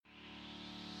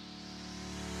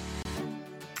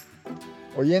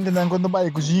Oyente ng kwento ba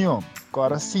cozinho?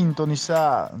 Agora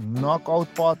sintonizar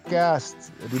Knockout Podcast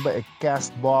riba e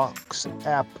Castbox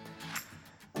app.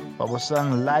 Para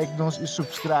bosang like nos e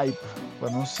subscribe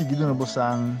para não seguir na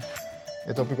bosang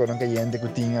ito pico ng kayente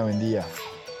ko tinga wendia.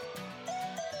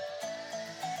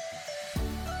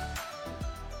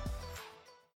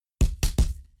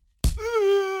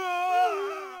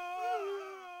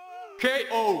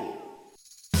 KO.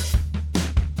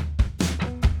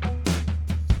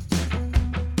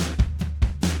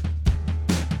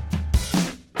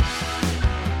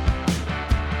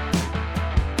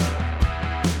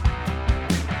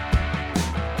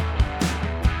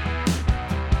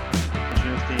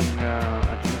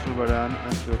 Sulvaran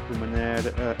en su meneer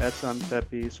Edson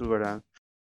Pepe Sulvaran.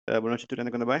 Boa noite, Turana,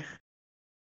 quando vai?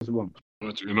 Muito bom.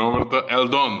 Mi nome é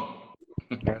Eldon.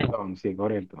 Eldon, sí,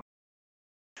 correcto.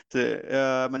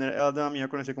 Meneer Eldon, eu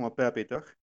conheci como Pepe, toch?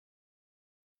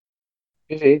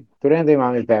 Sí, tú eres de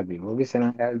mami Pepe. Vos viste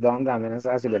en Eldon también es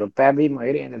así, pero Pepe,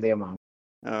 mayoría es de mami.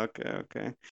 Ok.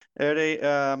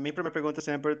 Minha primeira pergunta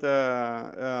sempre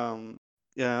está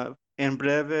em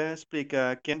breve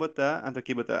explica quem botar, anto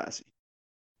que botar assim.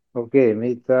 Ok,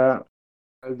 me está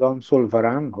Eldon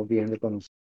Sulvaran, o bien de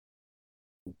conocer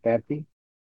Pepe.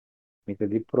 Me está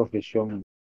de profesión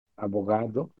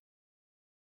abogado.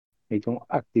 Me está un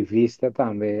activista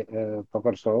también para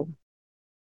Kòrsou.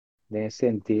 En el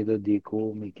sentido de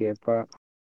que me quepa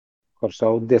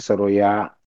Kòrsou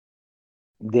desarrollar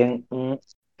en un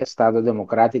estado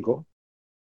democrático.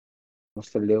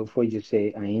 Nuestro leo foi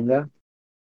dizer ainda.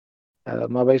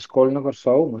 Mas vai escola na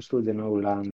Kòrsou, mas estudo na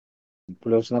Holanda.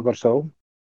 Plus na Kòrsou.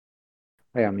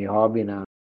 Mi hobby na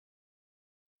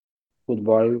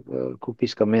futebol com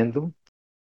piscamento.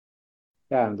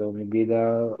 Então, minha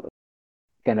vida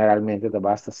generalmente é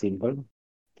bastante simples.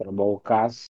 Trabalho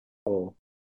casa ou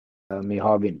meu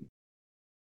hobby.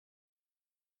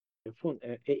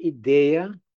 A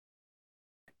ideia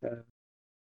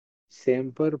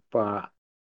sempre para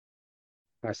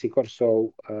se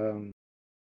Kòrsou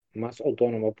mais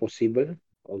autônomo possível.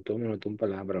 Autônomo é uma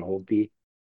palavra hobby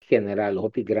general,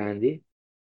 hobby grande,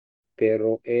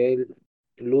 pero ele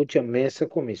luta mesmo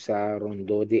começar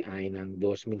rondou de ano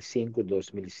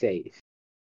 2005-2006.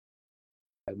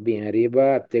 Bem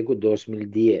arriba até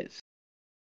 2010.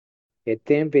 E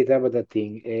tempo estava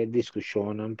dating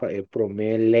discussão para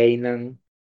promover lei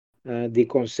de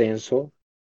consenso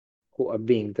que a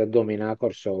vinta dominar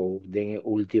Kòrsou na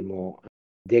última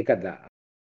década.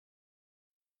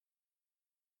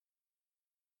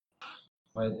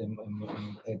 Não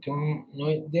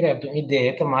direto uma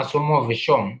ideia, mas uma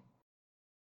visão.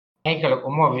 É aquela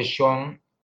uma visão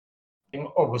em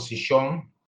oposição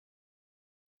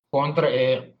contra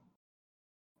o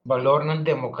valor não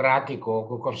democrático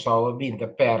que Kòrsou vinta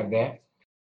perde.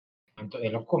 Então,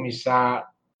 ela começou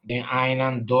em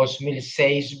ano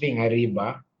 2006 bem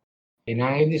arriba. E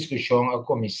na discussão a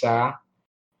começar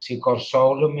se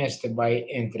Kòrsou mestre vai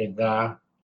entregar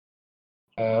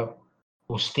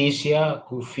justiça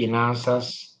com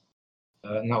finanças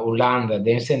na Holanda,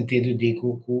 no sentido de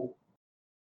que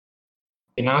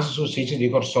finanças e justiça de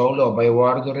Kòrsou vai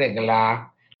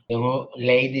regular uma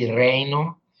lei de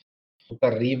reino que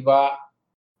arriba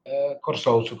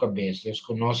Kòrsou sua cabeça. Isso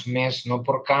que nós mesmos não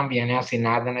por cambiar nem assim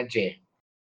nada na gente.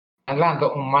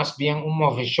 Atlanta, mais bem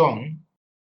uma visão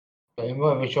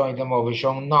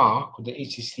não, que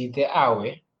existe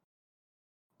aue,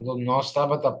 nós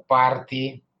estava da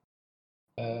parte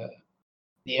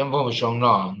de uma visão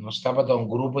não, nós estava da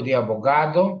grupo de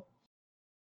advogado,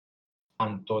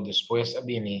 então depois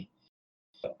havia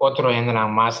outro entra na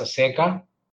massa seca,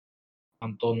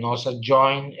 então nós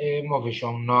join uma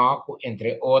visão não,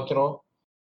 entre outro,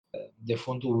 de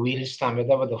fundo Wills também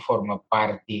estava da forma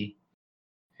parte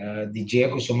de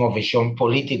jeito que uma visão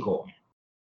político.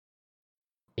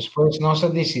 Depois nós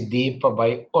decidimos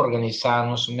para organizar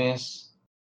nos mês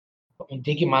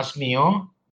tique mais melhor.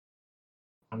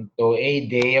 Então a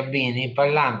ideia vem para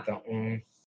lançar uma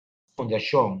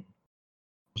fundação,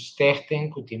 stichting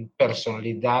que tem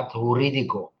personalidade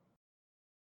jurídica.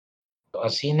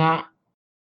 Assim na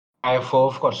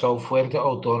IFOF Kòrsou Fuerte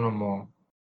Outónomo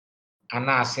a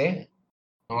nasce,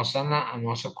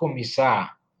 nossa comissão,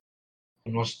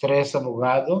 nós três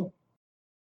advogados,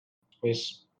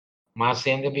 pois mais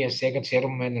ainda bem sei que ser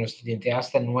menos estudante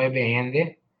hasta 9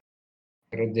 gente,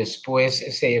 pero depois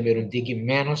se haver um tique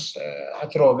menos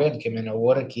atrove que menos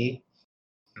hora aqui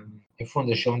a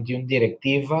fundação tem uma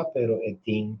diretiva, pero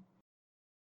tem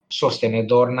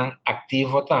sostenedor não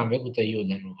ativo também que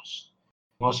ajuda nós.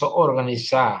 Nós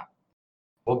organizar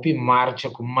uma marcha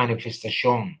com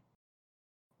manifestação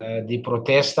de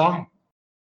protesta,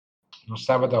 nós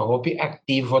estava da hopi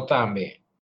ativo também.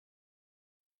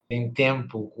 Em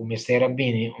tempo, comecei a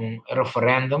vir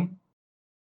referendum,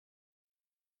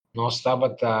 nós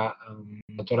estava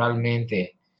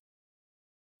naturalmente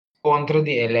contra a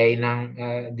lei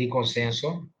de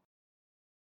consenso.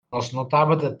 Nós não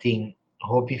estava a ter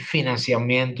hopi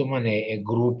financiamento, mas é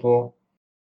grupo,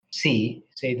 sim,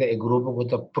 é grupo que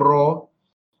está pro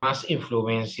mais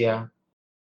influência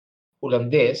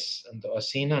holandês, então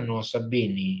assim nós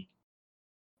sabemos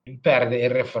perde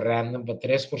o referendum para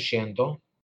 3%,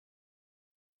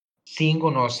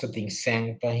 5 nós tem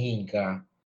 100 para hinca.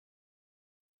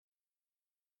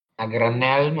 A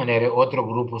granel, maneira outro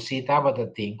grupo sim estava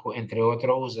a tinco, entre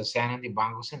outros usa a cena de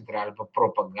Banco Central para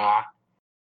propagar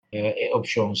a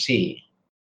opção sim.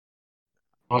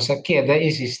 Nossa queda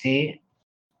existe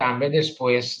também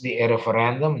depois do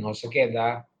referendum, nossa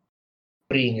queda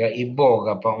brinca e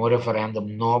boga para referendum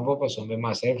novo, para saber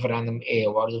mais referendum é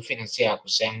o ordem financiado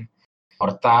sem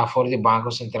portar fora do Banco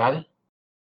Central,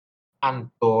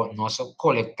 anto nossa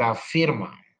coletar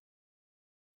firma.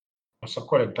 Nossa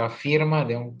coletar firma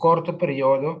de curto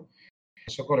período,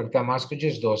 nossa coletar mais que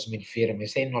 2.000 firmas.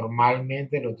 Isso é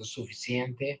normalmente o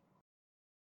suficiente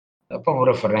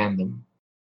para referendum.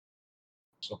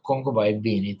 So, Congo vai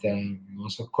bem,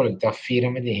 nossa coletar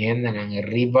firma de renda não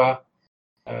arriba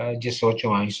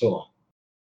 18 anos só.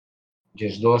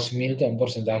 2.000 é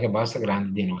porcentagem bastante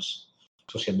grande de nossa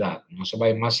sociedade. Nós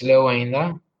vai mais leu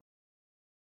ainda,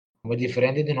 como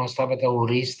diferente de nós estava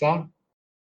terrorista,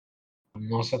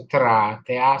 nossa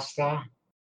teasta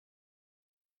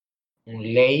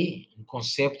lei,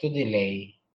 conceito de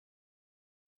lei,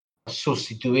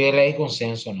 substituir a lei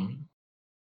consenso, não?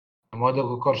 De modo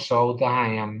que o Kòrsou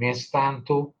tenha mais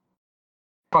tanto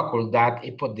faculdade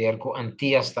e poder que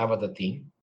antia estava a ter.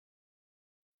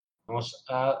 Nós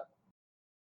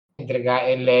entregar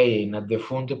a lei na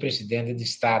defunto presidente de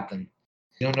Estado,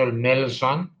 Sr.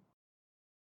 Melson,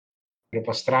 pero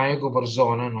para estranho que por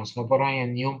zona, nós não podemos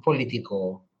nenhum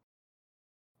político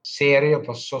sério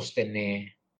para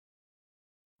sostener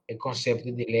o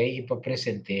conceito de lei e para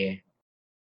apresentar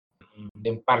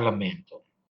no parlamento.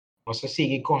 Nós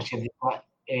seguimos consciente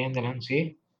ainda,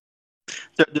 sim?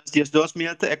 Desde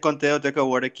 2000 é conteúdo de que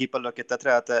agora aqui para o que está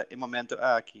trata em momento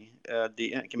aqui,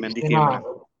 que me diciembre.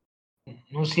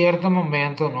 Num certo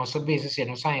momento, nós sabemos se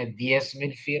nós temos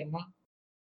 10.000 firmas,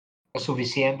 é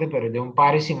suficiente, mas de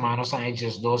par de semanas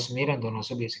temos 2.000, então nós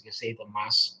sabemos que seja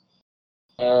mais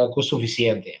que o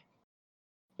suficiente.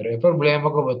 Mas o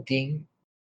problema que eu tenho,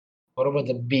 por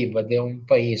eu vivo de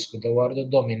país que eu vou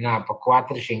dominar por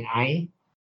 4 anos,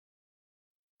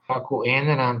 a que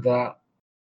ainda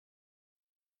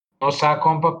não sabe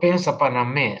como pensa para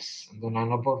mês, então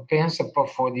não pensa para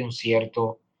fora de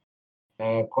certo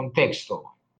contexto.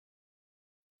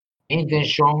 A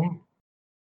intenção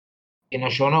que a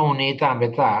Nações Unidas também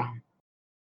está,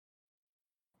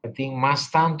 tem mais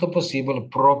tanto possível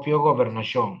própria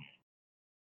governação.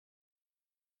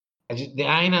 De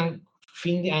ano,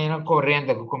 fim de ano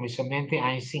corrente, que começamento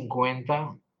em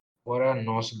 50, agora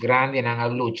nós grandes na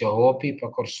luta, hopi para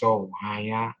Korsou,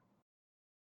 há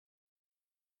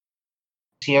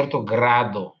certo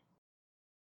grado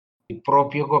de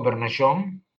própria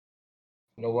governação,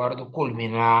 no guardo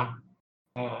culminar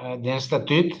de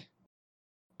estatuto,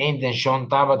 a intenção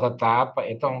estava da tapa,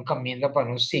 então um caminho para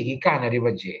não seguir cana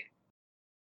riba de.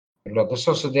 Lo que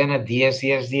sucede na 10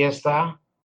 dias está,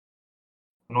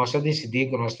 nós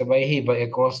decidimos que nós estamos riba e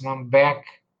coisa não back,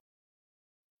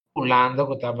 Holanda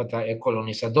que estava é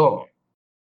colonizador.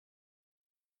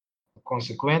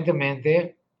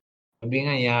 Consequentemente, também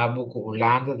ganhava que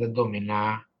Holanda de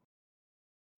dominar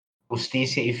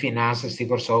justiça e finanças de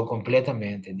Kòrsou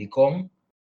completamente. De como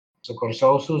se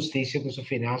Kòrsou justiça e suas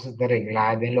finanças de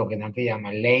reglada em o que não se chama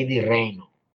lei de reino.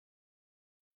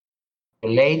 A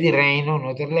lei de reino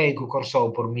não é lei que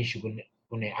Kòrsou por Michigan,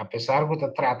 apesar que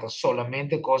se trata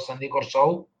solamente de coisas de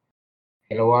Kòrsou,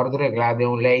 ela guarda reglada é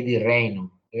uma lei de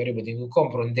reino. Eu tenho que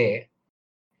compreender.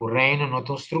 O reino não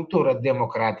tem estrutura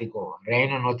democrática, o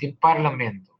reino não tem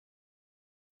parlamento.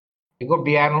 O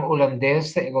governo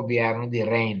holandês é o governo de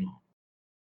reino.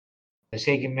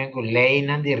 Seguimento lei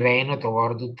de reino te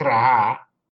guardo trabalhar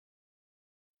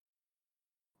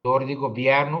door de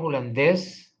governo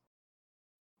holandês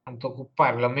tanto o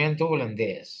parlamento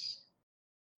holandês.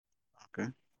 Okay.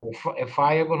 O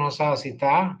fallo que nós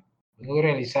citar, no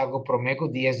realizar o prometo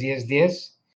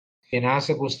 10,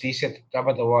 finança, justiça,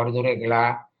 estava de guardo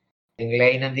reglar em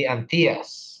lei de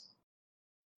antias.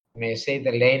 Mas essa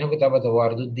lei que estava de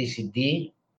guardo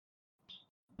decidir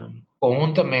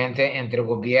conjuntamente entre o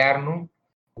governo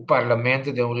e o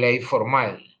parlamento de uma lei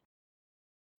formal.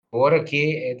 Ahora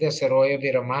que el desarrollo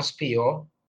vira más peor,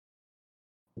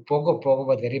 poco a poco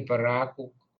va a reparar que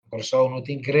Kòrsou não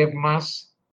tem greve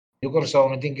mais, e o Kòrsou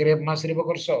não tem greve mais riba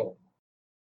Kòrsou.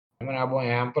 Vamos dar um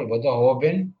exemplo, vou dar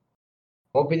jovem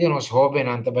de nós jovens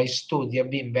antes vai estudar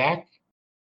bem back,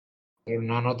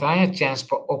 não tem a chance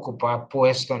para ocupar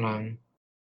posto na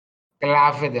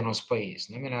clave de nosso país.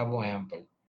 Não me dá um exemplo.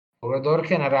 O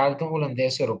procurador-general de um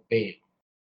holandês europeu,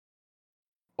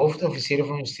 hoofdofficier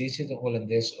van justitie de um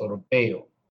holandês europeu,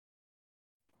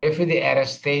 chefe de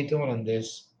RST de um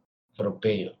holandês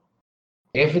europeu.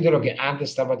 Chefe de lo que antes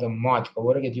estava de moda,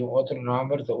 agora que tem outro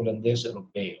nome de holandês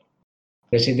europeu.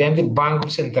 Presidente do Banco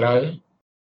Central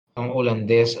é um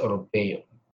holandês europeu.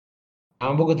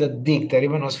 Ambos que dicta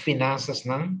as finanças,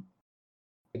 não?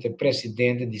 O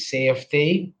presidente de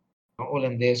CFT é um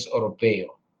holandês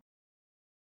europeu.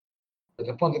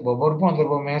 Por ponto,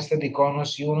 o mestre de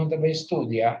conhecimento também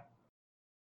estuda.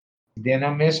 Dentro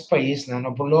do mesmo país,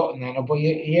 não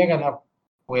pode chegar na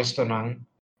questão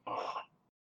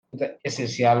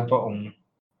essencial para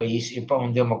país e para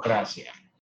uma democracia.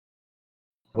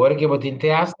 Agora que você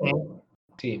interessa,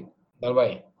 sim, dá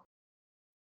bem.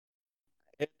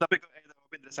 Tópico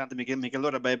interessante, Miguel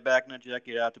Lora vai back na dia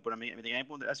que era por mim. Me tem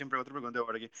sempre outra pergunta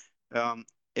agora aqui.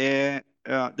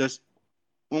 Dus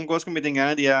coisa que me tem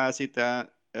ganas de citar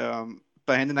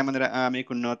para gente na maneira a mim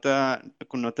com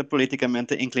nota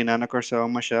politicamente inclinada na Kòrsou,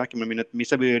 mas já que minha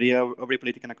sabedoria sobre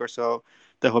política na Kòrsou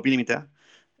está hopi limita.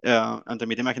 Então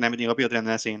me tem mais que me tem hopi outra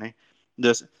assim, né?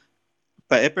 Dus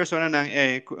para a pessoa não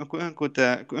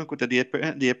kuta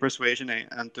dia persuasion né,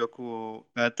 anto ku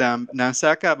tam não se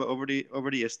acaba over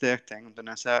the stack thing, então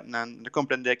não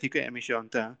compreender que é emissão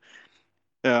tá.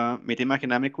 Me tem mais que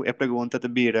me ku é pergunta de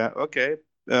bira, ok?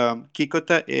 Que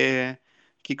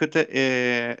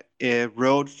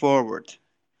road forward.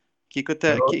 Que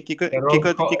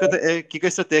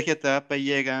estratégia tá para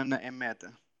chegar na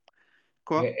meta?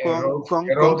 Com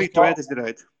vitórias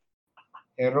direito.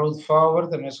 Road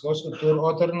forward, mas conosco tour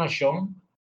outra nação.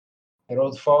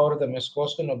 Road forward, mas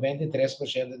conosco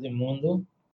 93% do mundo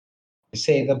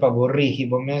seita para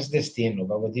corrigir o mesmo destino,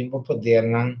 para o tempo poder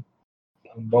não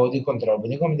de controle.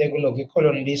 Porque como digo, que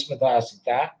colonialismo está a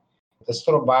citar, está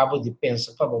provável de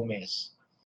pensar para o mês.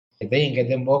 E tem que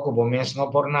ter um pouco o mês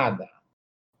não por nada.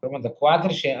 Pergunta,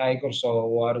 4 aí que eu só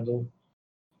guardo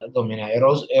dominar.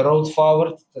 Road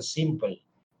forward é simples.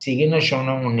 Seguir a nação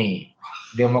unida.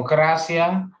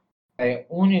 Democracia é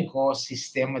o único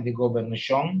sistema de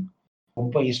governação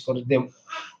país por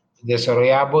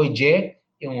desenvolver hoje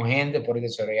e gente por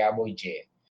desenvolver hoje.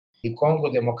 E com a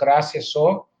democracia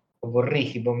só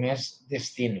corrige o mesmo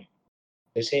destino.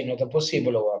 Então, não é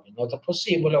possível aqui. Não é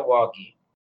possível aqui.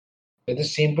 É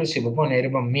simples, se você poner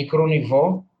em micro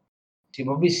nível, se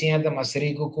você vizinha mais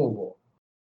rico cubo.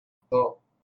 Então,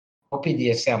 vou pedir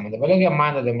essa manda. Vale que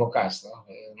manda democracia.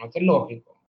 Não é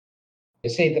lógico.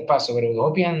 Esse aí passa por o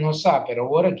Hopi não sabe, mas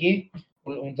agora aqui,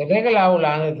 te regalar o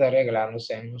lado, te regalar, não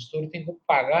sei, nós tem que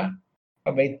pagar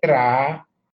para entrar,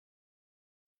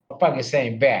 para pagar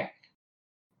sem back.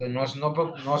 Nós não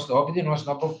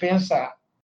podemos pensar,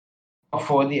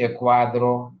 fora de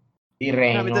quadro, de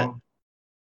reino.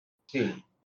 Sim.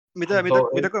 Me da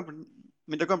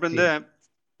comprender,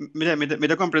 me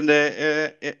da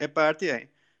comprender parte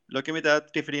aí. Lo que me dá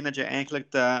referindo é eigenlijk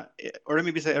tá, ora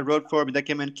me bisa road for me dá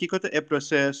que men kiko é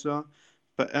processo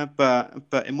para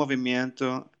o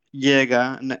movimento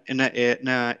chega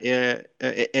na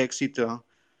éxito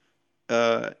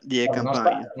de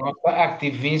campanha. Nós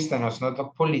ativista, nós não é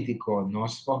político,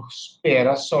 nós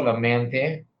espera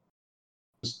solamente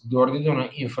de uma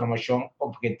informação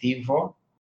objetiva,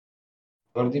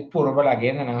 de pura la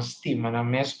gente não estima no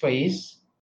mesmo país,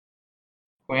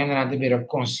 quando não tiver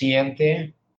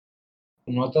consciente,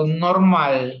 não é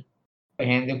normal a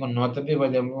gente que não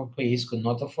vive no país, que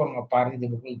não forma parte da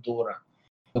cultura,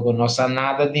 que não sabe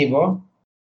nada disso,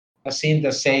 assim de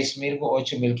 6.000 a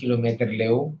 8.000 quilômetros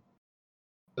leu,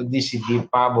 decidir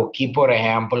para aqui, por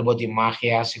exemplo, vou de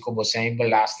magia, se como você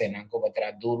embelaste, não como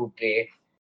traduro pe,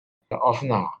 ou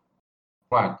não.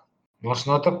 Nós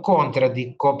não estamos contra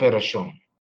de cooperação,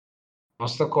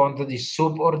 nós estamos contra de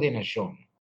subordinação.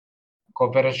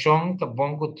 Cooperação está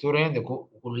bom cultura de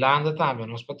Holanda também,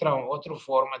 nós podemos outra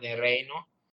forma de reino,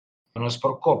 nós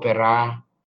por cooperar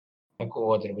com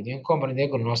outro. Podemos compreender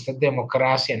que nossa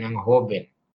democracia não é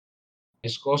jovem.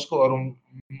 As coisas que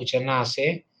muita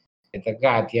nasce, esta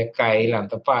gatia cai lá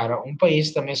para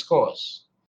país também as coisas.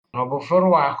 Não vou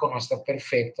falar que nós está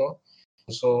perfeito,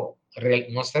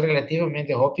 nós está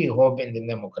relativamente jovem de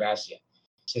democracia.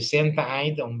 60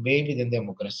 anos é baby de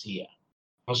democracia.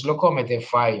 Nós lo comete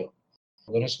falho.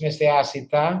 Porque nós comecei a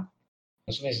citar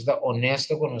Nós precisamos estar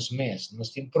honesto com nós mesmos. Nós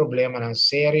temos problema não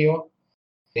sério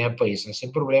no país. Nós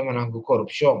temos problema não com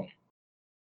corrupção.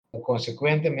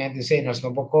 Consequentemente, se nós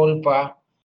não podemos culpar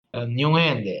nenhum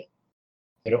ente.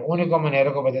 Mas a única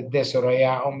maneira que podemos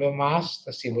desenvolver um bem mais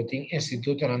é se você tem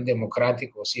instituto não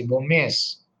democrático, se você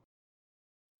mês.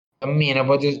 Também não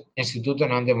pode instituto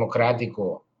não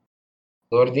democrático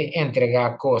de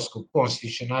entregar coisas que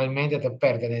constitucionalmente te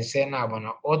pertencem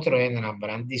a outro ente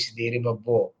para decidir a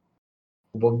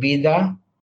vida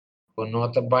ou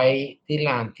não te vai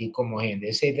dilante como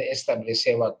gente. Se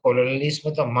estabeleceu o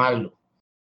colonialismo tão malo.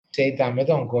 Se também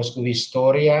é uma coisa que a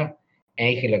história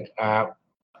eigenlijk a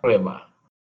prueba.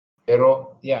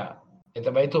 Pero,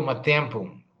 ito vai tomar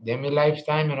tempo. De mi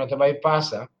lifetime, não te vai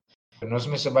passar. Nós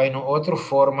me vai em outra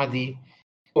forma de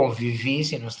conviver,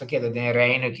 se nós está de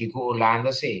reino aqui com a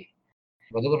Holanda, se.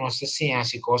 Quando nós sim,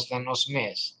 assim, costa nos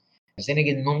meses. Assim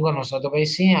que nunca nós não vai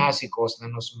sim, assim, costa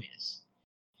nos meses.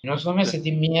 Nós não temos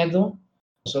medo,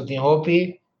 nós temos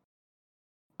hope,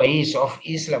 país ou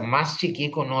isla mais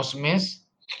chiquito nos meses,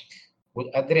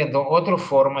 adrendo outra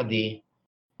forma de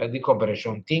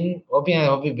cooperação. Tem,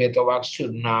 obviamente, o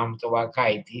Suriname, o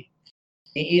Haiti,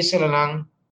 tem isla lang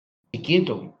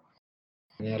chiquito,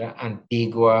 era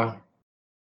Antigua,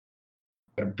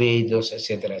 Barbados,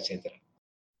 etc., etc.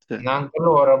 Não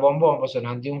colora bombom, mas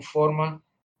não tem uma forma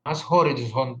mais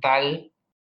horizontal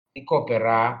de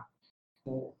cooperar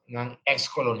com o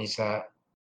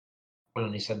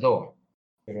ex-colonizador.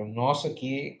 Pero nós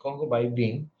aqui, como vai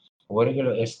bem, agora que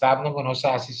o Estado não conosco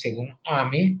assim, segundo a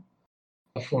mim,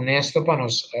 é funesto para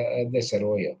nós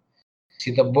desenvolver. Se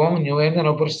está bom, não ainda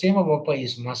não por cima do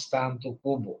país, mas tanto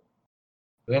Cuba.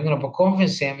 Eu ainda não para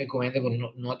convencer-me que ainda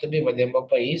não também vai dentro do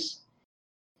país,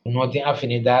 não tem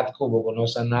afinidade com Cuba, não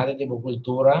sabe nada de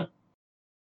cultura,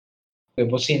 que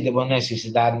você tem uma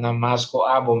necessidade na mais com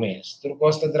a mês. Tu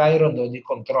gosta de trazer de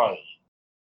controle.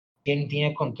 Quem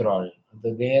tinha controle?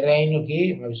 Então, de reino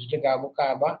aqui, mas você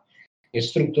acaba, a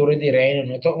estrutura de reino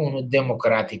não é um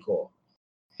democrático.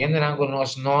 Ainda não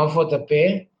nós não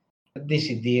votamos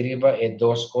decidir é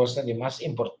duas coisas de mais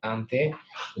importante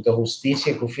da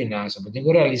justiça e com finança. Tem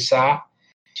que realizar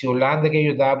se a Holanda que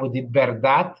ajudava de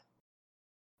verdade,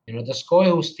 e não escolhe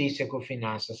justiça com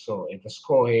finança só, e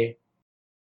escolhe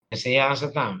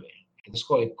ensinança também, e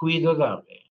escolhe cuidado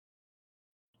também,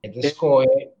 e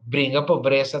escolhe brinca a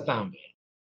pobreza também.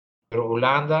 Pero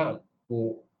Holanda,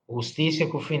 com justiça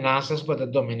com finanças pode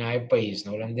dominar o país.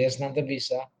 Na holandês não te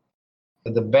visa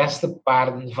de beste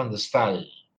parte van de Estado.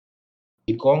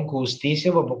 E com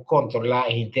justiça, vamos controlar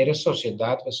a inteira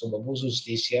sociedade, sobre a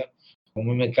justiça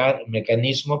como um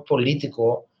mecanismo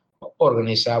político para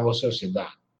organizar a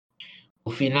sociedade. O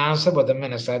finança pode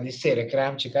ameaçar de ser a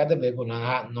crime cada vez que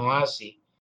não há assim,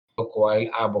 o qual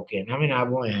há que não é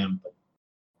um exemplo.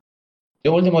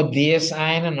 Nos últimos 10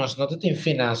 anos, nós não temos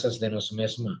finanças de nós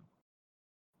mesmos.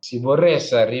 Se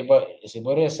você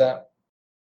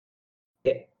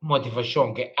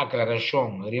motivação, que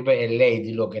aclaração, riba é lei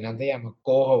de lo que não te chama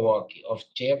cohort of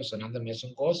chefs, não é a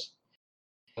mesma coisa.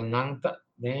 Não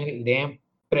tem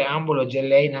preâmbulo de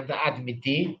lei, não te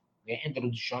admitir, a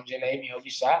introdução de lei, me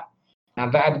avisar, não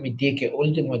te admitir que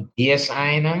últimos 10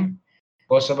 anos,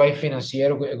 você vai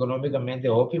financiar economicamente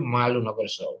mal uma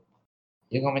pessoa.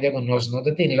 E como digo, nós não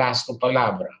temos lasto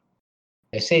palavra.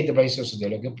 Esse vai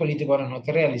suceder, o que o político não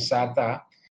te realizar,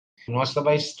 nós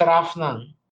vai estrafar,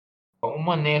 o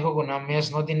manejo que não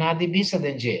mesmo não tem nada de vista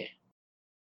de gente.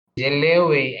 Je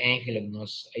leu eigenlijk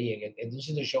nós aí é uma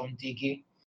situação um tique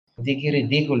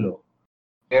ridículo.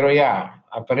 Pero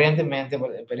aparentemente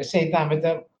parece também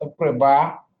está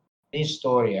provar a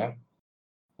história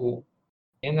o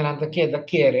ainda não está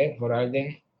querer por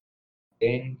alguém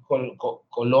em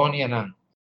colônia não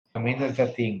também está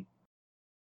tem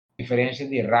diferença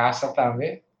de raça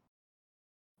também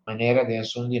maneira de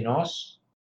som de nós.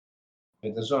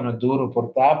 Esta zona duro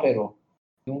portar, pero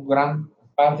grande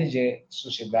parte da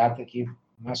sociedade aqui,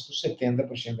 mais que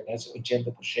 70%, quase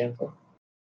 80%,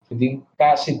 tem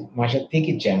quase mais tem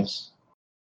que chance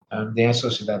da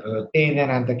sociedade. Tem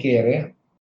ainda que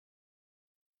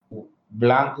o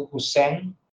branco com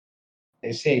sangue,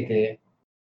 essa é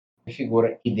a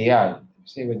figura ideal.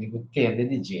 Você vai dizer que tem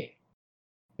de dizer.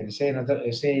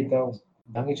 Esse então,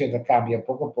 não que cambia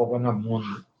pouco a pouco no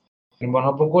mundo.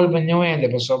 Não por culpa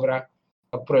nenhuma, sobre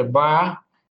a provar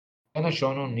a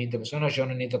Nação Unida, a Nação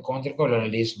Unida contra o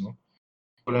colonialismo.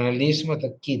 O colonialismo te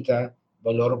quita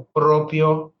valor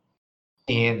próprio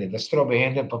de gente, destrói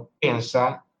gente para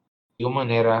pensar de uma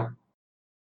maneira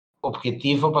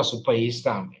objetiva para seu país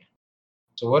também.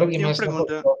 Agora que Tenho uma mais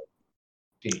pergunta.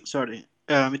 Sim. Sorry.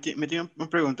 Me tinha uma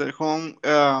pergunta.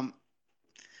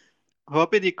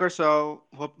 Hopi di Kòrsou,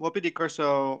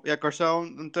 Kòrsou,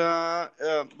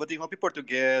 boting Hopi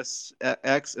português,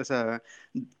 essa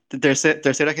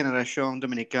terceira geração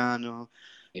dominicano.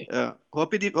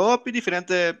 Hopi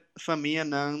diferente família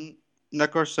na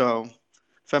Kòrsou.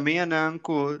 Família não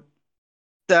que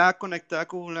tá conectada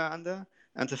com a Holanda,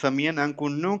 ante família não que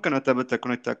nunca não estava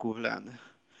conectada com a Holanda.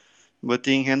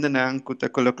 Boting gente não que tá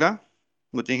colocada,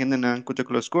 boting gente não que tá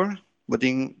coloscur,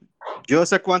 boting eu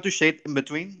sei quanto shade in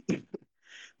between.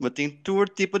 Boting tour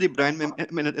tipo de brand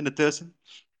tussen.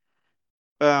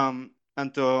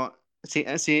 Anto,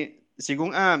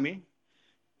 segundo a mim,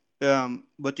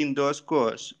 boting duas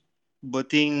coisas.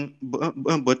 Boting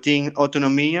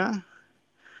autonomia,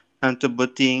 anto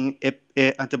boting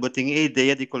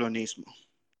ideia de colonismo.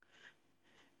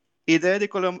 Ideia de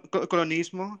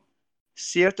colonismo,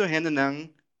 certo gente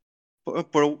não,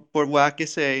 por what que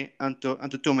sei,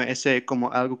 anto toma esse como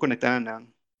algo conectado não.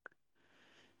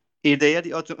 Ideia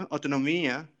de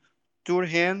autonomia, tu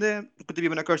gente que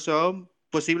vive na Korsou,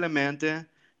 possivelmente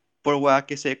por what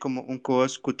que sei como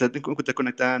coisa que está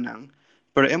conectada não.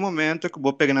 Pero é momento que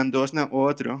vou pegando dois na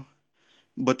outro,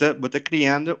 vou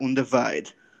criando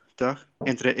divide, tá?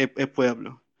 Entre o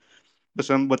pueblo.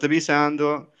 Então, vou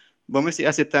avisando, vamos se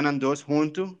aceitar dois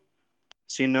juntos,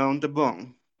 se não tá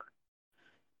bom.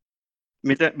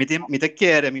 Me te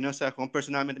quer, me não sabe,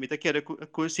 personalmente, me te quer,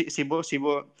 se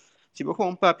vou com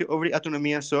um papo sobre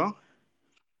autonomia só,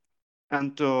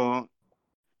 então,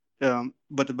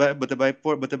 bota vai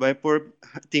por,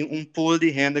 tem pool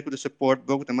de gente que suporta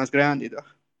pouco mais grande, tá?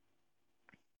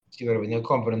 Si we willen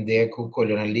comprender que o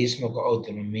colonialismo, com a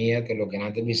autonomia, que é o que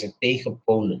nós devemos tegen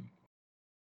Polen.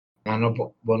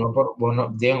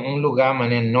 Bueno, de lugar,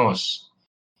 mas é nós.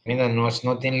 Ainda nós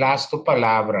não tem lasto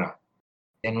palavra.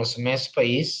 De nosso mesmo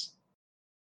país,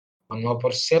 não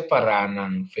por separar,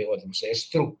 não foi outra. A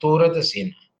estrutura da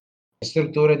Sina. A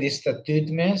estrutura de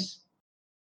estatuto mesmo,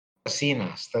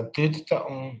 Sina. Estatuto está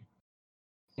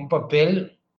papel,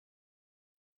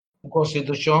 uma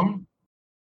constituição,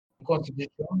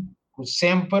 que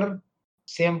sempre,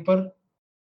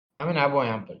 a mim não é bom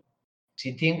amplo.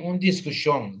 Se tem uma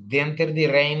discussão dentro do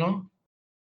reino,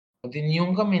 não tem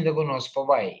nenhum caminho que nós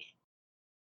vai.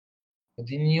 Não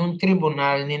tem nenhum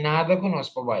tribunal nem nada que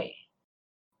nós vai.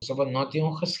 Só não tem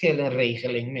geschil en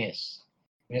regeling mesmo.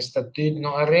 O estatuto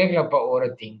não arregla para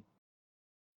hora tem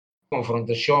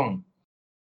confrontação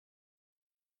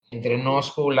entre nós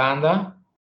e Holanda,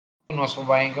 nós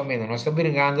vai em caminho. Nós estamos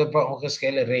brigando para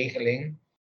geschil en regeling,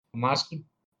 mas que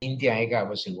India é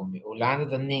acaba segundo. Holanda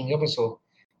tem ninguém passou.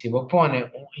 Se você põe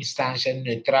uma instância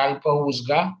neutral para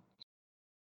julgar,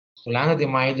 Holanda tem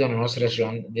mais de nossa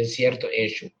região de certo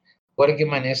eixo. Porque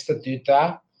o estatuto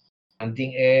está,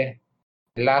 é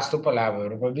last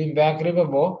palavra. Para bem bem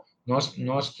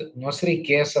nossa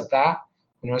riqueza está,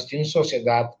 nós temos uma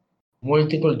sociedade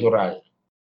multicultural.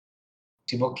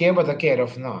 Se você quer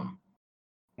ou não,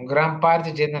 uma grande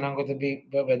parte de gente não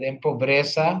está em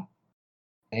pobreza,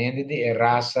 ainda de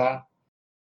raça,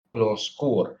 los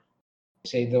cor.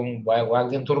 Se então vai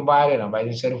de turbar, não vai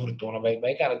de ser fortuna,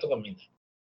 vai cara todo caminho.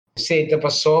 Se te para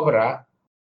sobra,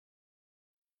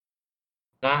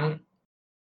 não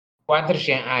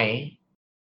 400 aí,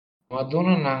 não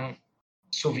não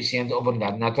suficiente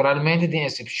oportunidade. Naturalmente tem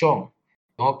exceção.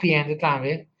 Não piende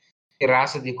também que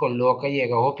raça de coloca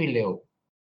chega ao pileu.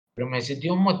 Mas se tem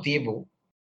motivo,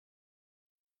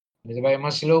 mas vai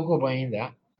mais louco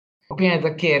ainda. O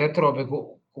piende que era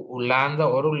trópico Holanda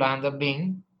ou Holanda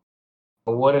bem,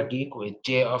 agora aqui com o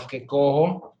che of que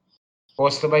corro,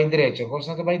 costa vai direita,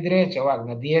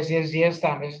 na 10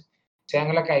 também, se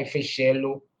ela cai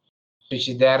fechelo,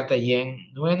 suicidar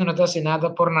também, não está assinada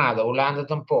por nada, Holanda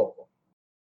tampouco.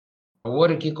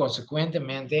 Agora aqui,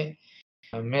 consequentemente,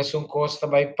 a mesma costa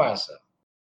vai passar.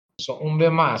 Só bem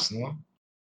mais, não?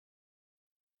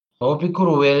 Houve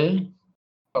cruel,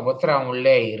 para botar uma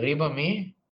lei riba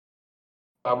mim,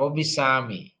 para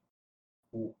bisami.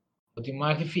 O tem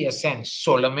mais que fazer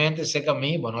solamente esse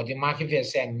caminho, não tem mais que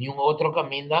fazer nenhum outro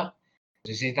caminho.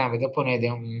 Se também de poner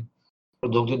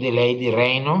produto de lei de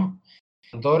reino.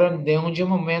 Então, de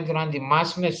momento, onde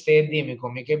mais me está dime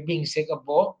como que bem se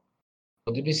acabou,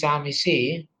 o de bisami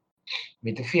sim,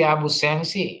 me te fiabo sem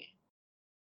sim.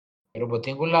 Pero eu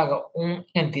tenho lá uma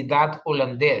entidade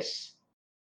holandesa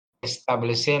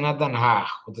estabelecida na Den Haag,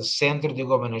 o centro de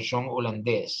governação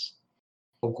holandês,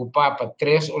 ocupava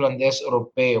 3 holandeses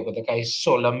europeus, que cai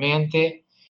solamente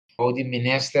o de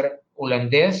ministro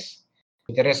holandês,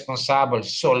 que é responsável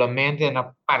solamente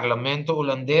no parlamento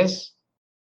holandês,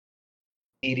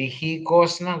 dirigir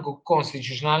coisas que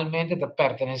constitucionalmente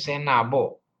pertencem a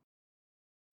NABO.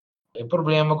 O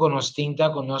problema con nós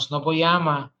tinta, con nós não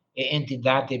apoiamos a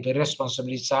entidade para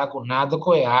responsabilizar com nada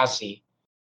que é assim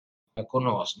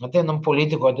conosco. Mas tem um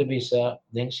político que bisa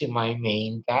tem que se mais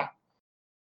meinta.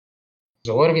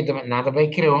 Agora que nada vai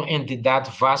criar uma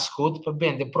entidade vasco para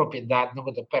vender propriedade no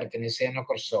que pertence a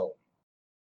Kòrsou.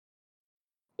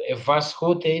 É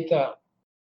vasco é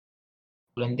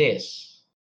holandês.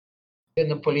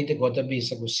 Tem um político que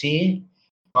bisa que sim,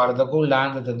 guarda que a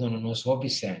Holanda está dando nos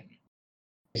opção.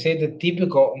 Esse é o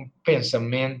típico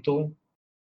pensamento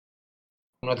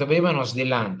não também nós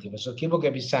delante, mas o que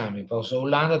porque pensamos, porque a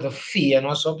Holanda está fia,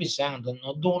 nós só pensando,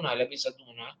 não dona, ela pensa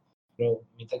dona, pero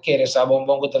me tá querendo saber um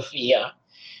bom que está fia,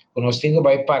 quando nós temos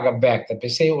que pagar back, tá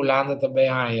pensei a Holanda também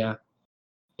aí,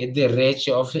 é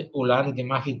direito, of Holanda que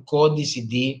mais ficou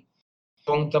decidir,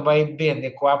 como também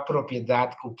vende qual a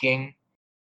propriedade com quem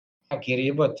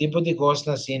querer, o tipo de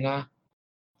coisa assim, tá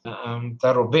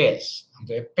robês.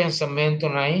 Então, é pensamento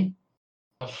aí,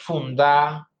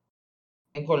 fundar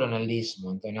em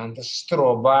colonialismo, então, antes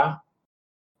trobar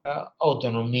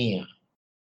autonomia.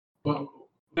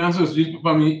 Pensa disso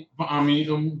para mim,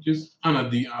 diz Ana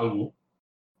di algo.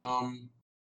 A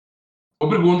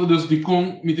pergunta de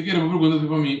como, me te quero pergunta de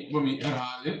para mim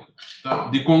errada, tá?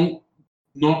 De como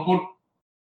não por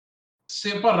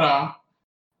separar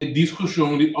a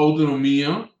discussão de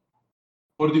autonomia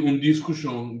por de uma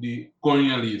discussão de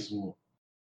colonialismo.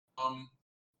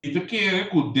 Me te quero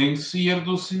que tem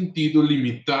certo sentido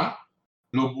limitar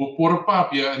logo por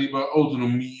papia riba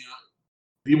autonomia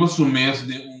riba sumés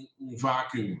de um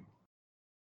vácuo.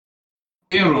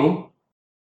 Pero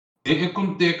em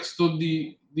contexto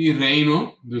de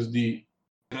reino, dus de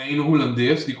reino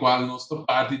holandês, de qual nós estamos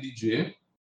parte de G,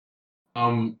 a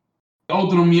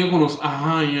autonomia que nós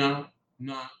arranha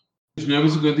na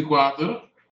 1954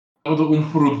 é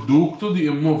um produto de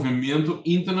um movimento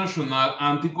internacional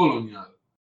anticolonial.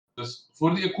 Dus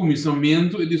voor die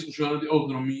comissamento e discussão de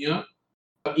autonomia,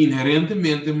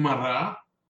 inerentemente marrar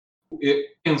o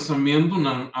pensamento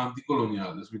não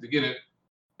anticolonial. Dus met querer,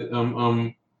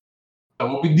 é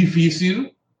muito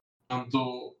difícil,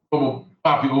 tanto como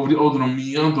papi over de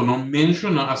autonomia, então não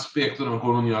menciona aspecto da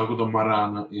colonial que da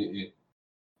marana e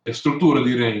estrutura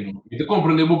de reino. E te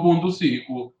compreende o ponto sim,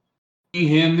 que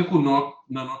rende que não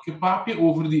que papi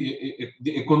over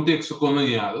de contexto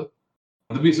colonial.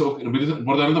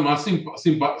 Portanto, mais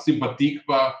simpático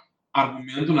para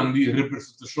argumento de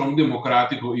representação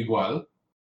democrática igual.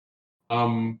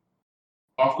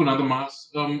 Of que nada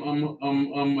mais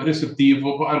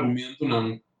receptivo para argumento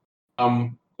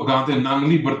tocante não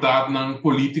liberdade não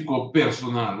político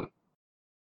personal.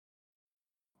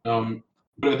 É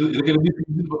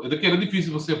que era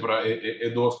difícil você para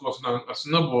duas coisas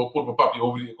assim na boa por papel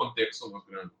over o contexto mais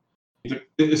grande.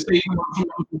 Esse aí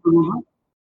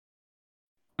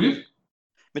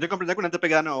Me te comprender que não te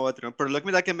pegar no outro, pero lo que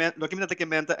me dá que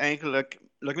mente eigenlijk,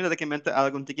 lo que me dá que mente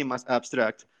algo um tique mais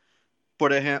abstract.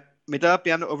 Por exemplo, me estava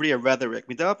pensando sobre a rhetoric,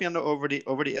 me estava pensando sobre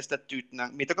estatuto,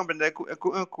 me te comprender que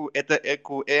esta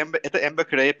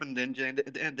embegrepen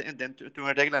dentro de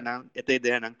uma regra não, esta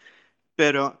ideia não.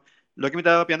 Pero lo que me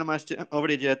estaba pensando más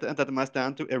sobre esta más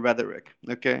tanto es rhetoric,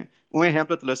 ¿ok? Un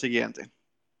ejemplo es lo siguiente.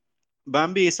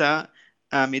 Bambi isa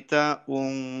amita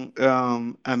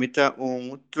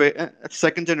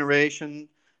second generation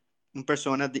un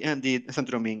persona de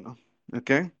Santo Domingo,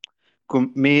 ¿ok?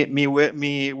 Mi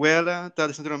abuela está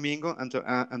de Santo Domingo, anto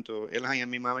ela hanya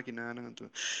mi mama que nana,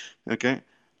 anto, ¿ok?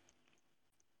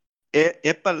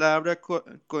 É palavra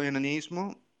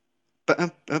colonialismo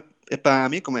para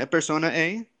mim, como é persona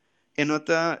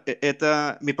nota,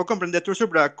 me pode compreender tudo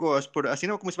sobre a coisa, por assim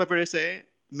não como se vai parecer,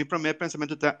 meu primeiro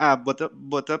pensamento está, bota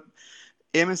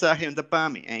mensagem não para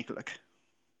mim, eigenlijk.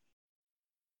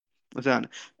 O sea,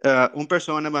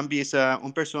 persona bambisa,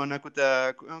 persona que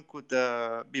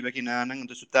vive aqui na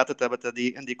onde sua tata estava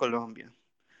de Colômbia.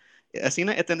 Assim,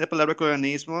 entender a palavra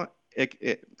colonialismo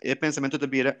é pensamento da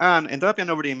vida. Então a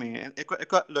pena abrir me.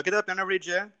 Lo que dá pena abrir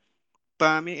já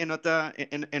para mim nota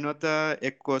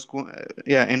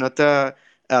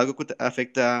algo que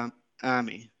afeta a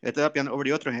mim. Então a pena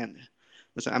abrir outra gente.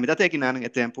 O sea, a mim dá aqui nada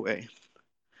tempo aí.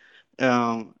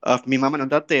 Minha mama não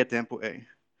dá tempo aí.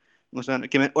 O sea,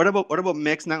 que ora vou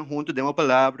mix nang junto de uma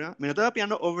palavra, me não estava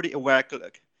piano over the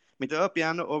werkelijk. Me estava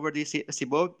piano over the se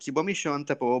bo mission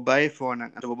tá po by for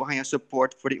nang, então vou ganhar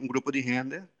support for um grupo de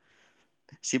gente.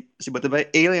 Se você vai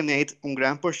alienate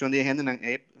grande porção de gente nang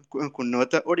com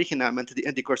nota originalmente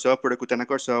de Kòrsou por que tá na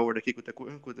Kòrsou ou que tá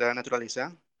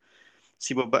naturalizar.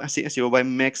 Se você vai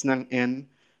mix nang en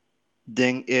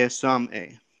den some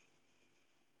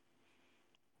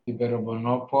Pero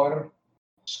no por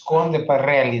esconde para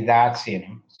realidad,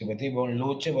 sim. Se você tem uma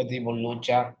luta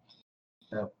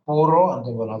puro,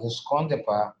 então você não esconde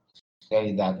para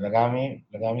realidade. Lagami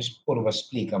puro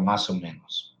explica mais ou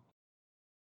menos.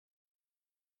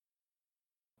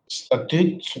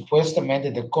 Estatuto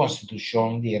supostamente da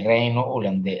Constituição do Reino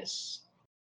Holandês.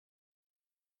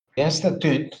 O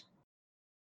estatuto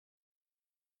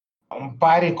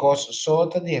par de coisas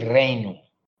sota de reino.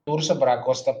 Tursa para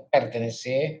costa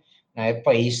pertencer ao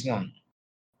país não.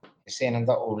 Sendo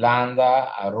da Holanda,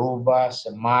 Aruba,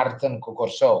 Sint Maarten,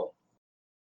 Kòrsou.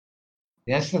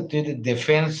 O estatuto de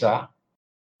defesa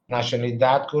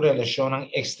nacionalidade com relação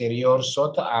exterior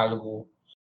sota algo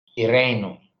de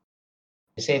reino.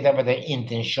 Essa é a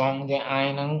intenção de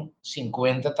ano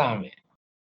 50 também.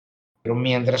 Mas,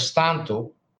 mientras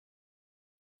tanto,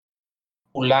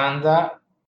 Holanda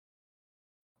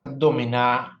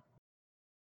domina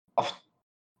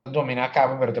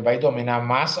Cabo Verde, vai dominar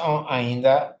mais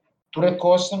ainda toda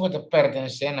coisa que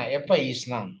pertence ao país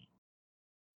não.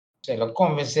 Se ela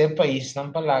convencer o país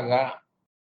não para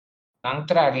não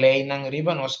trazer lei não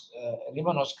riba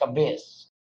nos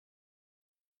cabeças.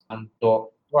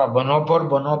 Então, não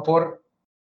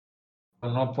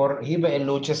por riba a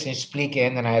luta se explica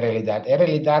ainda na realidade. A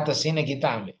realidade assim aqui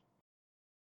também.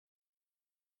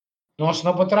 Nós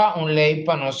não podemos uma lei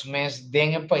para nós mesmos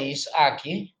dentro do país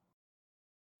aqui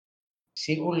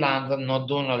se Holanda não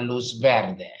dá uma luz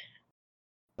verde.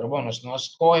 Pero bueno, nós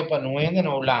escolhemos para não ir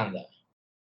na Holanda.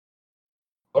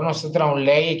 Quando nós temos uma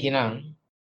lei aqui não,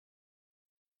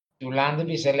 a Holanda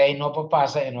diz a lei não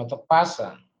passa e não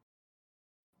passa.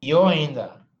 E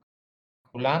ainda,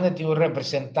 a Holanda tem um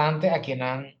representante aqui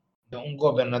não, de um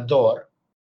governador,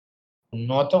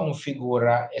 nota uma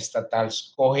figura estatal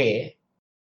escolher,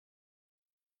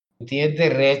 tem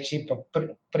direito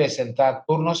para apresentar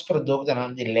todos os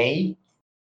produtos de lei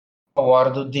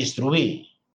para destruir.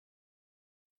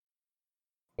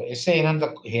 Essa é a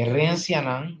herência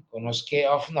não, conosque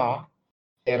of não,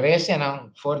 herência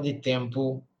não fora de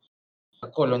tempo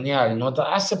colonial, não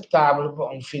está aceitável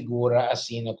para uma figura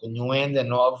assim, que não ainda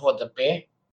não vota pé,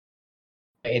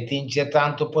 e tem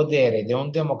tanto poder de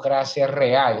uma democracia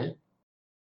real,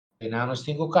 e não nos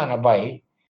tem que canabai,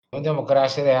 uma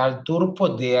democracia real, todo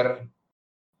poder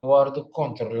pode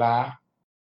controlar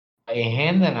a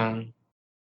agenda não,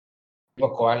 para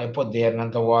qual é poder não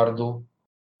pode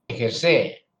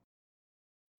exercer.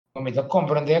 Como está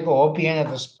compreender que a opinião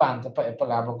da espanta para a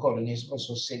palavra colonismo,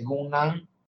 segundo a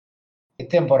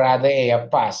temporada ela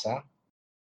passa,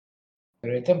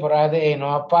 pero a temporada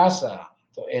ela não passa,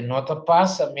 e não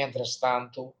passa, mientras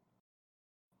tanto,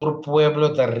 o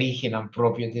pueblo está rige no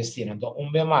próprio destino. Então,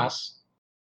 vez mais,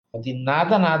 não tem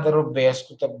nada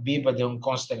robusto que viva de uma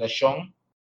constelação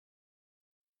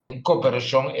em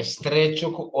cooperação estreita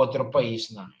com outro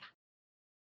país. Não.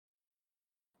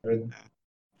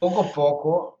 Pouco a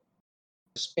pouco,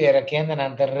 espera que ainda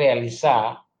não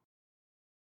realizar.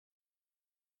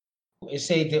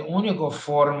 Essa é a única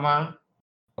forma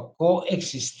de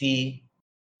coexistir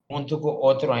junto com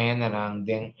outro ainda não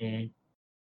de um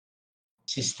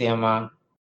sistema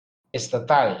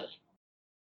estatal.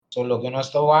 Só que nós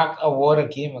estamos agora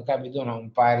aqui, me acabei de dar um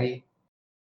par de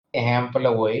exemplos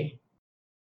hoje.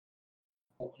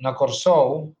 Na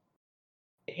Kòrsou,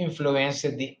 a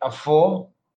influência de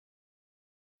Afo,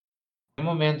 no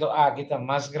momento aqui está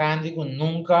mais grande que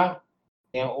nunca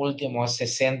nos últimos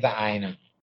 60 anos.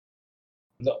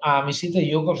 Então, a visita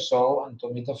de Kòrsou,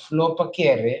 então, me flopa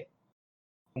querer,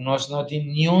 nós não temos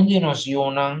nenhum de nós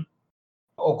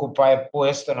ocupar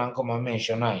posto não como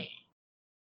mencionei.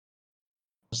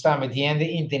 Está metendo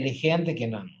inteligente que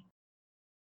não.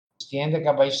 Tem que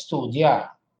acabar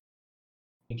estudar.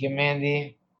 E que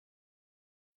me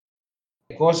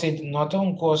coisa não é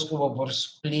uma coisa que eu vou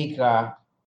explicar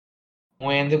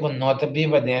onde que não está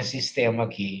viva dentro do sistema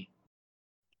aqui.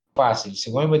 Fácil.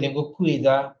 Segundo eu tenho que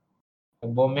cuidar,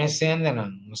 eu vou me sendo não.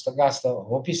 Nós está gastando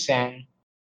roupa sem,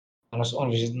 não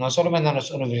somente nas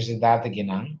universidades aqui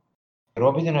não,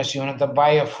 roupa de nós não está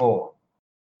baia fora.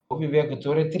 Eu viver que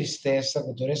toda tristeza,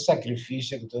 que todo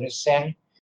sacrifício, que todo sem,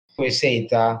 pois aí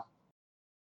está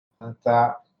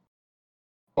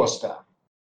costa.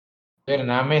 Pero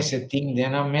na mesa tem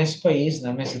na mesmo país,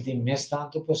 na mesa tem mais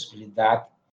tanto possibilidade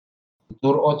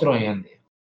por outro ende.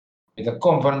 Então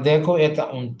compreender que é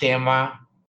um tema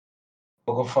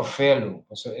pouco fafelo,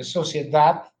 a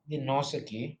sociedade de nós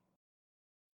aqui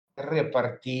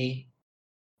repartir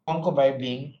como vai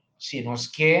bem se nós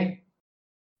quer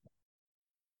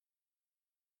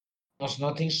nós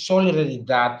não tem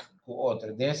solidariedade com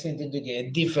outra, desse sentido que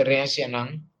a diferença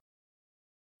não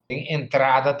tem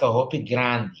entrada da roupa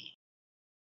grande.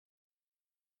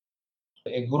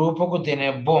 El grupo que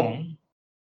tiene bom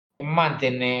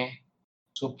mantiene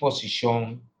su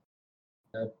posición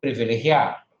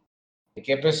privilegiada.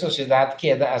 Que a sociedade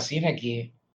queda assim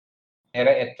aqui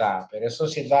era etapa, pero a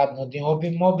sociedade não tem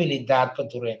mobilidade para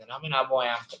tu renda, não é bom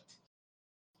exemplo.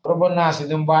 Probo nasce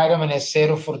de bairro mas é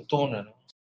zero fortuna, não?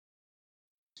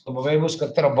 Como vai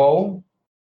buscar trabalho,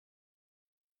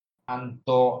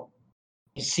 anto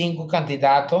 5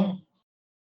 candidatos,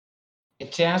 e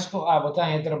chance que a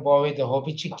botar em trabalho de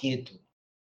hobby chiquito.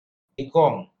 E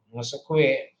como? Nós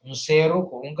temos zero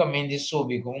com caminho de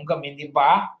subir, com caminho de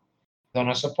baixo, então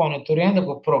nós põe tu renda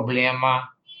com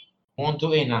problema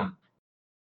muito enorme.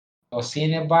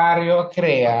 Assim, o barrio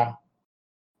cria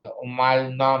mal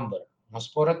número. Nós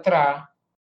por atrás,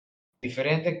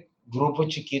 diferentes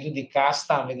grupos chiquitos de casa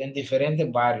também em diferentes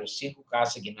bairros, 5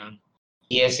 casas que não,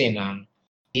 e esse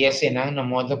não, no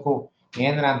modo que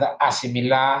entra a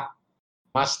assimilar,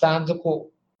 mas tanto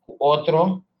com o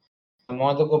outro, no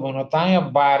modo que não tem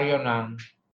o barrio não,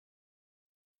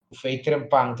 feito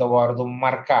trempang que agora do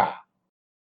marcar.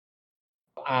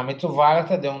 A mim tu vale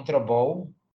de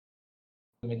trabalho,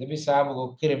 me deve saber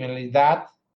que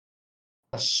criminalidade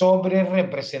sobre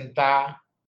representar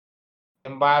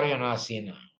em barrio na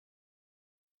assina.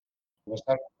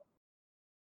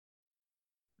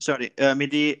 Sorry,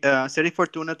 seria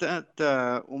fortuna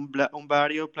un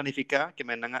barrio planificar que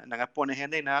me nanga pone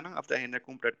gente en nada, hasta gente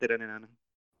comprar terreno en nada.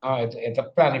 No, es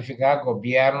planificar,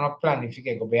 gobierno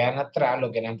planifica, gobierno atrás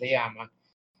lo que no te llama,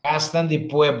 gastan de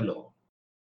pueblo.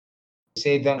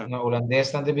 En holandés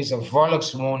están de visa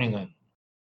volkswoningen.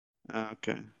 Ah, ok.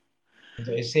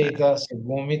 Entonces,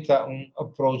 según mi un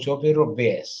approach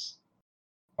europeo.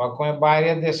 Com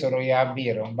várias desarrollar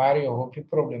um barrio muito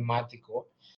problemático.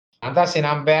 Anda assim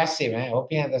não best, né? O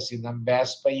pianta assim não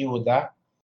best para ajudar.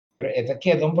 É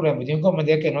que é problema. Tem como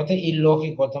dizer que não tem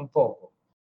ilógico tampouco.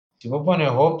 Se você põe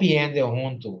o pianta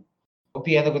junto, o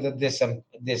pianta que está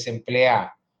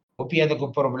desempregado, o pianta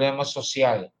com problema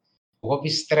social, o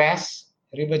estresse,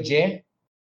 ribeje,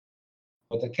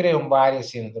 você cria barrio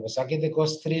assim, então você aqui de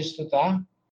coisa triste, tá?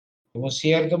 Em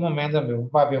certo momento, meu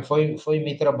papai foi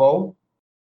me trabalho.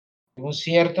 In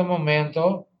certo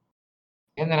momento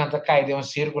entra cai de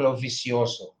círculo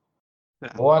vicioso.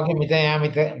 O que me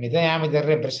tem de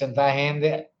representar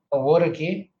gente agora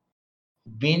que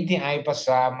 20 anos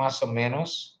passar mais ou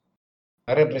menos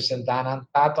a representar um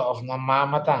tata ou uma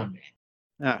mama também.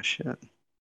 Ah, shit.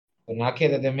 Não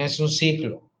queda de mesmo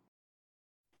ciclo.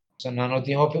 Então não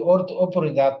tem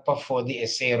oportunidade para foder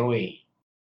esse ruim.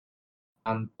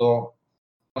 Então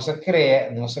não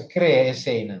se cria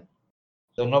cena.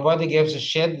 So nobody gives a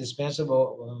shit,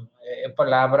 dispensable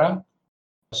palavra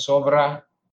sobra.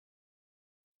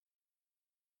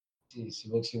 Se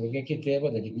você quer que tenha,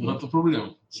 não tem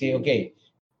problema. Sim, ok.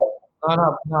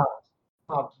 Não,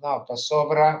 para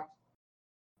sobra,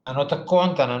 a nota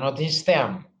conta, a nota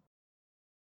stem.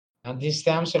 A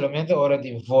stem somente hora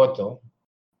de voto,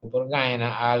 por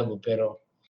ganhar algo, pero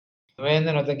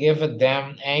não nota give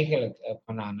them eigenlijk,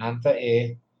 nanta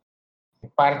é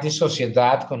parte da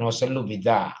sociedade que nós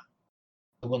lubida.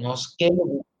 Nós que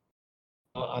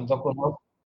então conosco,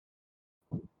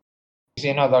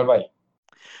 sim, não, dá vai.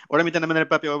 Ora mi tanam na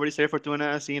papel over ser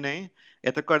fortuna assim, né?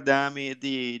 Ito acordami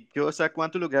de eu sa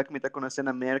quanto lugar que me tá conhecendo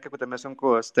na América que também são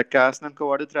coisas. Tá casa não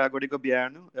coordo trago de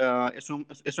governo. É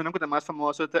um coisa mais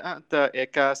famoso tá é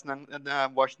casa na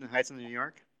Washington Heights, New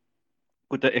York.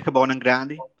 Que é acabou nang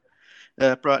grande.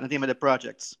 Na tema de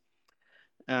projects.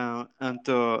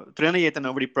 Anto treina yeta na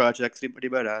over projects de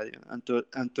baralho.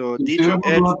 Anto dicho é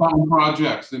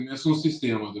projects, é mesmo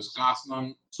sistema, dos casos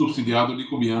não subsidiado de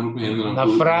governo na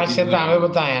França também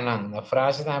botaram não, na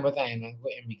França também botaram não, o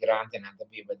imigrante não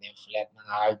também botaram flat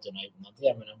não alto não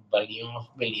tem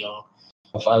um bilhão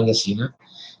of algo assim, né?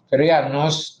 Pero já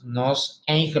nós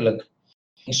eigenlijk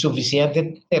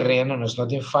insuficiente terreno, nós não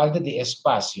tem falta de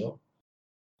espaço,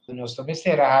 nós também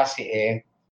será assim é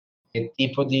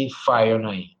tipo de fire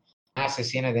aí.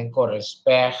 Assassina tem com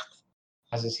respeito,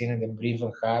 assassina tem briefing,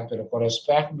 pero com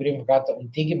respeito briefing um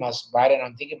tique mais bare,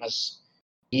 não tique mais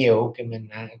eu que me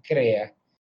cria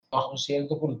uma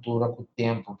certa cultura com o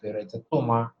tempo, pero é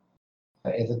toma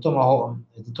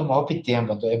o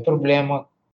tempo, então é problema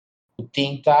o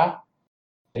tinta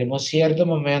em um certo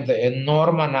momento é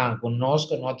norma não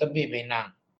conosco não está vivendo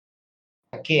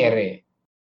não quer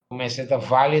começa a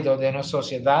válido da nossa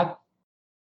sociedade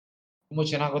como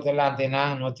se não está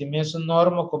lá não tem mesmo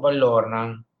norma com valor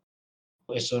não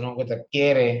isso não está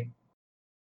quer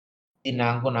e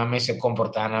não com a mesa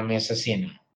comportar na mesa assim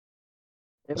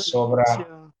sobra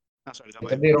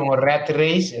ito biro rat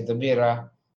race, ito biro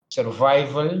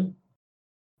survival,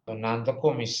 Nanta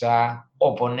começar a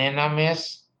oponer na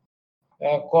mes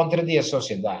contra a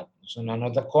sociedade. Não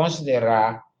está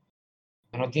considerar,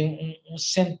 não tem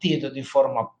sentido de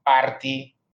formar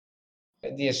parte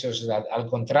da sociedade. Ao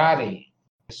contrário,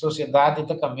 a sociedade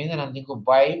está caminhando, não tem que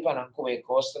vai para não comer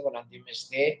costa, para não ter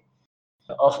mestre,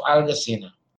 ou algo assim.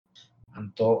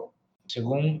 Então,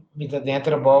 segundo me está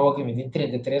dentro do trabalho aqui, me tem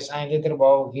 33 anos de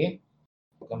trabalho aqui,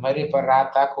 porque a maioria para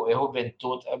está com a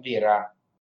juventude a virar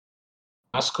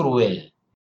mais cruel.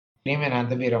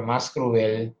 Criminante vira mais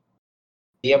cruel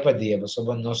dia para dia. Nós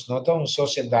não estamos uma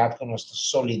sociedade que nós estamos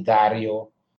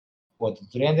solidário, porque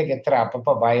durante que trapa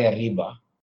para baixo arriba,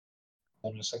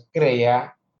 nós cria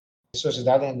a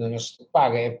sociedade onde nós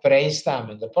paga é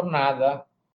pré-estamento por nada,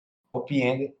 o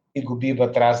cliente e o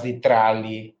atrás de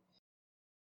trali,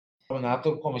 o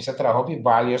nato começa a trabalhar e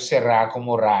vale serrar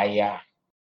como raia.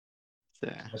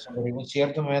 Mas em um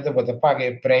certo momento você paga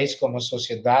o preço como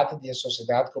sociedade e a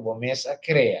sociedade como mesa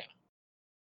cria.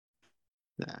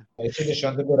 A situação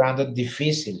está virando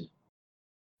difícil.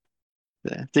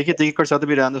 Tem que Korsou tá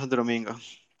virando Santo Domingo.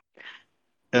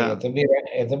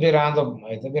 Está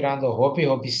virando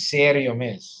hobby sério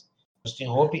mesmo. Nós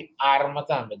temos hobby arma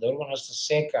também. Dor que nós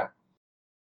seca.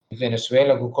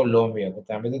 Venezuela com Colômbia, que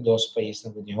também de dois países,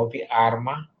 nós temos hobby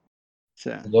arma.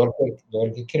 Dor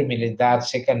que criminalidade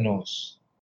seca nós.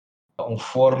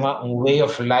 Forma, way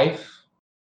of life.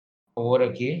 Por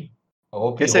aqui.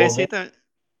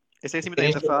 Esse aí sim me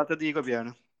tem falta de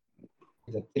governo.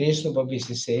 É triste para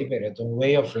você, mas é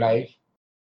way of life.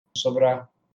 Sobre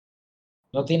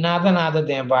não tem nada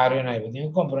dentro do bairro, não. Eu tenho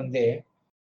que compreender.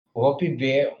 O hobby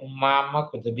B, mama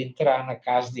que deve entrar na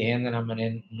casa de renda na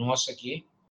maneira nossa aqui.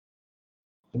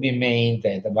 Hobby me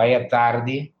vai à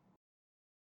tarde.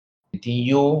 Tem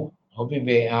eu, hobby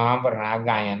B, para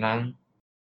ganhar não.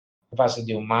 Passa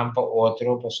de mama para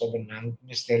outro, para sobre não,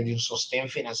 ministério de sustento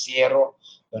financeiro,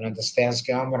 durante as tempos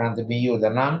que para não me ajuda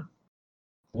não.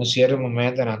 No certo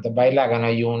momento não vai lá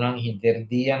ganhar eu não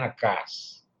interdia na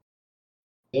casa.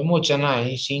 Tem muita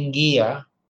não, sem guia.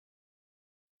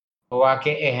 O aqui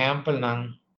exemplo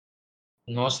não,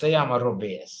 nós te chama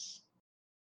robês.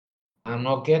 A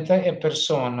noqueta é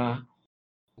persona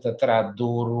que tra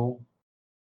duro,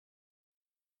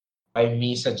 vai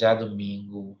missa já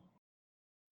domingo.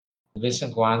 De vez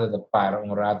em quando para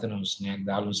rato no snack,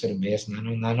 dá um cerveja.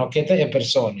 Não noqueta é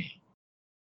persona.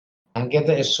 A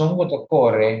noqueta é som que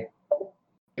corre,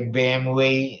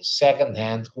 BMW second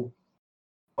hand, com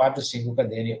 4, 5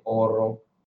 cadenas de ouro,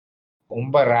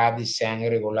 barato de sangue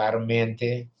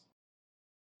regularmente.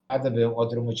 Cada vez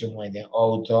outro muito moeda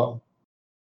auto.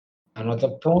 A nota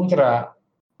pontra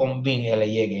combina ela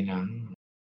chega não.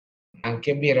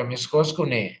 Anche vira mis cose con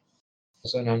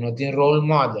não tem role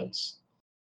models,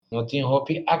 não tem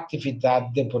hobby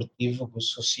atividade deportiva e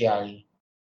social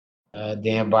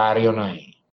dentro do bairro não.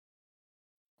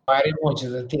 Bairro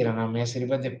muitos da tira na mesa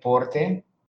de deporte,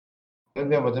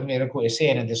 eu também com esse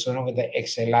ano de sono que é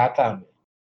excelente também.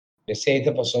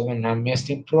 Receita passou na mesa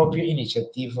de própria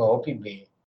iniciativa OPB.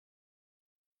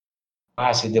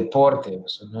 Mas deporte,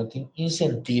 não tem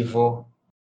incentivo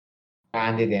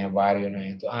grande dentro do bairro não.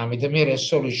 Então, a mim também é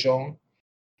solução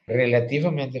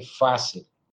relativamente fácil.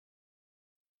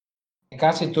 Em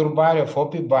caso de bairro, for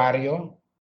bairro,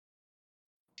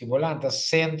 se volanta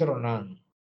centro não,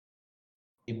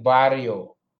 e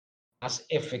bairro mais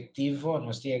efetivo,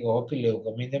 nós temos que o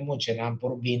caminho de muito não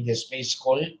por bem de space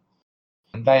school,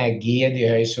 então a guia de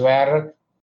huiswerk,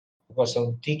 porque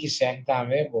um tiki sem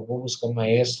também, vou buscar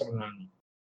maestro não,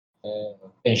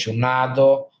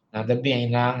 pensionado, nada bem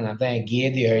não, nada a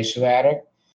guia de huiswerk,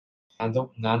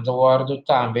 nada guardo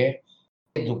também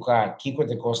educar, que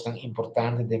coisa coisa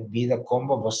importante da vida,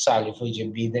 como você foi de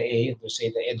vida e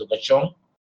da educação,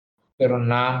 pero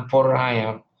não por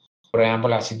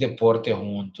exemplo, assim deporte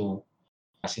junto,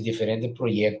 assim diferentes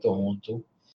projetos junto.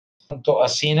 Então,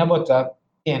 assim na bota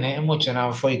tem muito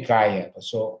não foi caia,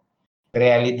 so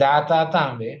realidade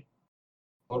também.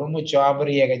 Por muito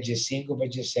abre chega de 5 para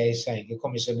 16 anos, que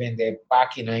começou a vender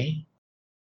pack aí,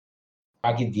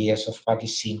 pack 10 ou pack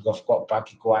 5 ou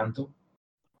pack quanto.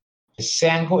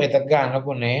 5 é da gana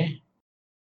com não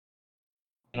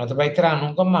te vai entrar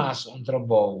nunca mais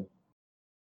trabalho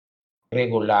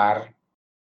regular,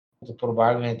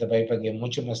 provavelmente vai pagar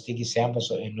muito mais do que sempre,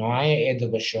 e não há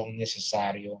educação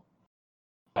necessária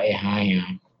para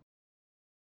ganhar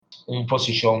uma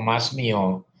posição mais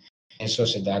melhor na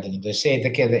sociedade. Então,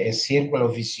 é círculo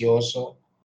vicioso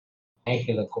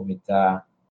naquela comunidade.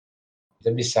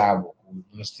 Também sabe,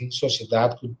 nós temos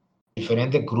sociedade com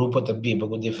diferentes grupos também,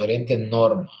 com diferentes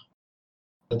normas.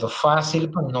 Então,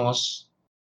 fácil para nós,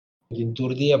 de um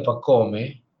dia para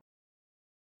comer,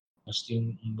 nós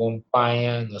temos bom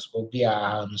panha, nós podemos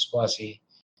viajar, nós podemos assim,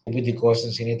 tipo de coisas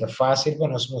assim, é fácil para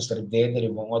nós mostrar dentro de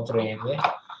bom outro ainda,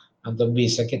 então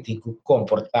bisa que tem que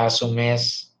comportar-se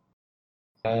mês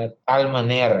tal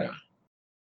maneira,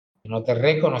 que não te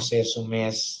reconhecer o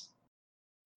mês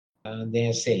de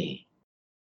esse.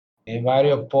 Em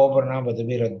vários pobres não pode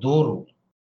vir duro,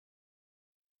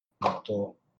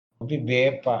 então,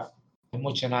 viver para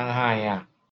muito não há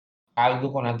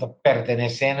algo que não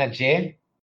pertenecendo a gente,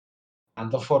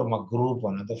 não forma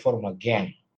grupo, não forma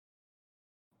gang.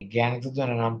 Gang tudo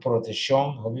não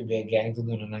proteção, ou viver gang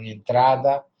tudo não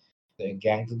entrada,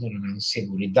 gang tudo não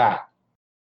segurança.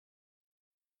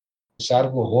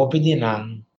 Sargo hope de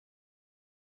não,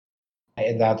 a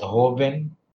idade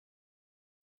jovem,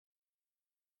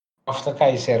 ofta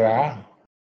cai será,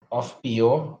 of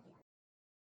pior,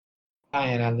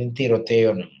 aí não tem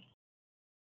tiroteio não.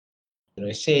 Pero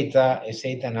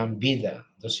aceita na vida.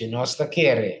 Então, se nós está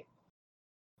querendo,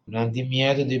 não tem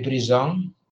medo de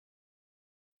prisão,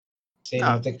 se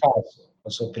não tem caso. A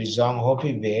sua prisão,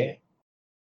 hope ver,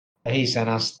 aí são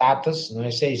as status, não é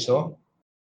isso,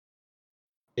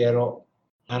 pero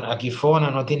aqui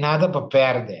fora não tem nada para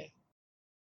perder.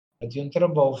 Não tem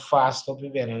trabalho fácil para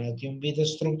viver, não tem vida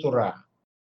estruturada.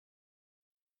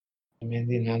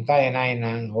 Também não está aí,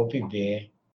 não, hope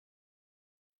ver.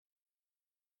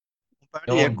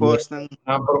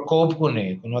 Não preocupe com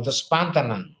ele, não te espanta,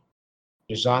 não.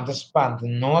 Prisão te espanta.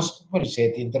 Nós, por isso,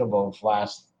 tem trabalho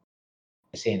fácil.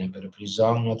 Assim, pero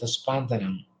prisão não te espanta,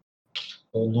 não.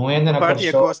 Não entra na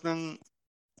Kòrsou.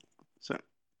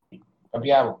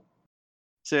 Capiabo.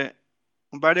 Sim.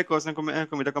 Par de coisas que eu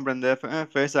comecei a compreender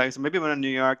foi isso. Maybe em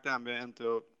New York também,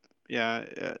 então, yeah,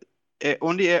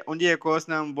 onde é coisa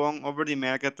não bom over the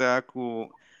market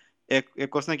é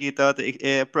coisa que tá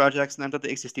projects não tá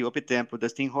existindo há tempo.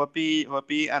 Das tem hobby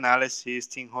analysis,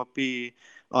 tem hobby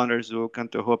onderzoek,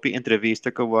 canto hobby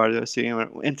entrevista que guarda assim.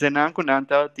 Entrenar com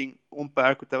nanta tem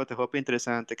par que tava hobby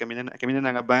interessante. Caminha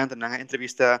na banda, na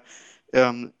entrevista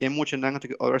é muito nang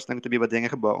horas nang tabi ba denga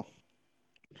gebouw.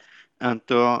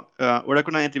 Então, ora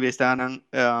que na entrevista nang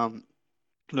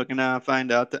lo que na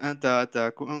find out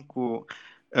ku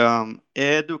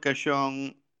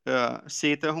educação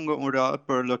cita rol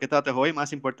por lo que tá hoy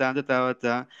mais importante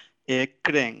tá é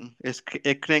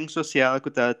creng social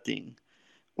que tá tem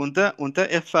unta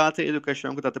é falta de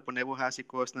educação que tá ponevo hasi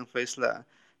coisa não fez lá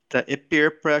tá é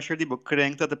peer pressure de bo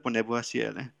creng tá ponevo hasi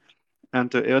ele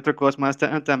então é outra coisa mais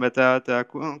também tá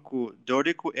com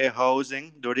dori ku é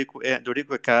housing dori ku é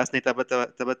casa nem tá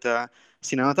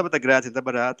se não tá grátis tá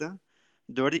barata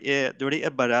Dori é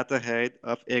barataheid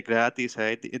of é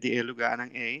gratisheid die é lugar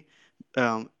nang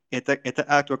esta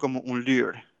atua como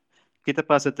lure. Kita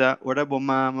passa ta ora bo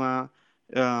mama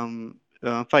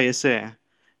fallecer.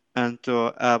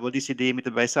 Então, vou decidir me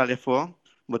vai sair for,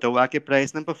 botar o que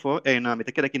price não para for, não, me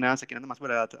quer aqui nada mais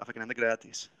barato, a aqui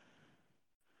grátis.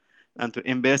 Então,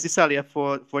 em vez de sair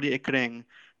for de ecrã,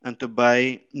 então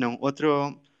vai num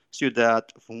outro cidade,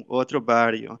 outro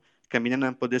bairro, caminha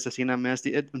não pode assim na mês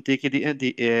de ecrã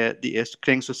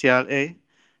social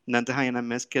não te na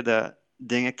mês que da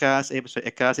dengue casa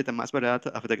está mais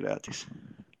barato, a vida grátis.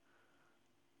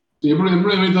 O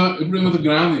problema é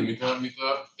grande,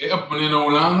 na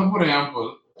Holanda, por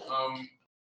exemplo,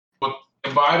 é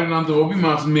bairro não tem hobby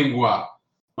mais menguar.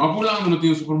 Na Holanda não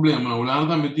tem esse problema, na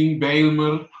Holanda também tem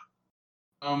Bijlmer,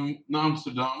 na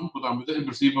Amsterdam, portanto, em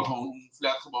princípio gewoon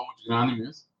flatgebouw muito grande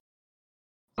mesmo.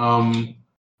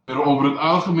 Pero over het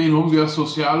algemeen hebben we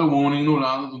sociale woningen in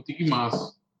Holanda een tikje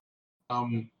mais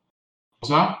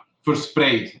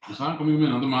verspreid. Como je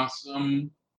bent, mas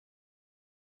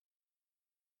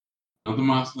dat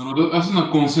is een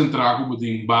concentratie op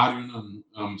een bairro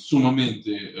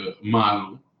sumamente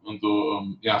malo.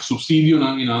 Então, subsídio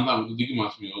não é nada, mas digo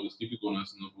mais meu, das típico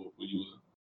nessa não vou ajuda.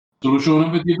 Solução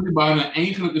não é tipo de bairro,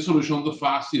 eigenlijk é solução de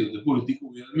fácil, de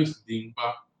político mesmo, mas ding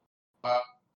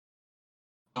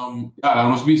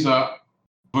nós bisa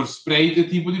verspreid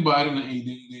tipo de bairro na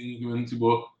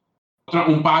tipo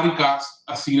par de casas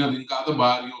assim em cada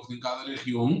bairro ou em cada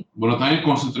região, mas tem a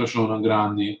concentração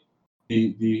grande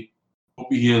de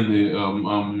higiene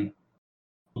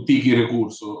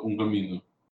recurso caminho.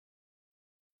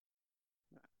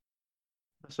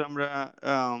 Sombra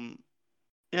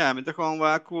então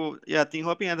com tem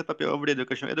hopi ainda papel sobre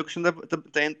educação. Educação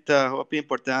tá hopi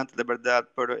importante, de verdade,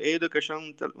 pero educação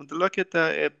lo que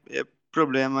tá é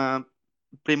problema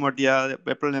primordial,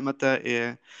 é problema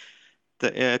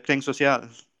é crime social.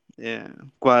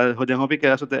 Qual o hopi que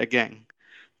isso é gang,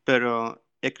 pero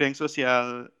é crime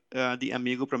social de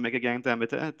amigo para que gang também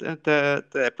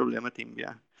é problema também.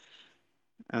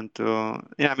 Então,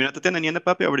 a mim não tem nenhum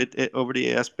papel sobre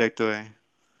esse aspecto.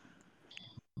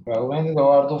 Provavelmente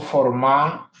devo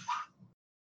formar,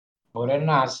 ora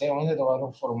nasce, onde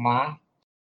devo formar,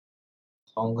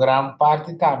 uma grande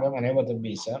parte também, mas não é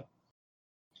bisa,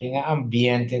 tem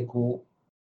ambiente que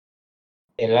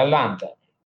ela lanta.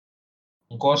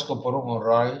 Um cosco por um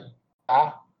rol,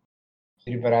 tá?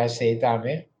 Preparar esse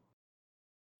também.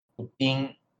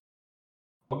 Tem,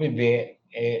 o bebê,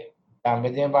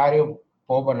 também tem vários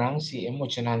povos, se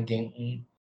emocionante,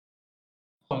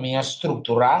 minha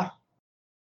estrutura,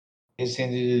 esse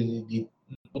de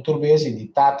outra vez de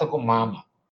tata com mama.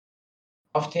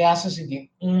 Ofte acha se de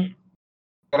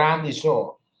grande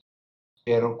show,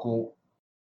 pero que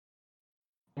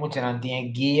emocionante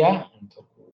guia, então,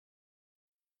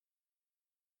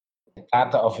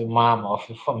 tata of mama,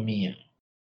 of família.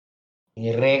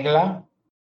 Em regra,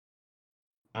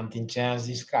 não tem chance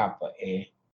de escapa,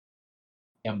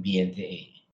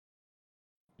 ambiente.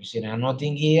 Se não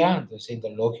tem guia, então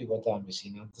é lógico também, se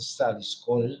não está na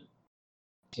escola,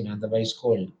 se não vai à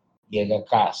escola, chega a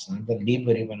casa, não está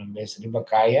livre para não ver se ele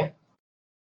caia,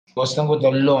 gostam de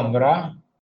lombra,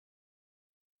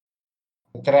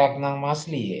 track não mais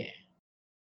lie.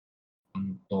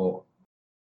 Então,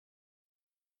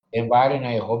 tem vários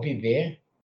na hobby B,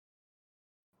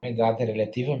 uma idade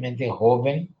relativamente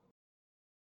jovem,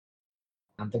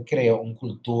 então criou uma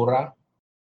cultura,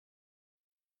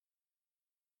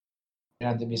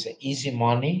 não bisa easy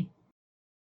money,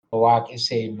 ou há que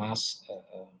ser mais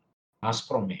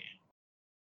promessa.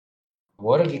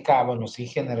 Agora que acaba nossa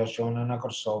geração na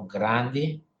Kòrsou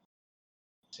grande,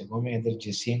 segundo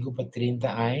entre 5 para 30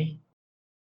 anos,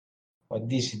 pode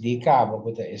decidir que acaba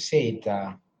porque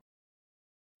aceita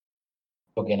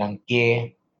o que não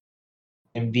quer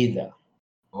em vida.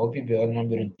 Ou pior, não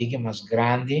vir um tique mais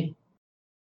grande,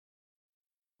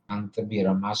 antes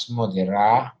vira mais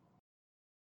moderado,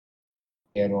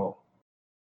 pero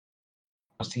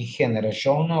nossa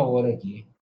geração na hora que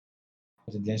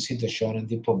tem situação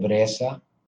de pobreza,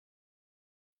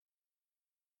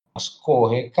 mas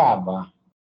corre acaba.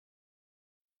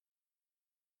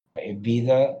 A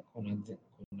vida,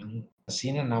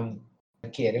 assim não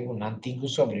quer, não tem que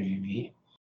sobreviver.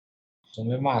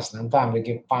 Some mais, não também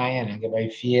que panha, não que vai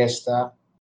festa,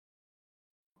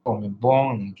 come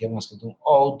bom, não que mais que um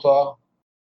auto,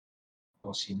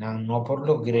 ou se não por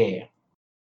lograr.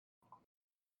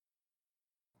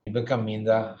 O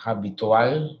caminho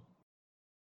habitual,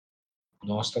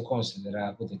 nós está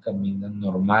considerado o caminho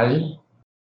normal,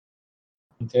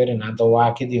 então não está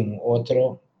aqui de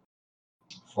outra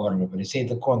forma. Por isso,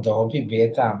 ele conta o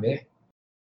bebê também,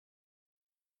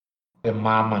 de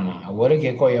mama, não. Agora que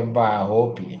eu ia para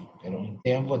hopi, pero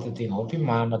tempo tu tem hopi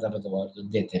mama, estava de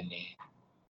detener,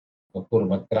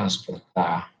 para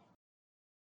transportar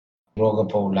droga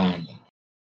para a Holanda.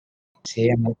 Se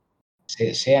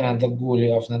é nada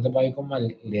gulho, of nada vai com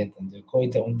maleta, então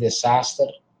coita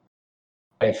desastre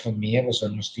para a família, você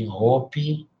não tem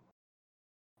hopi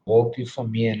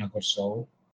família na Kòrsou.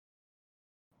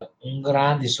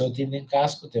 Grande só tem em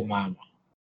casco de mama.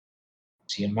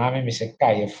 Se a mama me se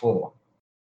cai fora,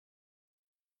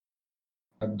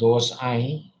 2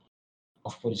 anos,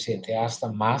 of por ser até hasta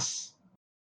mais,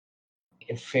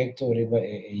 efeito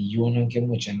união que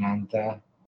muita nanta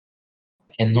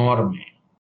enorme.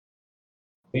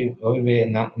 Hoje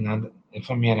na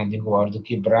família não tem guarda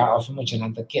quebrar, of muita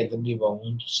nanta que viva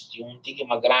se um tique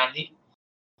mais grande,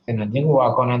 não tem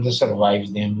guarda quando nanta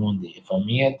survive no mundo. A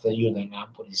família te ajuda na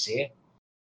por isso,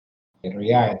 pero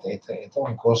já é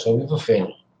uma coisa muito feia.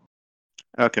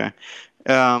 Ok.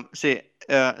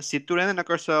 Se tu ainda na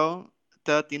Kòrsou,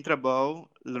 tá tem trabalho,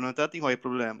 não tá tem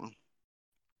problema.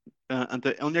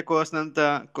 Então, a única coisa não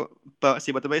tá,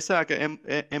 se você vai sacar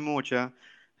é muita,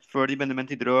 for dependimento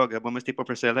de droga, vamos tipo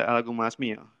oferecer algo mais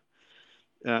meu.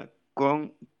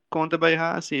 Com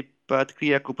trabalhar se para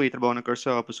criar cupo de trabalho na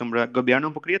Kòrsou, por exemplo, o governo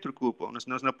não pode criar outro cupo. Nós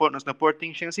não podemos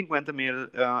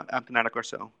 150.000 na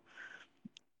Kòrsou.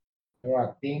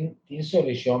 Tem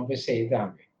solução para isso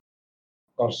também.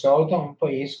 Kòrsou é um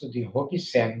país que tem hobby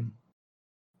sem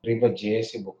riba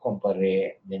se vou comparar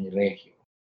com a região.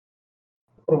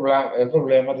 O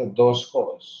problema de duas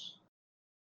coisas.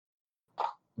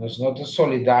 Nós não somos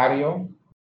solidários,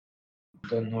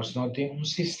 então nós não temos um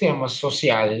sistema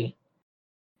social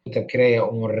que cria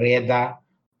uma rede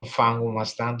de fango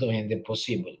mais tanto gente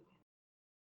possível.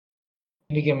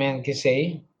 Unicamente que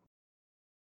sei,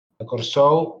 a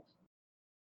Kòrsou,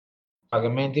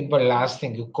 pagamento de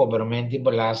belasting, que cobramento de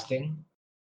belasting,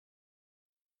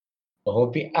 o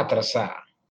hobby atrasar.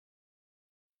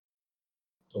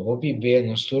 O hobby B,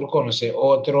 nós turcos conhecemos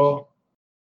outro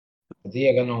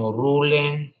Dia que não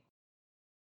ruling,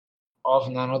 of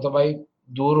não vai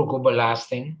duro com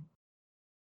belasting.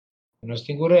 Nós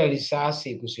temos que realizar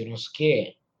que se nós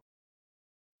quer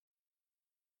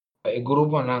o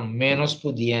grupo não menos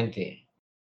pudiente,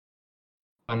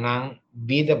 não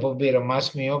vida por vir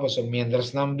mais melhor, porque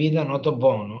mientras não vida não está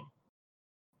bom, não?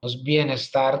 Nos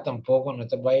bem-estar tampouco não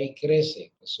vai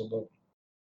crescer.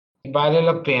 Vale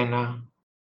a pena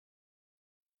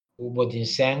o botin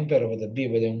sen, pero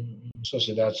vive em uma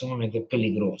sociedade sumamente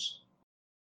peligrosa.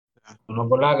 Não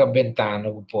vou lá a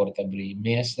ventana que porta abrir,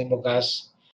 mês de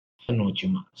bocas noite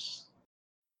mais.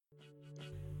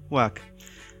 Wak,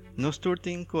 nos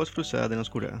turting cos cruzada nos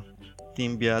cura.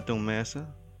 Timbia ta mesa,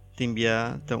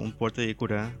 timbia ta porta de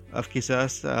cura, af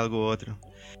quizás algo outro.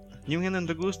 Nenhum não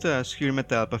te gusta escrever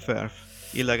metal para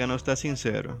ferf, e lá não está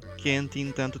sincero, quem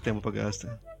tem tanto tempo para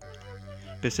gastar.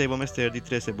 Pensei vamos ter de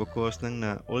 13 bocos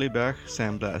na Oliberg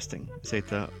Sandblasting.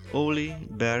 Aceita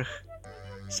Oliberg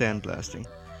Sandblasting.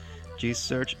 Just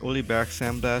search Oliberg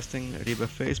Sandblasting riba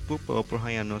Facebook ou por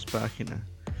aí nos página.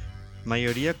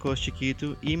 Maioria cos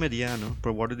chiquito e mediano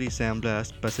por bordo de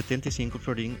Sandblast para 75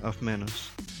 florin of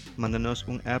menos. Manda-nos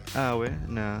app AWE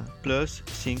na plus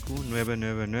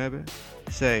 5999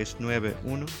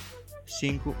 691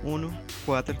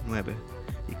 5149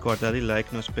 e corta de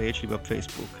like nos page riba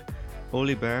Facebook.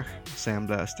 Oliberg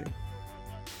Sandblasting.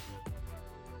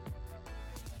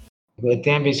 O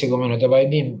tempo se como não vai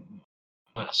bem,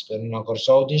 mas pero na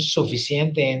Kòrsou tem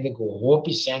suficiente ainda com roupa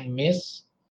sem mês,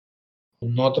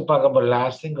 não te paga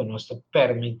belasting, que não está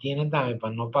permitindo também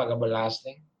para não pagar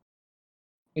belasting.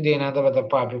 E de nada vai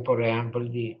papi, por exemplo,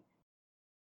 de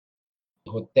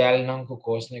hotel não que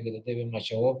custa, que teve mais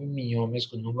de 8 milhões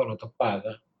que nunca não te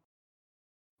paga.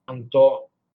 Então,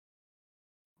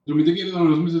 Dus met de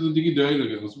dan is het natuurlijk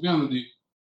duidelijk. Dus we gaan die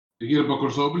keer bij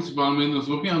Korsou principalmente, dus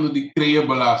we gaan die creëren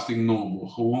belasting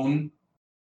nodig. Gewoon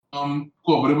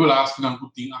cobre belasting aan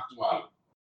kuting actual.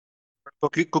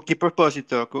 Com que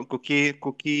propósito? Com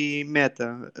que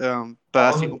meta?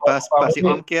 Passe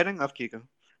como querem, Afkika?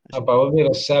 para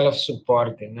ver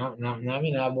self-support, não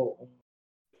me nabo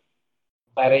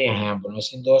para exemplo, nós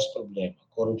temos dois problemas,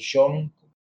 corrupção e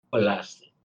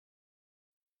belasting.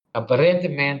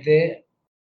 Aparentemente,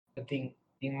 tem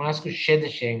mais que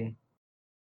 700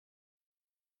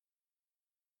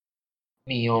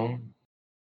 milhões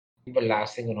de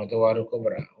belasting que não te vai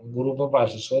cobrar. Grupo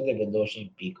passa só deve 2 e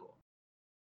pico.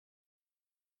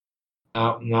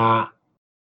 Na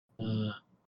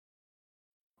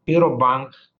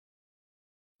Eurobank,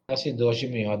 quase 12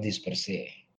 milhões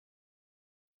dispersé.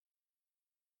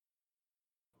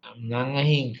 Na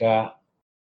Hinka,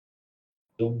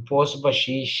 posto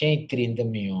baixo 130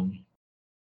 milhões.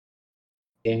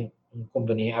 Tem uma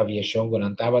companhia de aviação que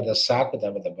não estava da saco,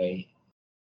 estava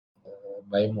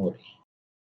vai morrer.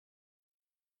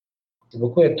 Se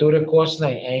você cobertura custa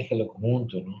eigenlijk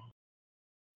junto, não?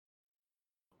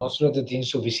 Nós não temos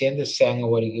suficiente sangue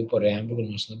aqui, por exemplo, que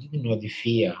nós não temos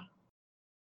notifica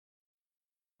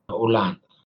na Holanda.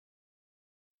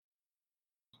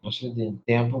 Nós não temos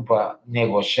tempo para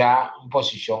negociar uma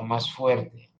posição mais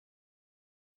forte.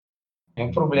 É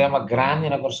um problema grande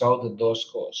na Kòrsou de duas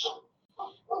coisas.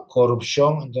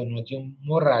 Corrupção, então não tem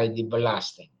moral de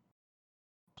belasting.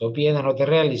 Então, pena não te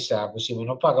realizar, se você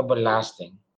não paga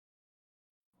belasting,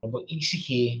 não pode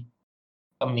exigir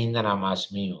a mina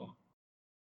mais mil.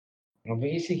 Não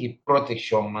pode exigir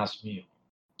proteção mais mil.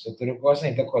 Se tu coisa,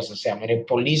 então coisa se chama de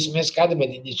polícia, mas cada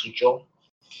vez tem decisão.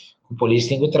 O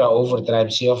polícia tem que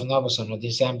overdrive se of não, você não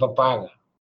tem sempre paga.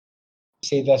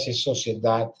 Se dá essa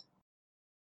sociedade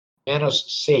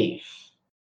menos safe.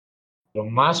 O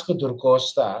mais que tu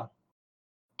custa,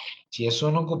 se é só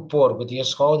um porco, tem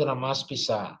escolha na mais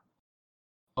pisar.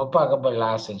 Não paga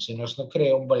belasting. Se nós não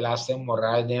criamos belasting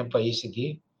moral dentro do país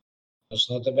aqui, nós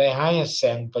não também ganhamos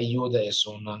sangue para ajudar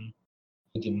isso, não.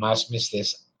 Porque mais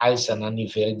mestres alçam no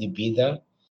nível de vida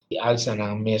e alçam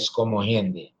no mês como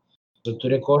gente. Se tu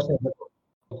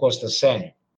custa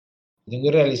 100. Tem que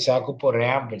realizar que, por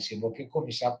exemplo, se você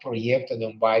começar projeto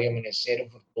de bairro Amanhecer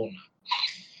Fortuna,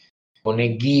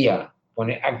 põe guia,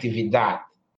 põe atividade,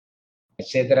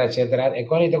 etc., e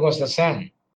quando isso custa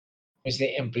 100, vamos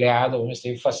ter empregado, vamos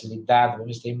ter facilidade,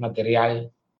 vamos ter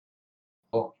material.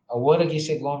 Agora que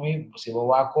se come, se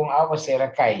você com água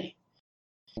será cair.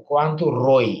 Quanto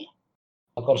ROI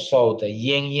a Kòrsou está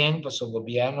yen, para o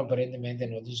governo aparentemente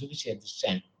não tem suficiente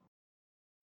 100.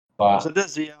 Você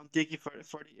dizia um tique for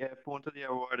ponto de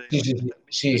agora.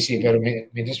 Sim, pero me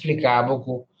explicava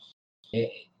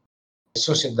que a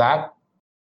sociedade,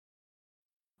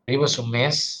 arriba um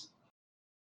mês,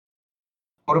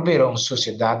 por ver uma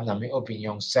sociedade, na minha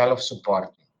opinião,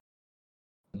 self-support.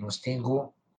 Nós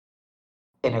temos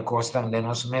que costar de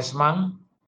nós mesmos,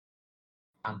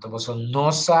 tanto você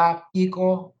nossa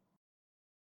pico,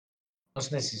 nós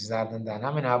necessitamos de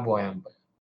não é boa.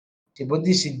 Se você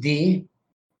decidir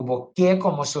o que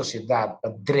como sociedade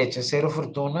para direito ser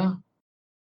fortuna,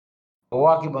 ou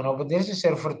aqui não poder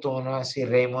ser fortuna se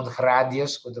Raymond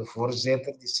Radius, que é o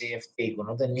voorzitter de CFT, que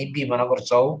não tem nem biba na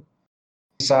Kòrsou,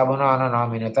 sabe,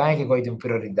 não tem que coisa de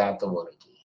prioridade agora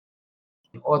aqui.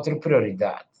 Outra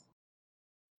prioridade.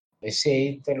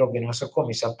 Esse é o que nós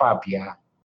começamos a papia,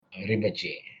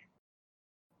 ribeche.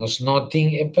 Nós não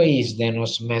temos o país de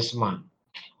nós mesmos.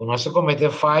 O nosso comete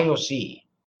falho, sim.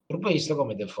 O país está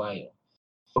comete falho.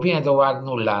 O pinto é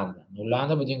no Holanda. No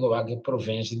Holanda, eu tenho que a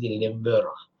província de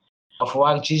Limburg. A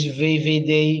FUAG diz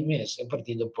VVD, mas é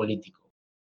partido político.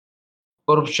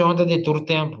 Corrupção está de todo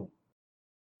tempo.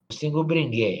 Nós temos que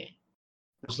brincar.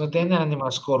 Nós não temos nada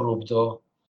mais corrupto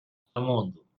no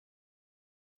mundo.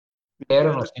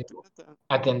 Pero nós temos que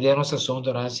atender nosso assunto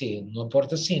assim. Não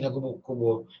importa assim,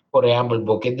 como por exemplo,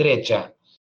 porque direita.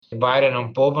 Bairro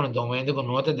não povo, não momento que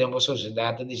nós temos a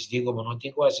sociedade decidir como não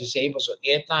tem quase sei, mas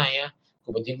é taia,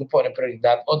 como tem que pôr em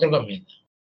prioridade outro caminho.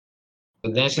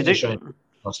 Dessa situação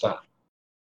não está.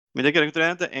 Me diga que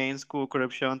durante eens com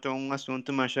corrupção é um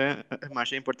assunto mais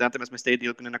importante, mas está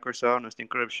deal com na Kòrsou, nós tem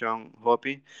corrupção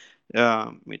hobby.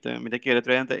 Me diga que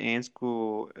durante eens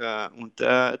com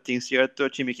tem certo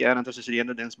time que era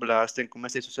sucedendo dentro belasting, como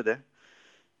se sucede?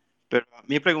 Pero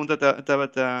minha pergunta estava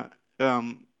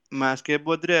mas que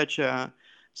boa direita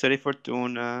seria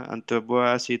fortuna, anto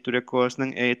boa se tu recos não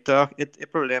é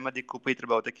problema de culpa de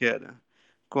trabalho te queda.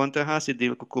 Conta ha se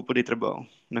deal com culpa de trabalho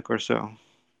na Kòrsou.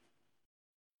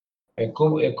 É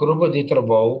grupo de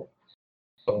trabalho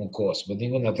um custo, mas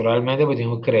digo naturalmente eu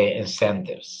tenho que criar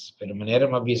incentives. Pero maneira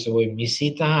mais bisa eu me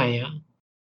cita aí,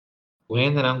 o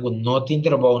ainda não tem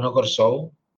trabalho na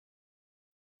Kòrsou,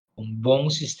 bom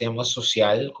sistema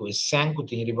social, que é sempre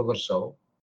tem riba Kòrsou,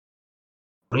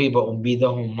 riba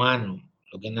vida humano,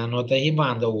 o que não está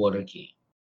ribando agora aqui.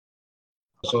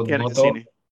 So,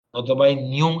 não vai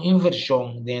nenhuma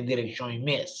inversão de direção em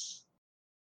mês.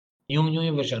 Nenhuma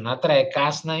inversão. Não atrai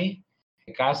casa,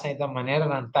 da maneira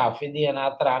não está, fedia não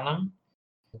atrai, não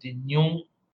tem nenhuma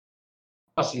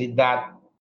facilidade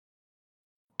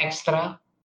extra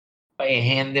para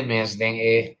render mês,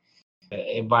 é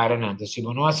barulhento. Se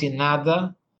não assim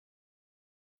nada,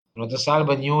 não te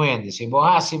salva nenhum ende. Se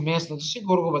você assim mês, não te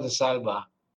seguro que vai te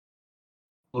salvar.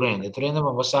 Por ende, tu ende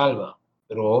vai salvar.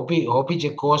 Pero hopi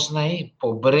de coisa aí,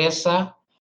 pobreza,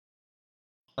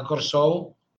 na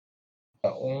Kòrsou,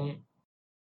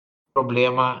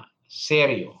 problema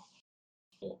sério.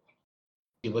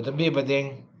 Se você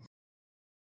tem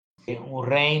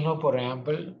reino, por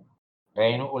exemplo,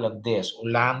 reino holandês,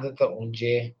 Holanda está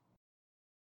onde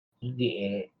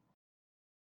é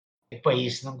o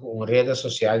país com rede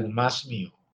social mais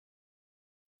mil.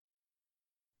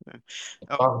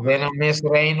 Vendo o mesmo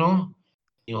reino,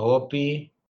 em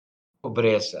hopi,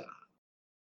 pobreza.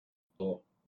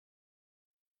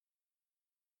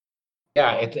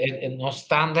 Nosso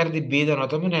standard de vida, nós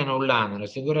também na Holanda,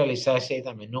 nós temos que realizar isso aí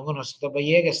também. Nunca nós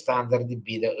trabalhamos com standard de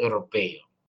vida europeu.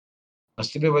 Nós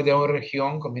temos uma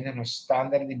região que tem um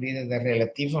standard de vida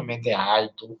relativamente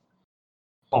alto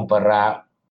comparado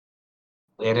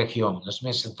com a região. Nós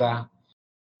mesmo está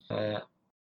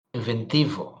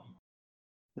inventivo.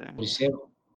 Por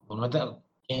isso, não está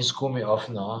como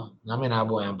off, não me dá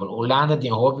bom exemplo. Holanda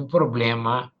tem um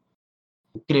problema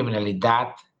de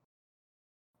criminalidade,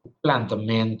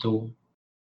 plantamento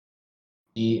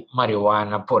de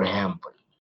marihuana, por exemplo.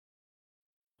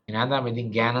 E nada me tem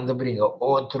ganas de brincar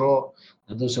outro,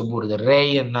 do sabor de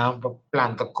rei, não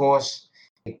planta coisas,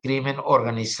 de crime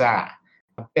organizado,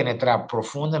 penetrar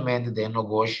profundamente no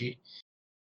negócio,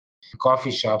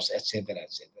 coffee shops, etc,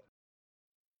 etc.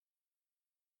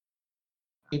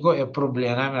 O que é o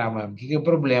problema, o que é o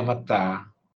problema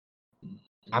está?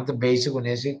 Nada básico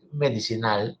nesse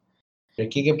medicinal, o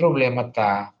que é o problema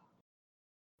está?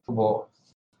 Bom,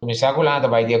 começar com lá,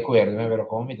 vai de acordo, mas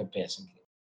como me pensa?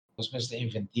 Nós é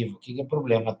inventivo, o que é o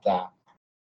problema está?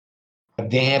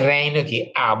 Tem reino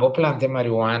que abo planta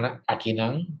marihuana, aqui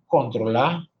não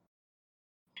controla,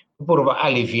 por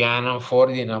aliviar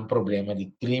fora de um problema de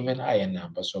crime, aí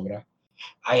não para sobrar.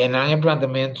 Aí não é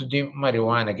plantamento de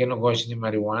marihuana, que não gosta de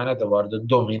marihuana, tá guarda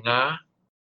dominar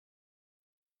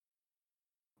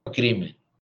o crime.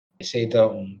 Esse é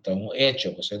um hecho,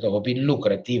 esse é um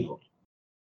lucrativo.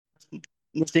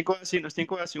 Nós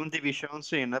temos assim uma divisão,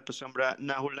 sim, né? Por exemplo,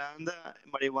 na Holanda,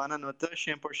 marihuana não está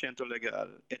 100% legal.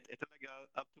 É legal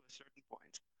up to a certain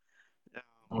point.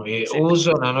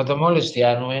 Uso, não te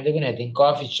molestia, não é de que tem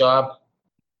coffee shop,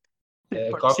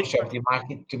 coffee shop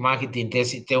ti marketing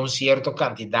tem um certo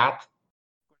quantidade,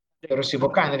 pero se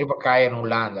você não riba cair na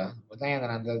Holanda, você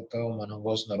ainda toma um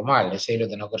gosto normal, é selo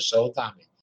de não Kòrsou também.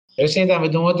 Eu sei também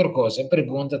de uma outra coisa,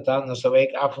 pergunta tá, não sabe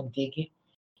que a fonte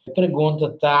pergunta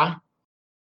tá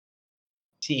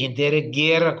se inteira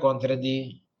guerra contra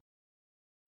de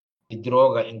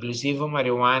droga, inclusive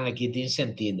marihuana, que tem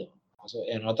sentido.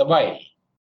 É nota vai.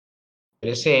 Por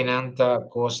isso é não tá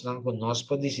coisa que nós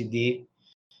podemos decidir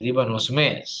riba nos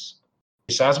meses.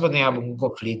 Quizás pode ter algum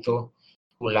conflito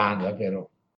Holanda, pero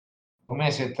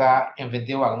começa a estar em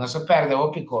 21, não se perde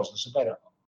o picos, não se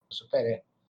perde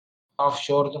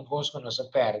offshore de coisa que não se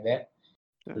perde,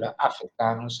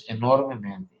 afeta-nos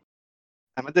enormemente.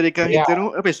 Ama dedicar ter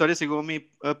um episódio segundo me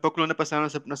pouco ano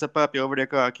passado nossa papel over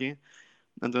aqui.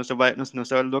 Então nós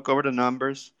vai look over the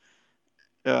numbers.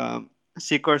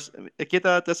 Se course aqui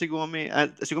tá segundo me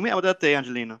out até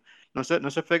Angelino. Nós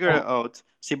figure out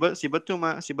se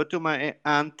batuma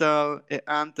antal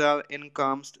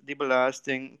incomes de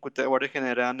belasting que ora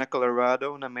generar na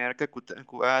Colorado, na América,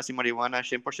 que marijuana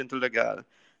 100% legal.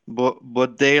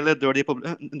 Dele door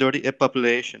die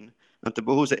population.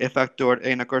 Então, você é factor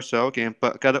aí na Kòrsou que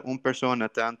cada persona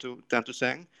tanto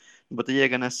sem, você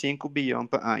chega a 5 bilhões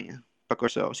por ano para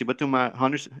Kòrsou. Se você uma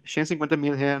 150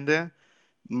 mil gente,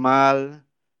 mal,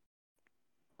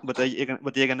 você chega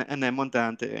a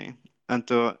montante aí.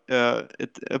 Então,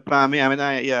 para mim,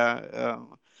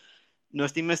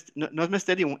 nós temos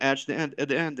edge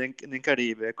de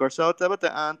Caribe. Kòrsou estava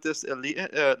antes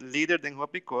líder de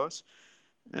Hopicos.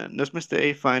 Nós temos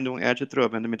find edge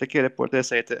trove, men det kere på det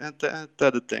sättet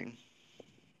det ting.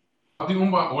 Tem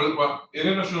uma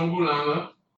relação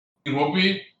angolana que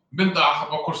houve ventaja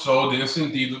para Kòrsou nesse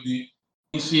sentido de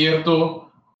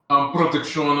certo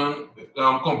proteção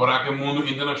comparado com o mundo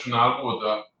internacional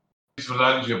outra. É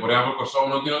verdade, por exemplo, Kòrsou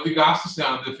não tem gasto sem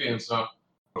a defesa,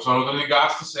 Kòrsou não tem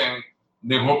gasto sem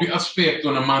de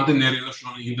aspecto na manter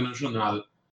relação internacional,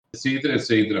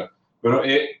 etc. Pero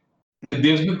é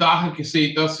desventaja que se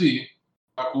está assim,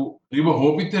 riba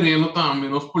hopi terreno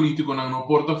também os políticos não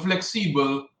porta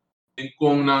flexível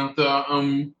com nanta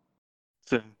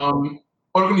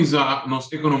organizar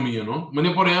nossa economia, não?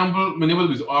 Mas por exemplo,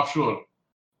 mas offshore,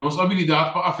 nossa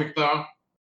habilidade para afetar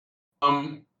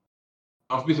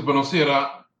para não ser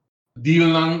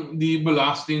deal de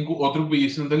belasting com outro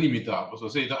país não limitado, ou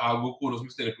seja, algo que nós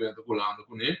temos que ter cuidado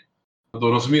com ele. Então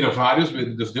nós mira vários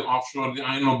desde offshore de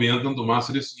ano 90 então mais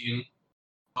recém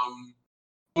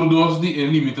por duas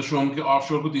limitações que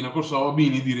offshore que tinha Kòrsou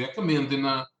viene diretamente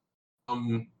na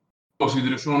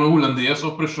consideração holandesa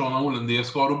ou pressão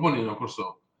holandesa que ora põe na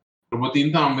Kòrsou. Mas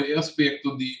tem também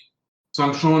aspecto de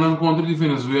sanções contra a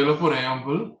Venezuela, por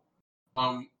exemplo.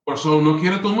 Kòrsou não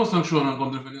quer tomar sanções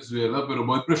contra a Venezuela, mas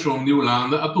vai pressão de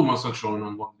Holanda a tomar sanções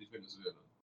contra a Venezuela.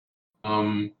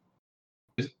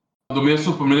 Do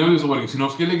mesmo problema é porque se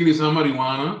nós queremos legalizar a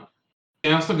marihuana,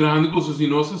 esta grande coisa se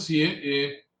nós assim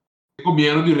é o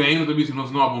governo do reino também se nós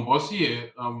não vamos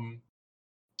fazer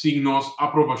sem nossa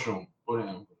aprovação, por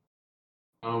exemplo.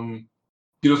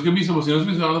 Se nós queremos se nós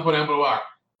precisamos, por exemplo,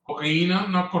 cocaína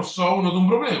na Kòrsou não tem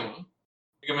problema.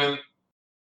 Porque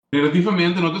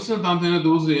relativamente não tem tanto na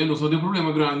 12, nós não tem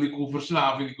problema grande com o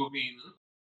verslaving de cocaína,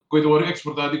 que é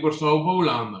exportado de Kòrsou para a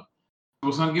Holanda.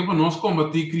 Você tem para nós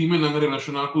combater crime não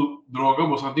relacionado com droga,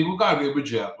 você tem que carregar o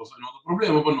budget, você não tem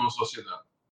problema para nossa sociedade.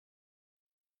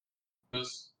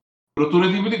 Pero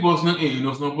todo tipo de coisa não é,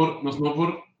 nós não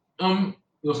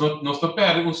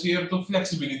perdemos certa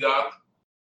flexibilidade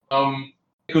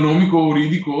econômico ou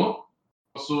jurídico,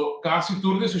 quase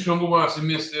toda decisão que vou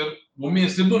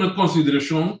mestre dando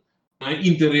consideração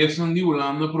interesse de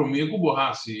Holanda para mim que vou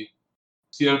fazer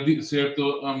certa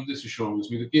decisão. Mas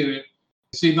me quer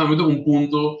sei também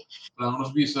ponto para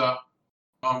nós visa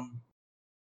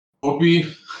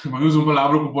vamos uma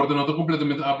palavra que pode não estar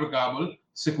completamente aplicável,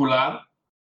 secular,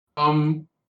 para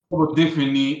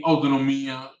definir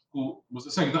autonomia, você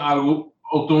sabe que algo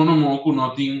autônomo que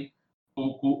não tem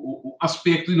o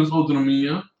aspecto de nossa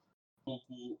autonomia,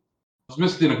 nós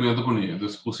mesmos temos cuidado com ele. Então,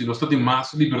 se nós temos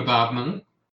mais liberdade,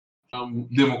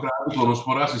 democrática, nós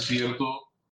podemos ser certo,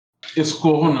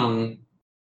 escolher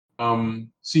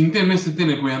sem ter mesmo ter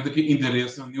em conta que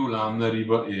interessa de Holanda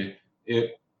arriba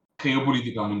é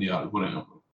geopolítica mundial, por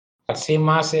exemplo. Assim,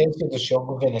 mas a situação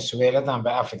com Venezuela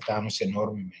também afeta-nos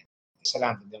enormemente.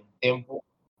 Excelente, de um tempo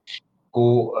que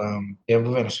o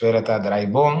Venezuela está dry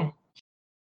bom,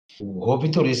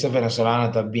 o turista venezuelano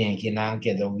está bem que não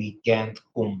quer weekend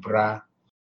comprar.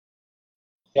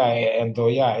 Então,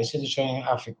 a situação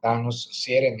afeta-nos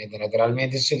seriamente.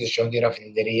 Naturalmente, a situação de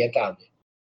rafinaria também.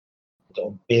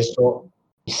 Então, peso,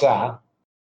 quizá,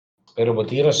 pero vou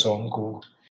ter razão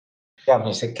que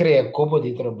mas se cria como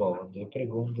de trabalho. Eu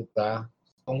pergunto, tá?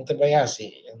 Não te vai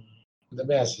assim, não te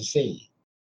vai assim, sei.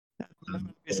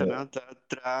 Bisa na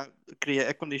cria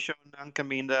a condition ng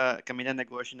kami na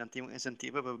negosyo ng yung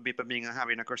incentivo para bing ang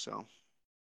habi na Korsou.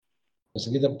 Mas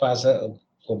o que passa,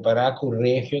 comparar com o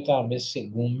regio também,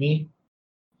 segundo mim,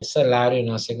 o salário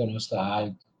não sei que não está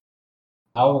alto.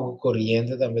 Algo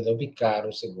corrente também está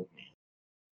caro, segundo mim.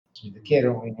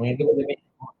 Quero, no momento que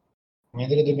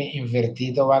eu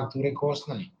invertir a altura de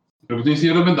custo, né? Eu tenho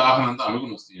sido ventaja na amigo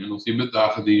nós tínhamos, nós temos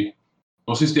ventaja de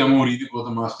o sistema jurídico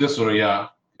da mais tesouraria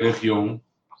região,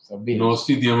 nós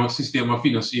temos sistema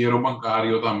financeiro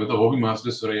bancário também da hobby mais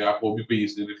tesouraria hobby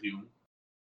país da região.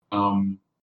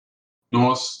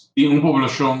 Nós temos uma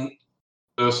população,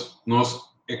 nós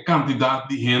é quantidade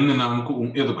de gente na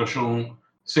com educação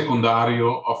secundária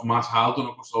ou mais alto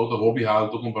na Korsou da hobby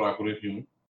alto comparado com a região.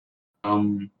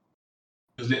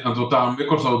 Então também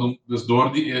Korsou dos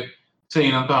door die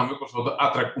zijn dan também Korsou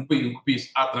um país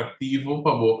atrativo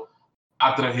para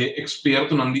atrair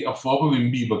expertos na die afval in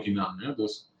biba aqui não, né?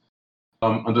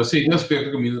 Então esse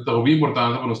aspecto que me está muito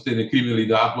importante para nós ter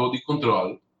criminalidade ou de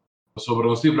controle. Sobre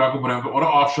nós ter para por exemplo, ora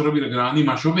offshore vira grande,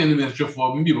 mas eu vendo mesmo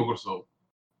afval in biba Korsou.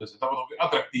 Então estava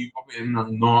atrativo para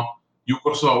não e o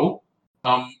Korsou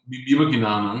biba aqui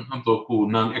não, então com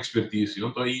não expertise.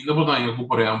 Então ainda botar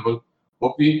por exemplo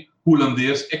hobby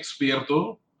holandês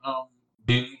experto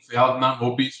em veld na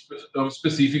hobby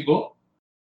específico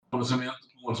conhecimento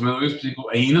específico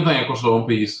ainda tem a Korsou um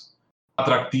país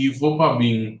atrativo para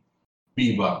bem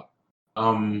viva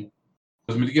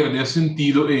mas me diga nesse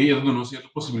sentido é ele não certa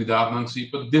possibilidade não se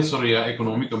para desenvolver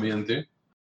economicamente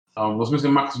nós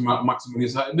precisamos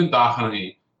maximizar a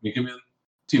vantagem aí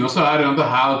se nossa área não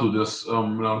está alto dus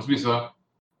nós precisa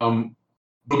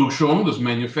produção dus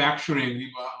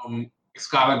manufacturing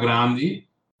escala grande,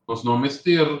 nós não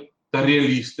ter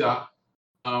realista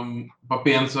para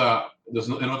pensar,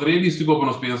 é não realístico para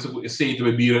nós pensar que esse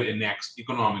vai vir é next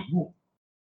econômico.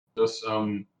 Então,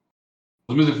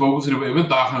 nós mesmo foco seria a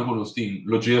vantagem que nós temos,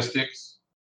 logistics,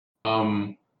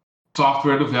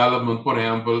 software development, por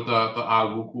exemplo, tá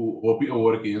algo que o hobby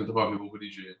agora que ainda para ver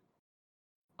dizer.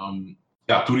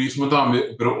 Turismo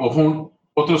também, mas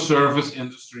outros service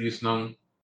industries não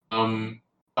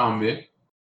também.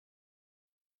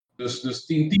 Dus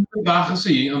tien dagen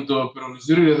zie je, pero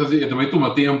natuurlijk também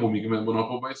toma tempo, que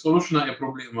não vai solucionar o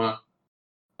problema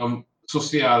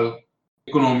social,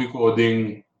 econômico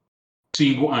em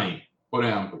 5 anos, por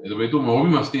exemplo. Também toma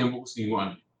mais tempo que 5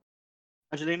 anos.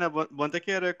 Angelina, bonta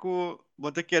querer ku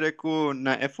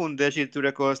na fundes e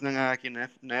tudo coisa na aqui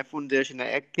na fundes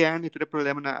na kern e tudo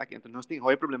problema na aqui. Então nós tem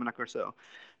hoi problema na Korsou.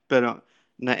 Pero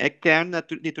na kern na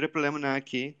tudo problema na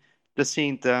aqui, te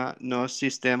sinta no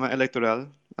sistema eleitoral,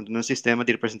 no sistema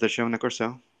de representação na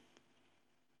Korsou.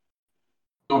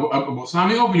 Sa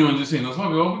minha opinião de assim, nós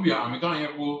sabemos opinião, então é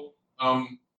que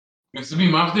recebi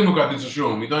mais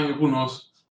democratização, então é que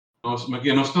mas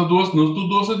que nós estamos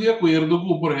todos de acordo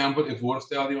com, por exemplo, o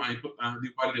voorstel de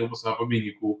partido passar para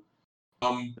mim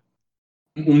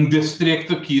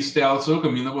distrito aqui stelsel que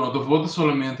ainda não vota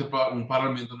somente para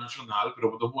parlamento nacional,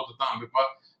 mas vota também para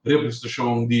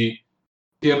representação de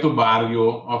certo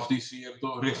bairro ou de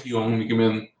certa região, que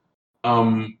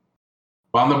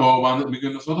banda porque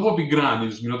nós não vamos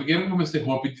grandes, não queremos começar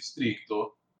a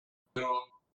distrito,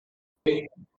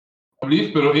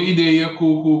 pero a ideia que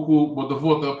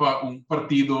vota para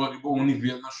partido a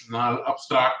nível nacional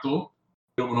abstracto,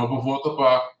 pero não vota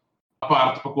para a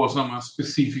parte para coisa mais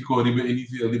específica a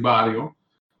nível de bairro.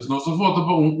 Mas nós vota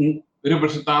para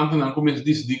representante não começa a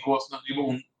decidir coisa a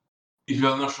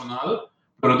nível nacional,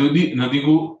 pero não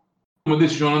digo uma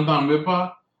decisão também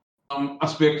para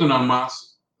aspecto não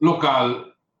mais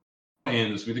local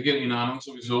ainda. Se me quer não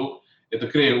sowieso é de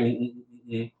criar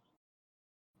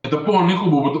é de pôr que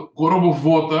o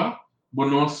vota,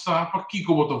 não sabe para que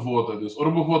o vota. Dus,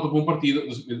 ora vota para partido,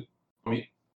 dus,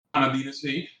 Ana diz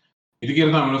aí, e de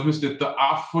que também nós precisamos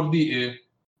af voor die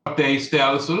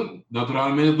partijstelsel,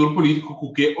 naturalmente do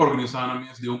político que organizar na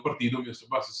mesa de partido, mesmo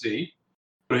para se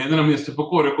pero ainda na mesa para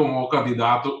correr como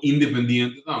candidato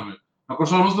independente também. A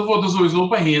Korsou nós vota sowieso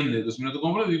para gente, dus não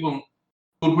compreende com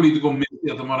o político mesmo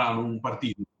de tomar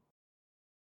partido.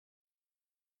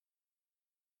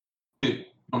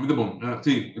 Muito bom,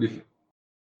 sim,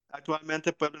 Atualmente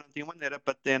o pueblo não tem maneira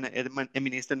para ter o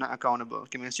ministro na accountable.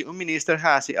 Que se ministro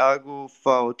faz algo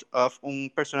fault ou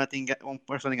pessoa tem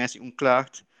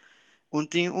clacht,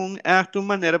 tem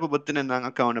maneira para botar na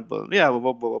accountable.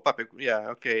 Papi,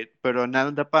 ok, pero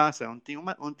nada passa. Tem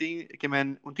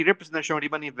representação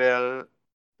riba nível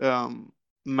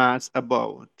mas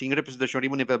abaw. Ting representação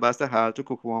ribo nível basta alto,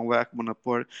 kukuang wak mo na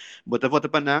por, bota vota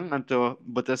panang, anto,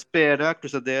 bota espera,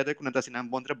 cruzadeira, kung nata sinang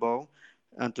bom trabalho,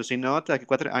 anto sinota, que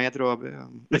 4 anos trobe.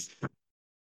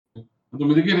 Então,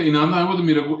 me diga, e nada, eu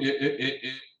mira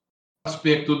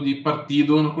aspecto de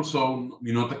partido na Korsou,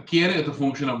 me nota que é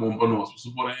funciona bom para nós.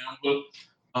 Por exemplo,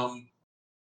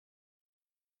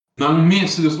 não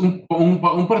mês,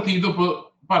 um partido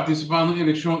para participar na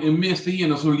eleição, e mês tem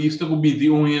na sua lista com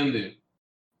 21 gente.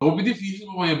 É difícil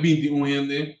para 21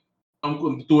 gente, um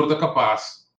condutor da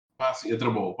capaz, faz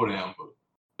trabalho, por exemplo.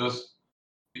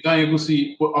 Então, eu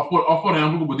assim, por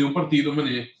exemplo, como de um partido,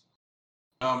 mas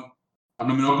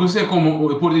no meu caso é como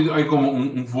o partido é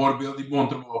como voorbeeld de bom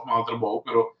trabalho ou mau trabalho,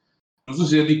 pero não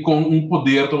sei se com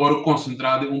poder agora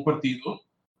concentrado em partido,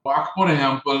 ou por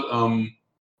exemplo,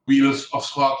 Wheels of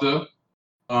Schotten,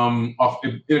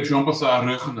 of eleição passada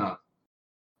regional.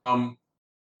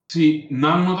 Se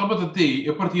não estava a ter,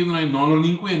 o partido não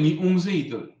linko é nem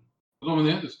zetel.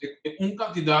 Dus é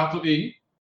candidato aí,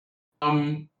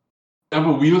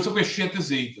 Wheels of 7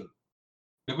 zetel.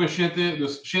 Depois 7,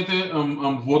 dus 7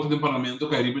 votos do parlamento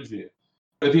que arriba de ver.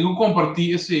 Eu tenho que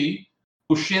compartilhar esse aí,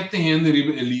 com 7 gente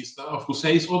arriba a lista, ou com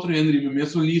 6 outros gente arriba a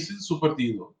mesma lista do seu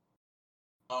partido.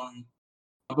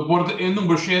 Depois, o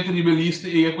número 7 arriba a lista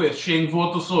e é com 100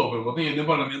 votos sobre, eu tenho no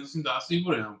parlamento assim, dá assim,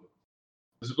 por exemplo.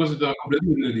 Essa coisa está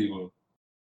completamente ridícula.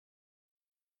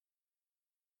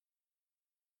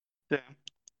 Sim.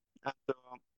 Anto,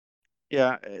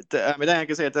 yeah, a verdade é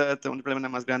que esse é um problema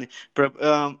mais grande. Pero,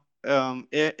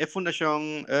 a fundação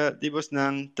de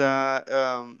Bosnan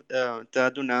está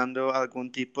donando algum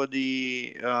tipo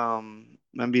de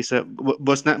ambisa.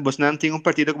 Bosnan tem um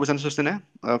partido que Bosnan sustenta?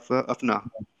 Of não?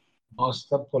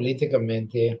 Está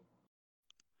politicamente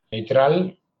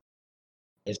neutral,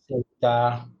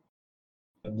 está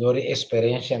dando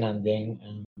experiência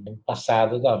no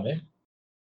passado também.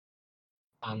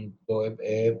 Tanto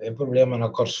é problema na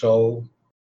Kòrsou,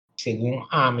 segundo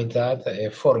a habitat,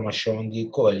 é formação de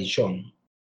coalição.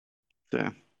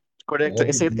 Sim. Correto.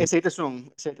 Esse é o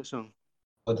som.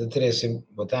 Pode ter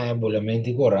botar em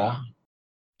bolamento corá.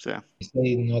 Sim.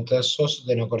 Se nota só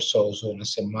de na Kòrsou, na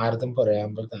semana, por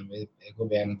exemplo, também o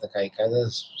governo está cai cada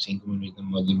 5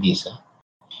 minutos de visa.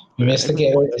 Mas que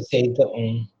aceita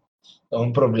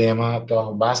problema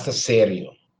bastante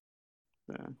sério.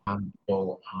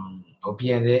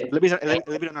 Opinião Ele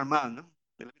vira normal, não?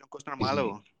 Ele vira coisa normal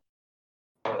ou?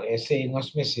 esse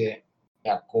nós meses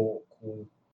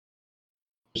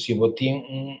se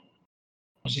botem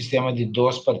sistema de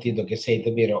 2 partidos que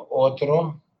aceita vira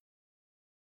outro,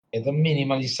 é de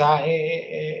minimalizar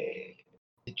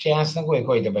a chance de qualquer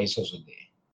coisa vai suceder.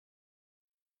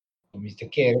 Mas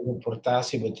quero comportar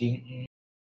se botem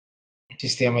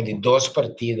sistema de 2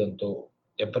 partidos, então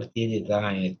a partir de dar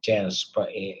a chance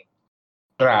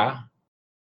para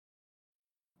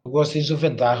eu gosto de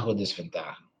vantagem ou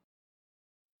desvantagem.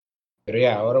 Mas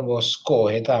agora vou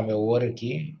escolher também o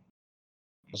aqui,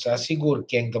 você assegura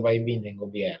quem vai vir no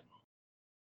governo.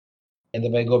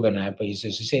 Quem vai governar o país.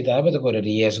 Se você está a correr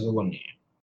risco com ele.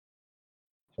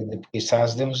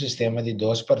 Quizás de sistema de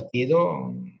 2 partidos,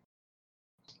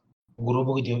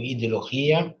 grupo que tem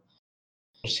ideologia,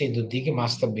 você não tem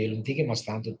mais estável, não tem mais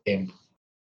tanto tempo.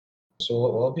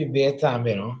 O PB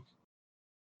também, não?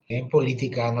 Em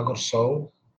política na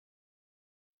Korsou,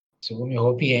 segundo minha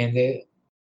opinião,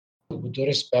 com todo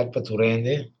respeito para tu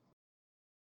rende,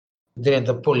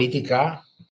 dentro da política,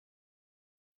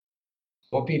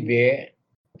 o PB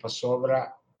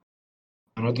sobra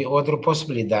não tem outra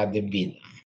possibilidade de vida.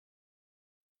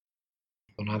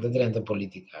 Nada dentro da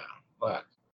política.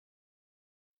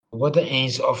 Vota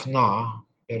eens of não,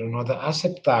 pero não é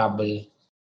aceitável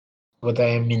vota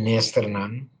em ministro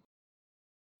não,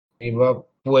 iba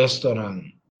puesto não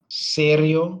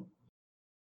sério,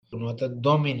 não é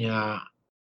dominar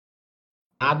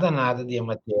nada de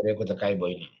matéria que está cai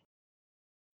boi não.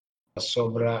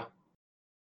 Sobra,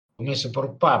 começa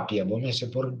por papia, começa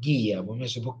por guia,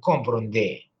 começa por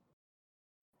compreender.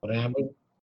 Por exemplo,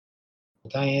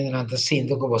 está indo na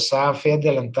sinto que você fez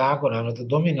adelantar quando não te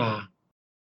dominar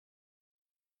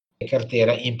a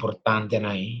carteira importante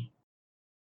aí.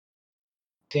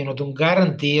 Se não tem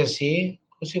garantia assim,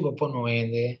 você vai pôr no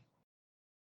ende,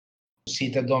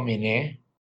 se te domine,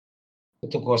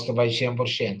 tu custo vai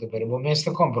 100%, pero você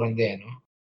está compreendendo.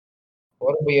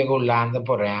 Ora vai a Holanda,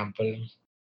 por exemplo,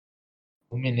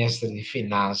 o ministro de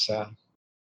Finanças,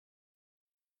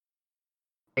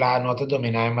 lá não te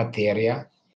dominar a matéria,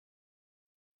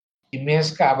 e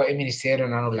mesmo acaba o ministério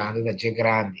na Holanda da é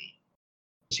grande.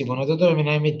 Se você não te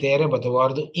dominar a matéria, você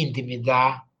vai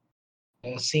intimidar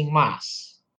sem mais.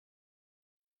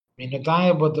 não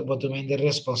tá botamento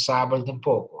responsável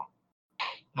tampouco.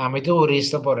 Me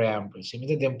jurista, por exemplo, se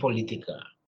me tem política,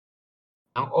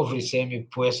 não oferecer-me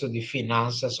puesto de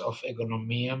finanças ou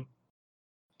economia,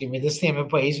 se me tem meu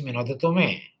país, me não te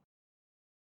tomei.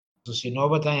 Se não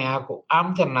batalhar com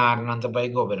amtenar, não te vai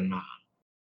governar.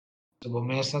 Se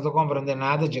você não compreende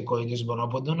nada de coisas, você não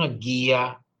pode dar uma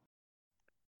guia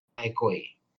a coisa.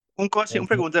 Uma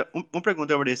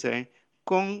pergunta sobre isso, hein?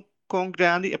 Quão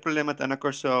grande é o problema na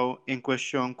Kòrsou em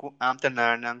questão com a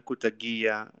amtenar ng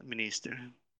kutagia,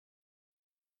 minister?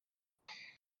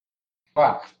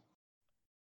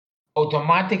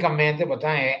 Automaticamente,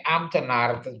 você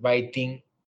amtenar vai ter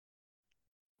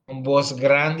voz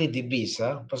grande de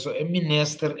visa, porque o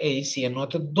ministro aí, se não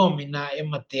domina a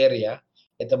matéria,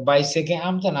 vai ser que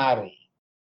amtenar.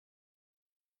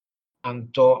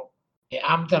 Então,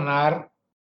 amtenar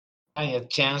tem a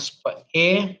chance para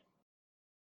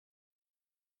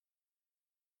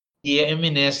o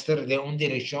ministro de uma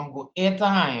direção que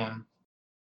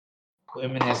o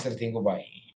ministro tem que vai.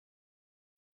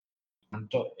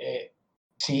 Então,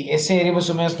 se esse é mais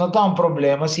ou menos não está um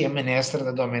problema, se o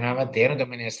ministro domina a matéria, o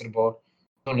ministro pode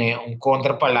não é uma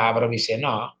contrapalavra, dizer,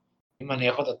 não, eu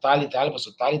manejo tal e tal, mas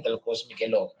tal e tal coisa me que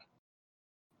logra.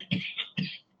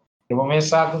 Eu vou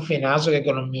começar com finanças e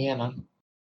economia, não?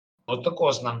 Outra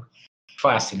coisa não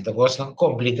fácil, outra coisa não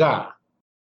complicada.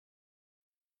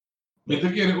 Eu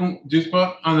te quero, diz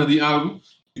para Ana de algo,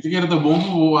 eu te quero dar bom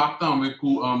vou também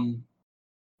com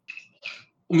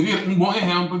um bom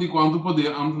exemplo de quanto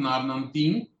poder ampliar não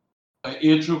tem, é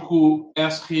hecho com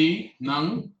SG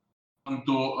não,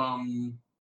 então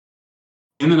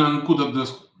en dan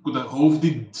kuda hoofd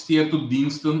die steert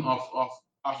diensten of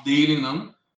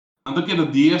afdelingen. En dan keda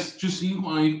 10, 5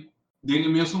 anos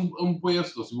dingen mesmo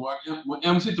puesto. O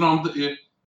MC Trump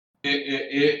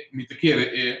me te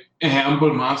quer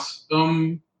exemplo mais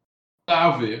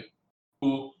grave.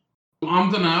 O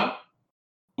ambtenaar,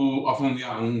 of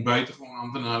buitengewoon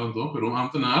ambtenaar então, pero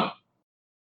ambtenaar,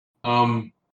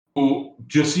 o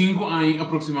de 5 anos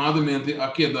aproximadamente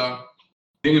a queda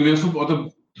dingen mesmo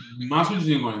mais de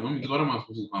 5 anos, não? Agora mais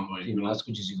de 5 anos. Mais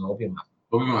de 5 anos, obviamente.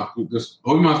 Obviamente,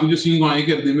 mais de 5 anos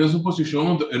que é da mesma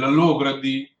posição, ela logra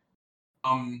de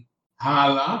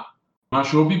hala,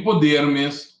 mas houve poder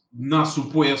mesmo na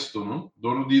suposto, não?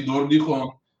 Dor de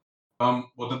com,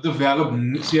 bota develop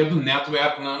certo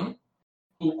network, não?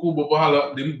 O bobo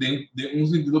hala de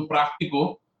sentido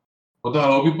prático, bota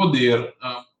hala houve poder,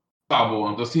 tá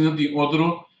bom. Então, assim, tem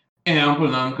outro exemplo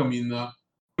na caminho,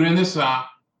 aprendizar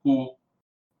com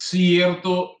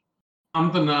certo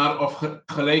ambtenaar of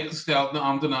gelijkgestelde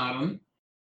ambtenaren,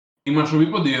 die maar zo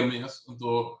poder mesmo.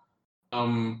 Então,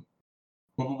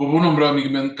 vou lembrar que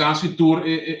men quase tour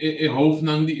é hoofd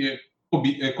ng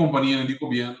die companhia de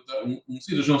governo,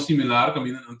 situação similar,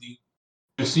 caminho antigo.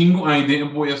 5 anos de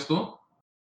imposto,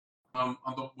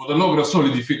 então pode lograr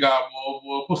solidificar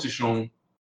a posição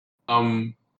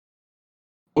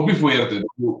o Fuerte.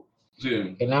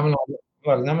 Sim.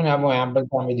 Não é bom exemplo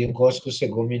também de coisa que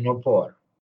o não pode.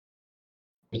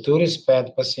 Com todo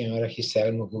respeito para a senhora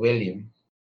Gisele McWilliam,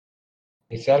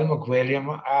 Gisele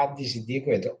McWilliam ha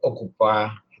decidido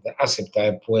ocupar,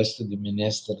 aceitar o posto de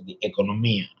ministro de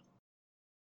Economia.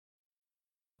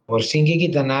 Por sin que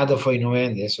quita nada foi no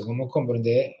ende, isso como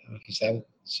compreender, a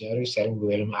senhora Gisele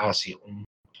McWilliam ha sido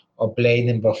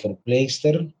opleiding para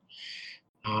verpleegster.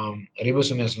 Arriba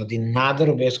se mesmo não tem nada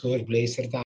a ver com verpleegster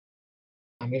também,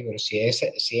 mas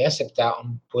se aceitar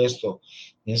posto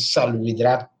de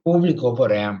salubridade público,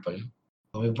 por exemplo,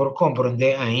 não por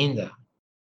compreender ainda,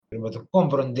 mas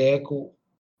compreender que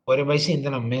agora vai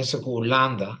sentar na mesa com a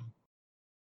Holanda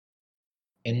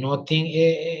e não tem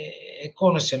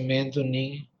conhecimento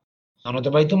nem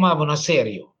não vai tomar a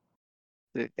sério.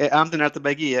 É amtenar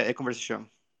também guia a conversação.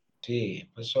 Sim,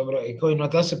 sobre é que não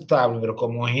está aceitável, mas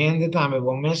como a gente também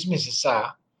vão mesmo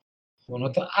sabe, não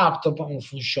está apto para uma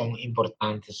função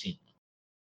importante assim.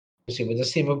 Se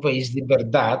você tem um país de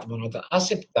verdade, não está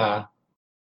aceitar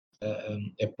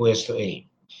o posto aí.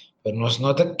 Mas nós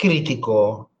não está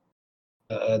crítico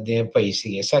do país.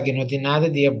 Essa que não tem nada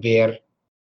de a ver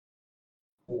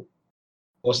com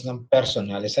coisa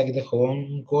personal. Essa que é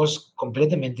uma coisa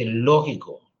completamente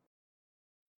lógico.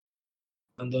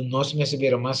 Quando nós me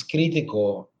sabemos mais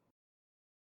crítico,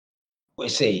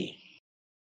 pues aí.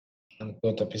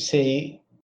 Então, pensei,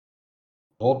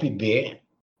 o PB,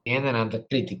 ainda não está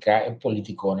criticar o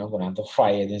político, não está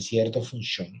falha em certa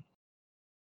função.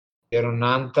 Pero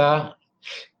não está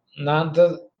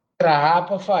trabalhar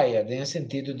para falha, no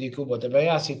sentido de que você vai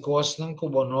fazer coisas que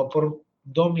você não por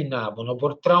dominar, não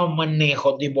por ter um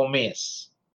manejo de bom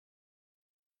mês.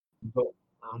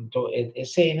 Então,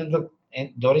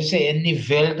 esse é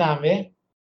nível também,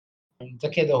 então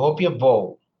que é hope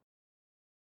bom.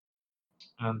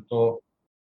 Então,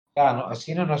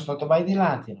 assim nós não vai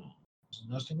adiante, não.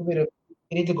 Nós temos que ver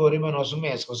crítico riba nosso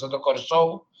mês, que do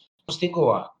Korsou, nós temos que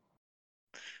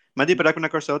Mas di para na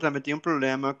Kòrsou também tem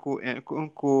problema com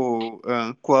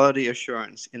quality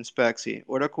assurance inspection.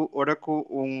 Ora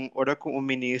com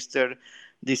minister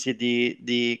decide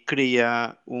de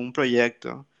criar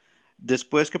projeto.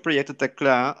 Depois que o projeto está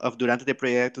claro, ou durante o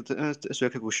projeto, sua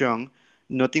execução,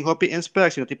 não tem hobby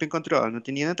inspection, não tem controle, não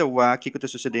tem nada o que está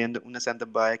sucedendo, uma santa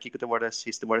baia, que está agora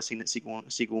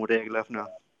segundo regra, não.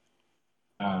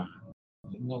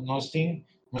 Nós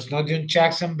não temos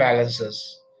checks and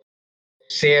balances.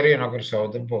 Sério, não Korsou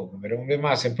tampouco. Mas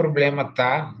mais o problema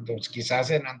está, então, quizás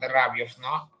é não rabia,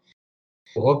 não.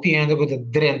 Eu penso que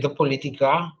dentro da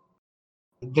política,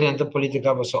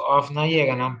 você of não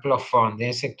chega a plafond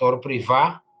no setor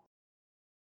privado,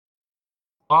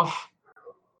 of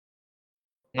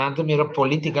não mira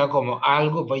política como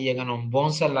algo para chegar a bom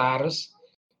salário,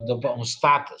 para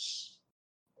status.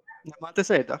 Normal te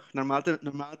sei, toch? Normal te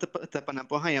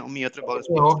panapohan yung trabalho.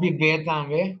 Eu ver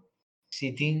também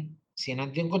se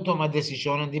não tem que tomar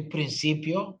decisões de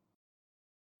princípio,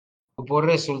 por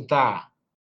resultar,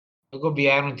 o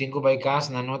governo tem que vai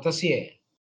casa na nota se é.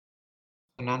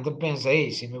 Não pensa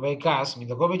aí, se me vai casa, me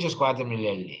dá como 4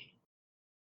 milhões.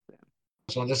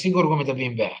 Só não seguro como está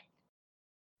bem bem.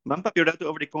 Vamos papel tu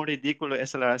over com ridículo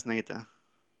essa laras na ita.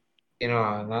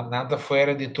 Não, nada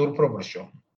fora de tua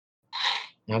proporção.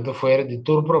 Nada fora de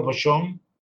tua proporção.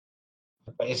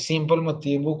 É simples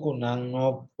motivo que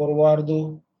não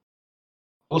forward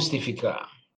justificar.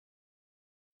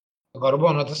 Agora,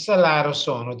 bom, não salário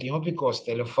só, não tinha picoste,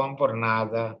 telefone por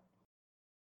nada,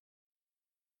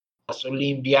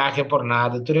 gasolina, viagem por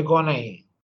nada, tudo reconhece.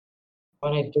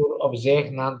 Quando tu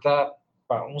observa, não está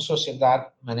para uma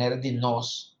sociedade, maneira de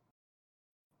nós,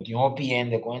 tinha uma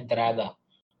opinião com entrada,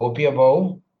 opinião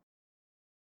bom,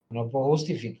 não pode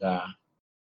justificar.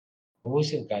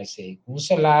 Justificar isso. Com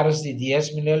salários de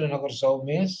 10 milhões na Kòrsou ao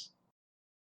mês,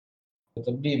 eu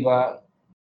viva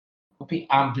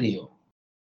amplo.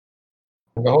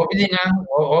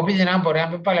 Opinião, por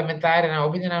exemplo, parlamentar,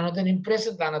 não tem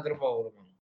empresa da na trabalho.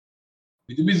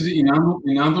 Muito bem,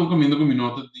 inando um caminho com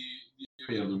minota de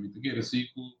Eldon, muito que assim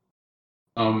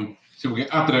se alguém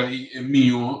atrai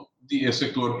meu de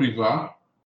setor privado,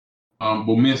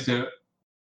 bom mestre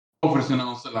oferecendo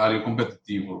um salário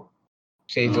competitivo.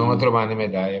 Sim, então outro bando de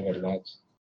medalha, é verdade.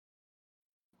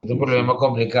 É um problema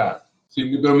complicado. Se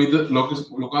me permite, lo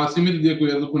que assim me de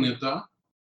acordo com esta,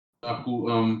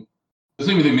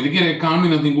 assim me quer cambio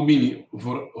na tenho bem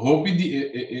for hobby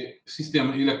de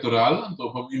sistema eleitoral,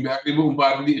 então para mim back de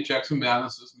par de checks and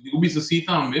balances, me digo bisa assim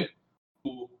também,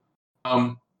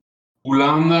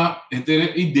 Holanda tem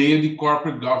a ideia de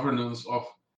corporate governance of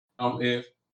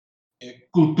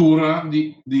cultura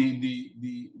de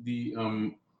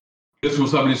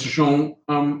responsabilização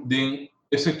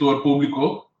do setor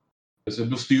público, esse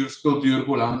bestuurscultuur que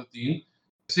Holanda tem,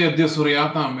 se é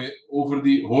desorientado também over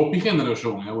de hobby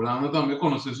geração, né? Holanda também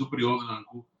conhece esse período na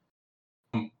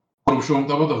corrupção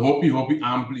estava de hobby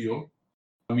amplo,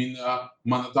 a minha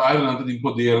mandatária não tem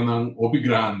poder na hobby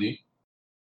grande,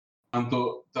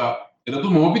 então tá era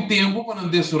tomou hobby tempo para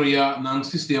desorientar no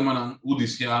sistema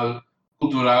judicial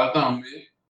cultural também,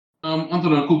 então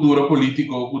na cultura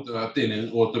política que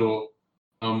tem outro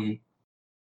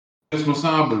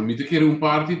responsável, me te quer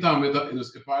parte também da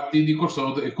parte de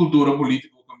Kòrsou é cultura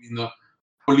política, caminho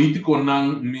político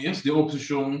não mês de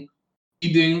oposição e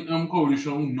de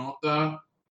coalição nota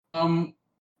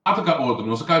atacar outro,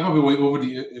 não se cai para ver over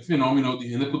de fenômeno de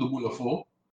gente que do bula fo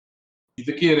e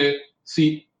te quer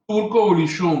se por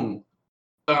coalição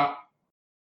tá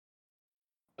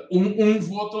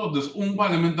voto de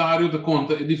parlamentário de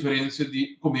conta a diferença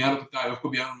de governo cai ou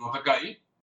governo não tá cai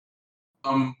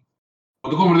quando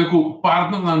como de que o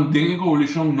partner não tem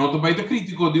coalição não vai ter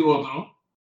crítico de outro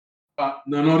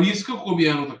não risca o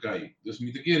governo tá cai então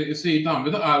me te quer esse aí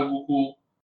também é algo que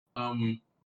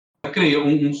cria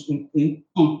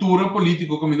cultura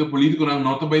política caminho político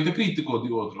não vai ter crítico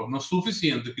de outro não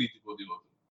suficiente crítico de outro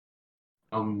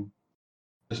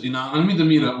e não me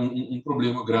mira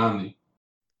problema grande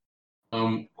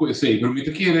sei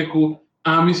permite que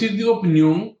a minha de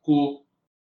opinião que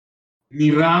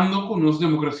mirando com nossa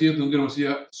democracia tem uma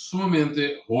democracia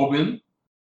sumamente jovem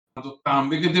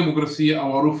também que a democracia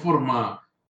agora formar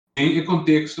em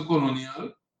contexto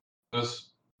colonial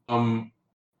nós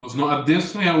não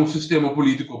adestra um sistema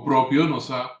político próprio nós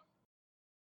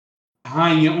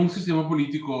ganha sistema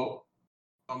político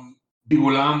de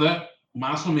Holanda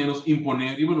mais ou menos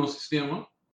imponer no sistema.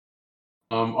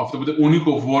 Of het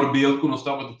único voorbeeld que nós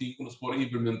estamos tendo que nós podemos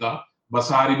implementar,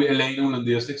 baseado em lei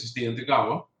holandesa existente,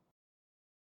 cara.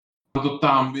 Então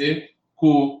também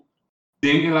que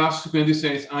dentro das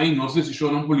 56 anos nossa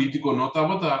decisão política não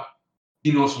estava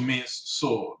e nós mesmos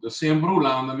só, de sempre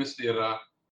Holanda mestera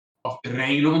of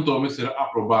reino então mestera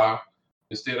aprovar,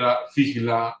 mestera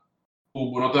vigilar,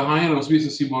 o bono tá hanya nós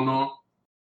vimos se bono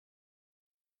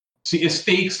se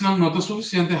stakes não está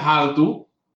suficiente alto,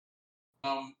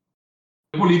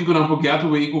 o político não pode get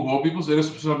away com o hobby, pois a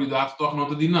responsabilidade toch não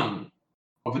está dinâmica,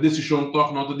 of a decisão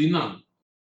toch não está dinâmica.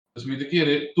 Então, me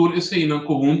querer tudo isso aí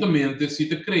conjuntamente se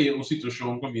te cria uma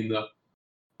situação que ainda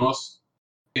nós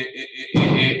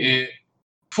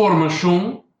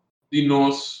formação de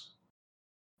nós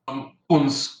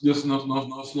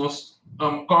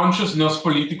consciousness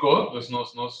político,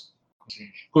 nós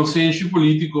consciência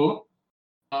político,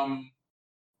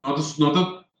 nós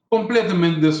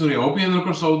completamente desorientado. Eu penso que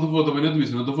a pessoa não vota bem na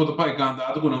televisão, não vota para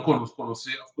candidato que não conhece,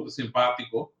 ou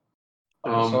simpático.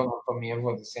 Só na família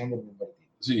vota sempre no partido.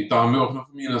 Sim, também na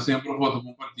família sempre vota para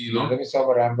um partido. Nada me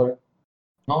sobra,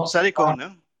 não sabe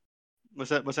como,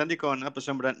 Você hindi ko na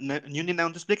pasambra yun din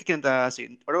ang explica que tá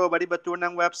assim. Oro bari batur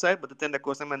ng website, but tenda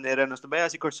coisa maneira nós também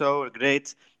assim Kòrsou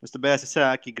great, nós também assim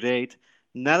aqui great.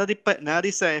 Nada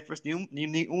de ciphers,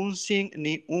 nenhum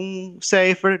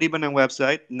cipher riba ng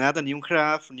website, nada nenhum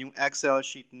graph, nenhum Excel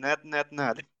sheet, nada.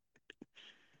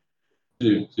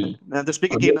 Sim. Nada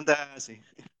explica que não tá assim.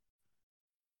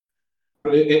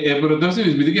 Pero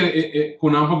entonces,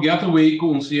 con un gateway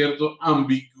con cierta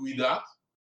ambigüedad,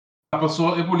 la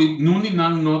persona non ha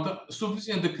nota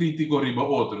suficiente crítico riba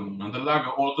otro, non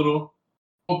laga otro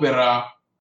opera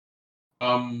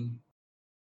non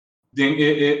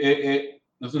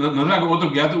laga otro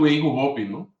gateway con hobby,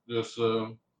 no? Dus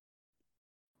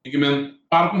ik ben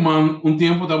parkoman un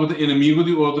tiempo estaba de enemigo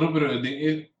de otro, pero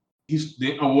de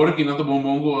ahora que no está bom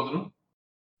con otro.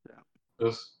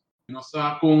 Dus no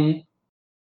está con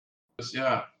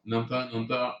ja, não está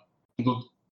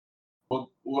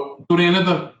o rende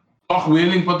tá toch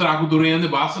willing para trago do rende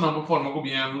basta não forma como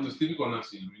é no estilo com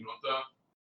assim não está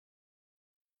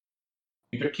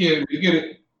e porque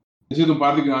esse é um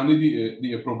parte grande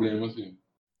de problemas sim.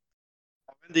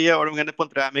 Um dia orang ganna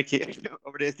encontrarme que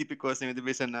sobre esse tipo de coisa me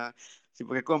deve na se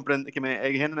porque compreende que me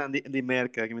de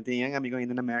América que me tinha amigo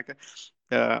ainda na América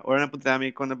orang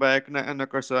encontrarme quando vai na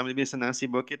Kòrsou me deve na se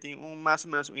porque tem mais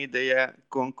ou menos uma ideia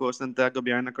com coisa da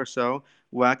governo na Kòrsou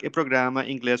o é programa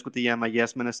inglês que se chama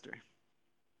Yes Minister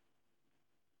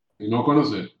Não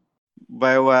conhecer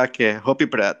vai o que Hopi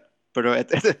Prat pero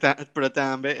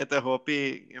também é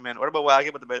Hopi man ora ba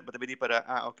que bata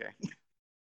para okay.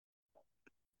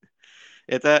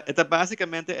 Esta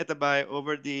basicamente vai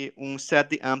over de set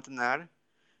de ambtenaar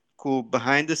que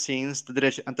behind the scenes de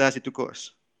direito antas tu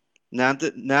course.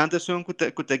 Nanta são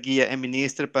que guia é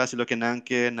ministro para se lo que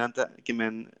nanta que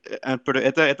men pero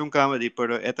esta é comedy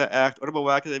pero esta act ora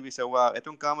ba que deve ser wow é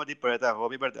comedy pero esta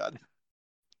hobby verdade.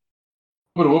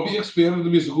 Pero hobby expert de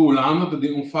bisa Holanda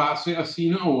de fase assim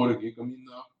na hora que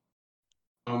caminha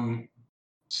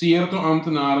certo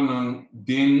ambtenaar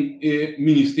den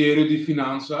Ministério de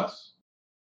Finanças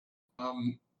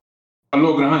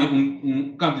logra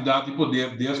candidato de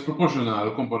poder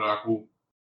desproporcional comparado com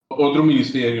outro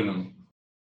ministério não.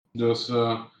 Dus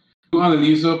uma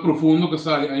análise profunda que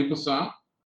sai aí passar,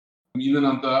 ainda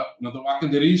não está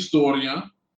vacando de história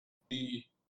e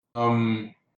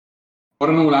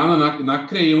para na Holanda na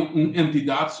criou uma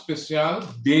entidade especial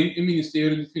dentro do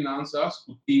Ministério de Finanças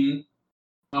que tem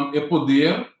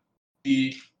poder e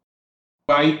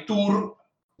vai tour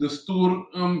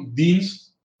dienst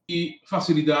e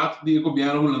facilidade do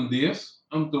governo holandês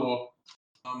então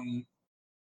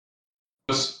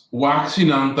dus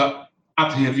vaccinanta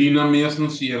adherina mesmo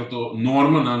certo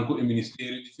norma nanco o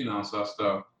Ministério de Finanças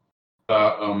está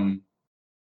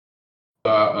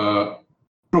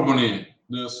propondo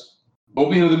dus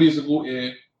opinião de bisa que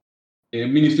o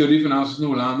Ministério de Finanças na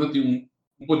Holanda tem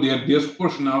poder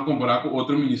desproporcional comparado com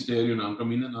outro ministério não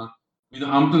caminha na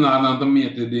ambtenaar não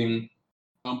também tem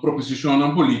proposição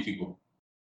não político.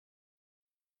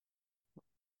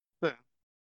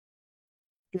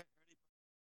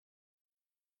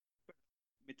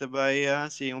 Também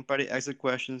sim par de extra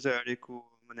questions ali com o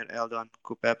Mr. Eldon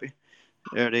com o Pepe.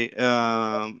 Ali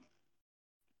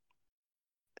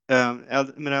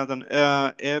Eldon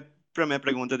é para minha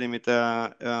pergunta de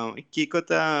mita que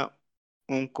cota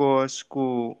coisa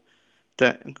que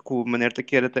maneira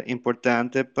que era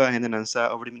importante para a gente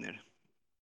lançar sobre mineiro.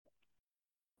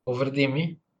 Over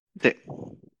dimmi? Sim.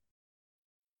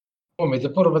 Mi te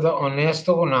purba da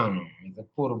honesto con anno, mi te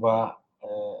purba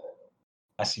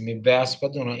assim me best para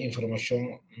dar uma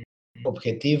informação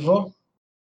objetiva.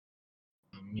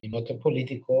 Mi nota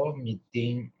político, me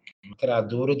tem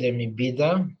traduro de minha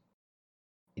vida,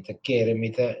 me tá querer, me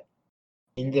tá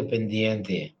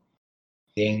independente,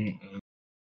 tem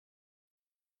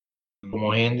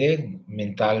como gente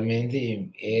mentalmente,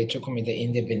 hecho como me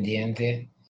independente,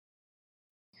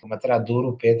 como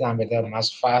traduro, pero também tá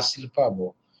mais fácil para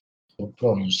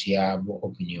pronunciar a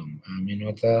opinião. A minha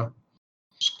nota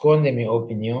esconde minha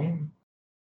opinião,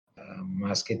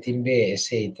 mas que também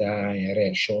aceita e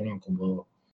reacciona como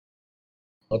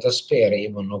nota espera e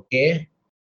não quer,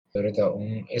 pero tá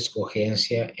uma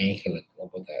escolhência angélica,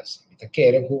 como assim. Então,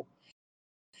 quero que,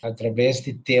 através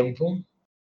de tempo,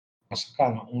 nós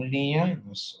sacamos uma linha,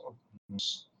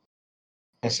 nos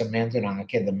pensamento não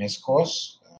é da mesma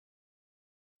coisa,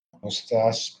 nós está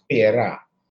esperar,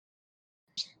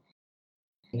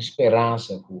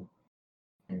 esperança que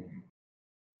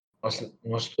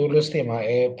nós todos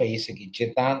temos país aqui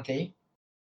distante,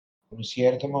 em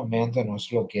certo momento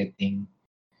nós lo que tem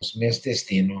os mesmos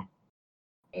destino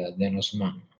de nos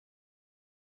mãos.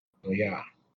 Então,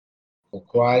 o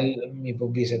qual me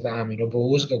publicita a mim não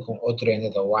busca com outro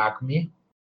ainda da WACMI,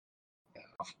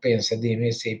 pensa de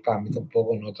mim se para mim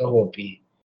tampouco não está hobby.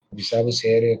 Sabe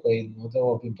sério que não está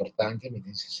hobby importante, me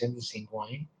tem 65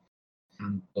 anos,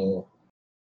 então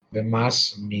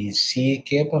mas me si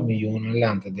que para mim uma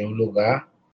lanta de um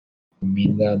lugar,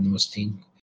 ainda nós tem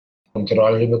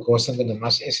controle de coisas que é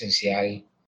mais essencial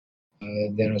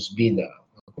de nossa vida.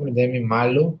 Como de mim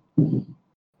malo,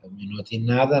 não tem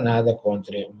nada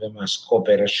contra mais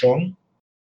cooperação,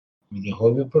 me tem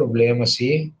hobby problema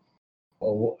sim.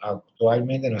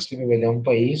 Atualmente nós temos que um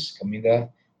país que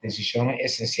ainda decisão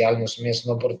essencial nós mesmos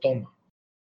não por tomar.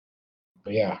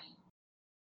 Então,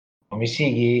 não me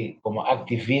sigue como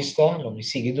ativista, não me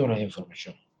sigue dando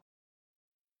informação.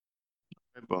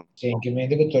 Bom. Sim, que me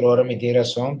digo toda hora me tem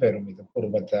razão, mas me por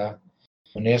botar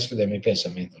honesto de meu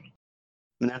pensamento.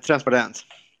 Não é transparente.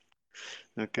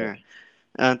 Ok.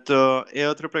 Então, e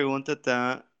outra pergunta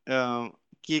tá,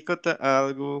 que é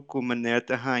algo que maneira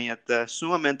tá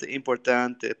sumamente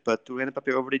importante para tu gente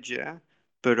para obrigar,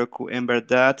 pero que em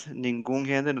verdade nenhum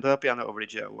gente não está para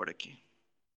obrigar agora aqui.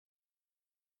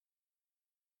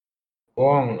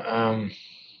 Bom,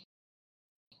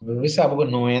 você sabe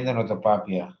que não ainda não está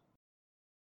papia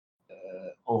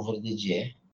over the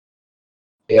J,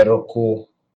 pero que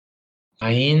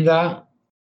ainda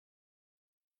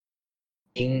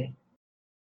em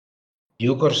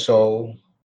Kòrsou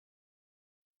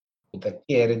que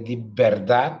quer de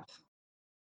verdade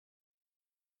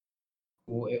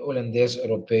o holandês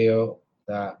europeu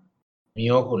da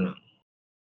miocuna.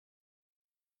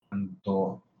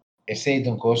 Então, esse é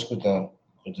um coisa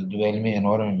que duele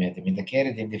enormemente. Me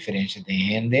quer de diferença de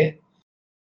gente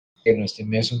que nós temos a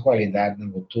mesma qualidade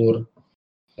no futuro,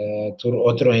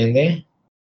 outro gente.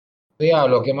 E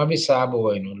lo que mais sabe,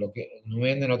 bueno, lo que não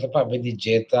é não está para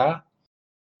digitar,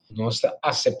 nós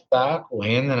aceitar o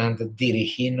gente não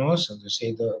dirigir-nos,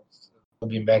 então, o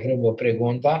bem back boa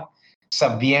pergunta,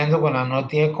 sabendo que não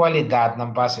tem qualidade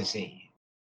não passa assim.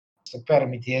 Isso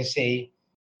permite ser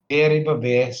ver para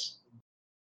ver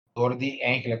door die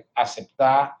eigenlijk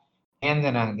acceptar en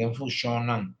dan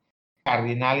funciona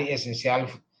cardinal e essencial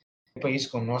para país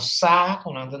que não sabe,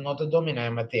 não te domina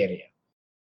a matéria.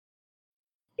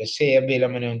 Você é bela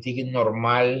maneira antiga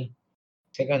normal,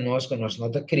 se que nós não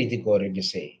te crítico de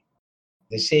você.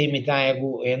 De se imitar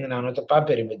algo ainda não te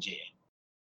papel de você.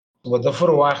 Se você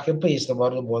for o que país está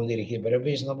bom bom dirigir, para o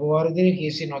país não pode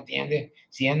dirigir se não tem,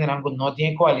 se ainda não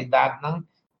tem qualidade, não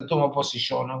toma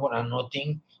posição, não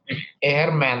tem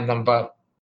hermano para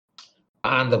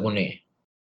anda com ele.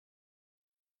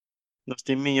 Nós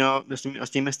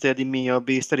temos de melhor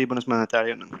vista de bônus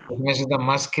monetário, não? Começa a dar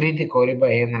mais crítico para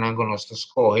ainda não conosco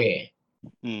escorrer.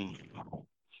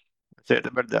 Isso é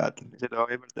verdade. Isso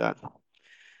é verdade.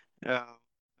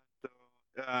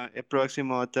 E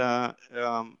próximo tá,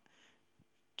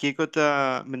 que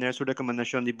é maneira sua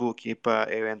recomendação de book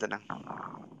para evento, não?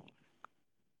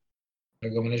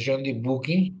 Recomendação de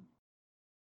booking.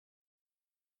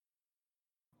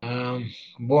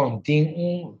 Bom, tem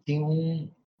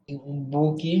um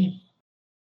booking,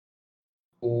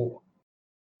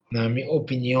 na minha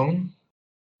opinião.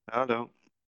 Alô?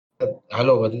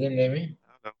 Alô, você entende?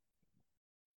 Alô?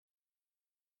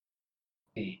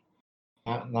 Sim.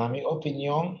 Na minha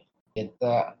opinião, é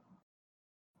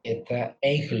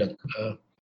eigenlijk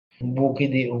um booking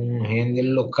de rende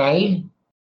local.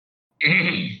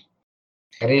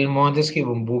 Karel Montes escreve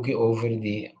um book over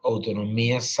de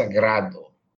autonomia sagrado.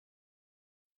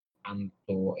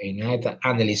 Então, ele está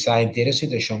analisar inteira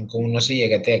situação como não se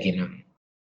chega até aqui, não.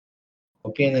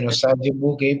 Opinião no site de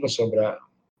book para sobre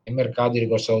o mercado de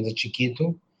Kòrsou de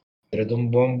chiquito, pero de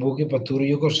bom book para tudo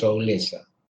e Kòrsou lesa.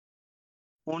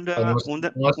 Unda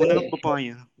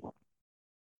papanha.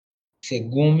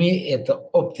 Segundo é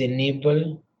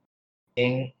obtenível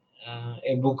em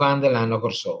buscando lá no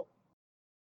Kòrsou.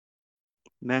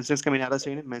 Mensas caminadas,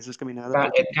 sim, mensas caminadas.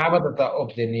 Tá, acaba de estar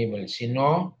obtenível. Se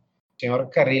não, senhor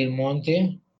Caril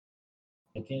Monte,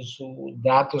 tem seus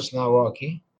dados na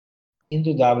aqui,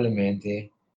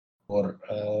 indudablemente por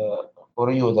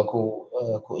ajuda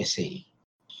com esse aí.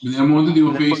 Meneer Monte die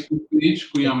op Facebook page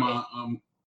que chama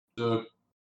the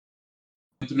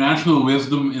International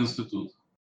Wisdom Institute.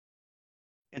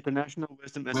 International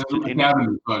Wisdom Wisdom Institute.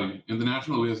 Academy, sorry.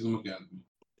 International Wisdom Academy.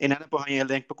 E nada papanha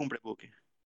link para comprar book.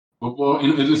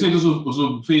 Eu sei que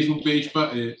o Facebook page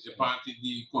é parte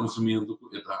de conhecimento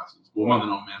atrás. Vou mandar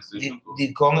uma mensagem.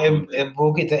 De com é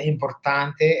book é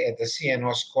importante, é assim,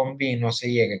 nós combinamos,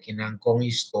 se chega que não com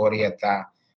história,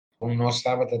 tá? Com nós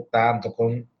estava tanto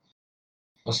com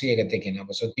não se chega até que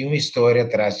não, só tinha uma história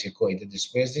atrás de coisa.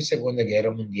 Depois da Segunda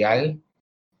Guerra Mundial,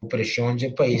 a pressão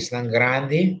de país tão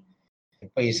grande, o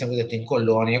país ainda tem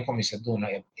colônia, como isso tudo,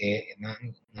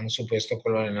 não suposto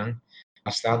colônia, não,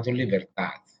 bastante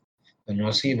liberdade. Então,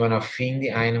 nós íamos no fim de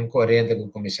anos 40, com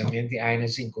o começamento de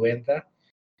anos 50,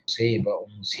 se iba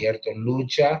certa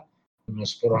luta,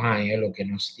 nos porranha, o que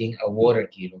nós temos agora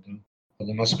aqui, o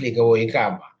que nós explica hoje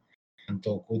acaba.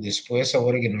 Então, depois,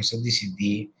 agora que nós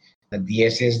decidimos, na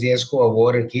 10 dias com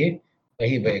agora aqui,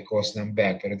 aí vai costar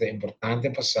back, mas é importante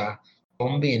passar,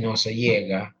 combina, nós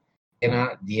chega,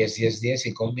 na 10 dias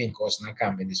e combina costa na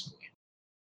cambia depois.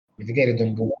 Eu quero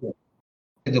um pouco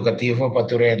educativo para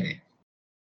tu rende.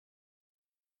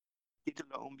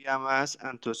 Título mais,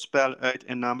 anto spell uit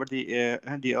en number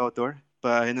die autor,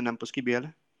 para hen não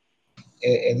possible.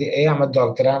 É uma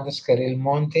doutoranda Caril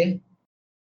Monte,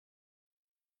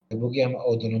 o book chama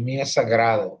Autonomia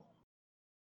Sagrada.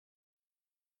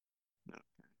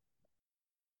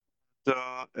 So,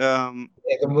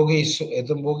 É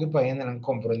um book para ainda não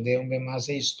compreender bem mais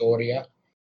a história,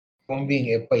 como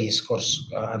bem o país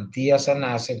Kòrsou, Antillas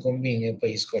nasce, como bem o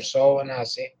país Kòrsou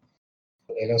nasce,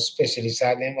 ela é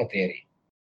especializada em matéria.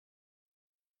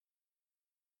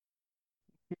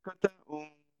 conta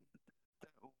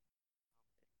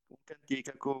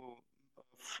cantica com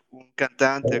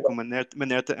cantante com maneira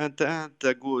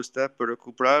te gusta, pero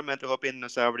que provavelmente o não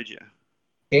sabe já.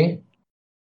 Quem?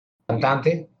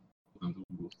 Cantante?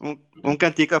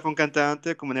 Cantica com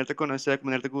cantante com maneira te conhecer, com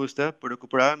maneira te gusta, pero que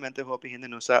provavelmente o ainda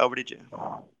não sabe já.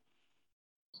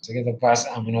 Isso que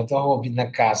passa, a mim não estou ouvindo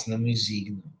na casa, na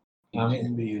música. A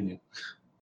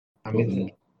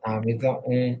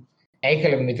mim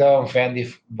eigenlijk met een fan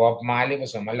die Bob Marley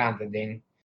was een malante ding.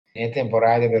 In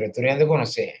temporada, pero tu rende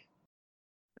conhecer.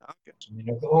 Okay. Mi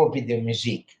não ouvi de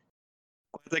música.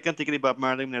 Qual é a cantica de Bob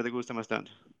Marley maneira te gusta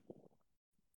bastante?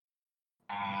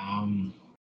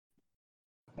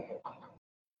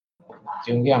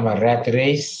 Tinha um que chama Rat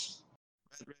Race.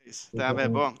 Tá bem,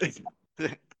 bom.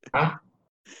 Ah?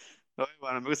 Oi,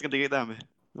 mano, me gusta cantica também.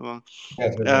 Tá bom.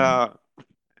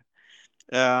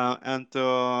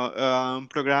 Então,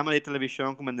 programa de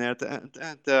televisão como maneira te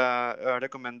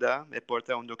recomendar, é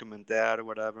porta documentário,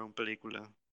 whatever, película.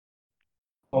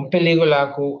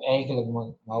 Película que eigenlijk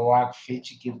uma walk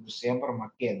fit que sempre uma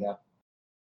queda.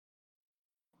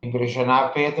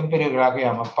 Impressionar Pedro, película que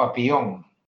chama Papillon.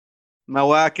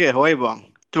 Mawake, oi,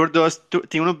 bom.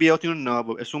 Tem um bio, tem um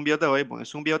novo. É bio da oi, bom. É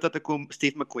bio da com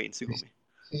Steve McQueen, segundo me.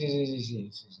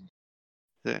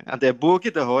 Sim. Até é book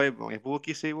da oi, bom. É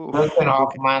book, sim. Dustin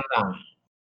Hoffman, não.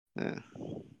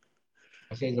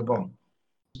 Assim é bom.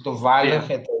 Tu vale,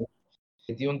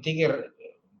 que tem tigre.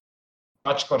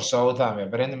 Watch Kòrsou também.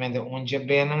 Aparentemente, dia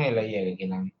bem não ela chega aqui,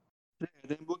 não.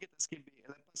 Den boken dat skrev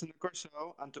ela passa na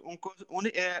Kòrsou, anto onde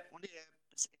é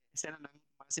cena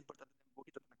mais importante da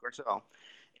boken na Kòrsou.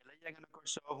 Ela chega na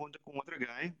Kòrsou junto com outro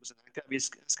guy, você não quer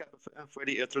escapa fora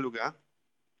de outro lugar.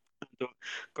 Então,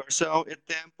 Kòrsou é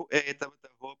tempo estava da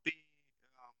hopi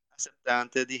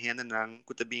acceptante de gente não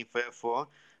que também foi for,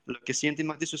 lo que siente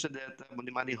mais de suceder, bom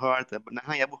de mani horta, na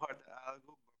haya bu horta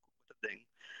algo que tem.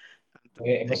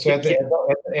 É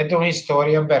uma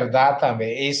história verdade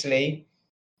também. Isso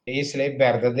é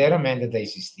verdadeiramente de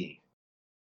existir.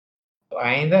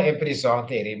 Ainda é prisão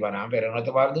terrível, não, mas não te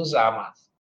vai usar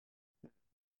mais.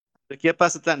 O que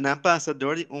passa não passa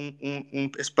dor de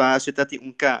espaço tá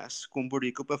tem cas com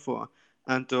buraco para fora.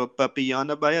 Então papillon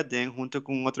na baia den junto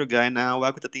com outro guy na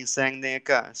água que tem sangue na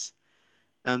cas.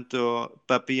 Anto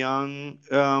papiang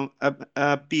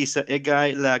a pisa e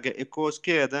gai laga e cos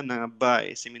queda na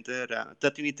bai simentera.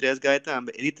 Tatini três gai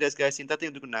também. Ele três gai sinta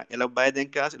tem do na. Ela bai den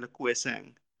casa ela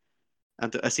kuesang.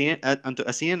 Anto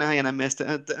assim na yana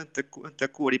mesta ta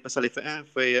curi pasali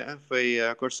foi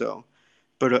Korsou.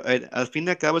 Pero al fin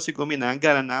de cabo se combina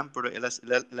garanam, pero ela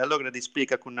logra de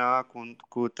explicar com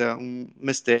um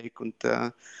mistake,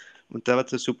 unta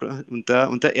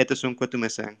eta son quanto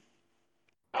mesang.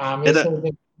 A mí es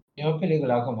una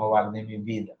película como Wagner de mi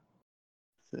vida.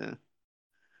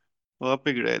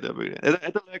 Upgrade.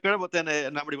 Ito lang botar na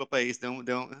number do país, de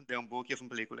um book of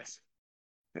películas.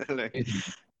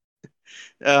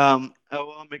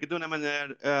 Me quedo na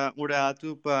maneira um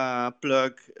rato para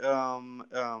plug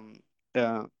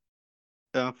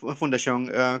Fundação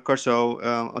Kòrsou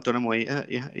Outónomo e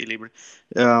livre.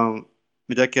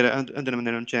 Me dá que era de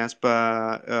maneira um chance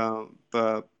para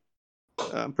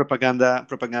propaganda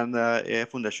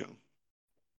fundação.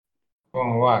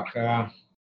 Bom, Waka,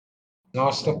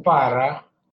 nós para,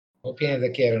 o que ainda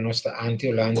quero, nós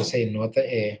anti-Holanda, sem nota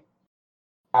é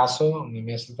caso, me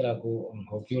mesmo trago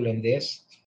holandês,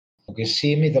 porque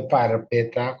se me dá para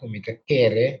peta, como me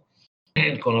quer,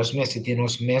 com os meses de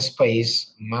nos mesmos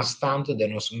país, mais tanto de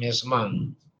nos mesmos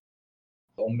mãos.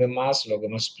 Onde mais, logo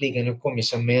nos explica no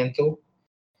começamento,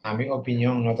 a minha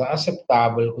opinião não está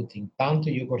aceitável que tem tanto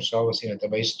eu Kòrsou assim,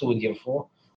 também estudo,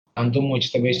 tanto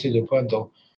muito também estudo,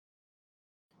 quanto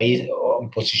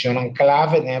posicionam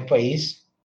clave no país,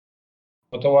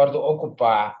 eu guardo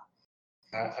ocupar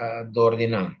a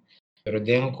ordenar. Pero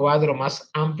de um quadro mais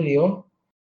amplo,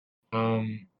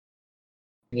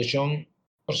 Fundação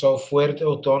Kòrsou Fuerte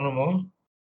Outónomo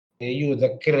ajuda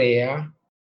a criar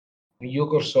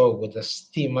Kòrsou que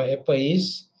estima o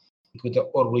país e que está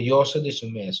orgulhoso de seu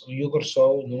mês.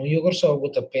 Kòrsou, não Kòrsou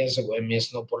que pensa que é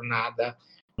mês não por nada,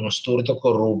 não está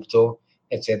corrupto,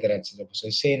 etc.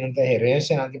 Porque se não tem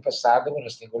herência no passado,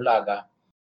 nós temos laga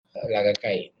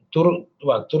cair. Tudo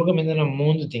que no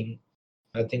mundo tem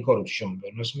corrupção,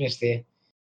 mas nós mês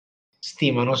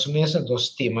estima, nós mês não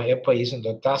estima o país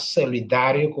não está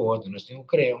solidário com o outro. Nós temos que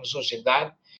criar uma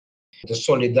sociedade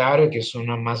solidária que é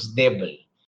mais débil.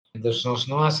 Então, nós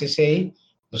não acessamos,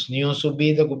 nós não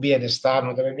subida com o bem-estar,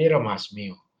 não trabalhamos mais,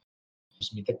 meu.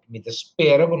 Nós me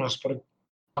espera que nós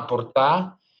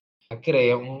aportar a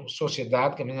criar uma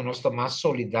sociedade que nós está mais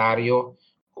solidário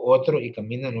com o outro e que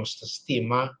nós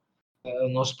estima o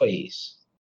nosso país.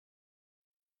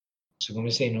 Se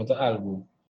comecei a notar algo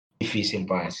difícil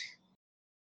para si.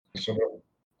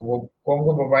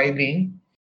 Como vai bem,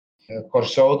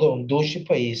 Kòrsou é dos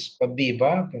países para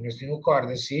viver, porque nós temos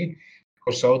corda assim,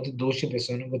 Kòrsou de duas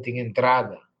pessoas não tem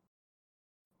entrada.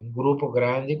 Grupo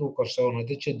grande que o Kòrsou não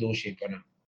tem duas para não.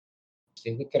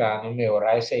 Tem que entrar no meu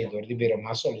horário saidor de ver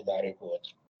mais solidário com o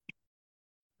outro.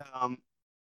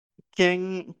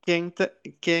 Quem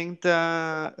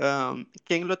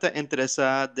está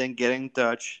interessado em get in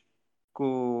touch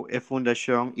com a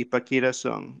fundação e para que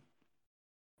razão?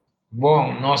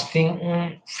 Bom, nós temos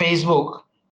Facebook.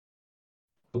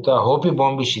 Está hope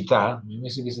bom visitar. Me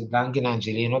se visitar aqui na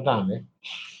Angelino também.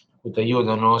 Está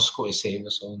ajuda nós com esse,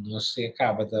 nós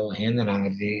acaba da renda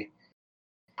de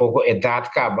pouco idade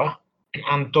acaba.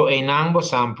 Anto enang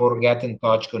bosan por get in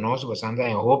touch com nós, bosan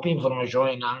da hope informação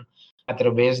enang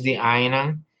através de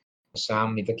ainang,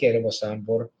 bosan me quer bosan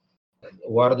por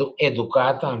guardo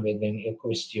educar também em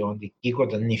questão de que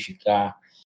coisa significa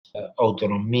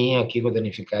autonomia, que coisa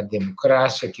significa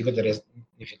democracia, que coisa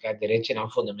significa direito não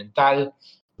fundamental.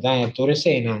 Dan tudo isso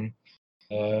enang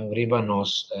riba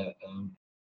nós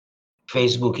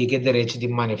Facebook que direito de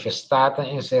manifestar,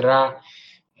 encerrar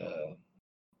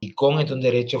e com é um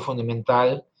direito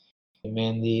fundamental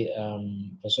também de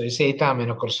pessoas isso também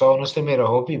no Kòrsou nós também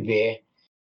hope ver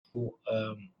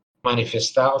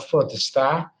manifestar ou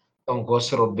protestar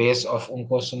coisa robês ou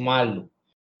coisa malo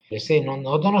esse não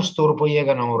nós turpo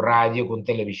chega no rádio com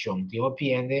televisão tem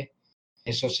opinião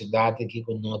em sociedade que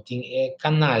não tem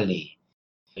canal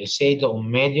esse é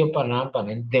meio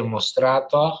para demonstrar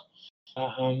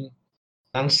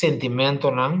não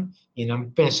sentimento não e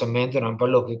não pensamento não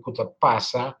para o que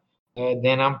passa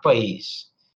dentro do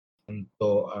país.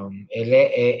 Então, ele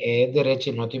é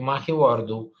direito não te mais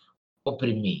guardo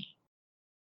oprimir.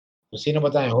 Você não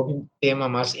botar um tema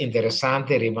mais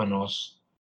interessante riba nós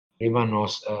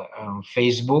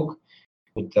Facebook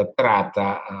que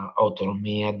trata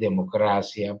autonomia,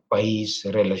 democracia, país,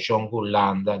 relação com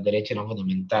Holanda, direito não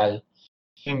fundamental.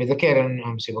 Me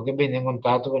querem, se você vem em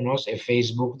contato com nós, é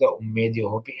Facebook da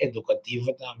meio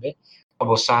educativo também, para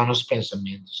botar nos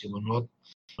pensamentos. Se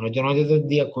você não estou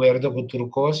de acordo com tudo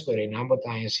coisa, mas não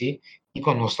botar assim e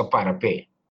com nós para pé.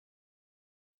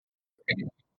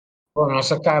 Bom,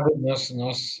 nós acaba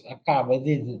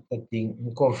de ter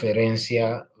uma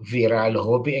conferência viral,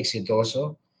 hobby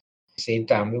exitoso, sei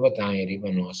também botar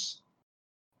arriba nos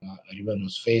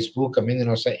Facebook, também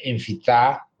nós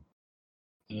invitar,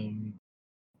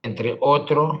 entre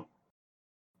outros,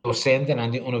 docentes na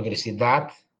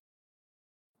universidade,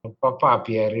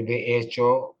 papapia arriba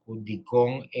hecho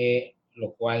con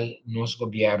lo cual nos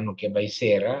gobierno que va a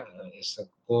ser, esa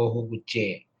cojo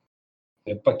buche,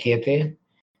 el paquete,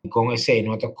 y con ese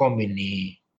nota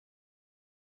combini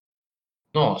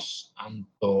nos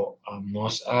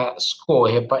a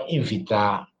escoger para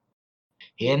invitar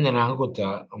e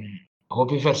anguta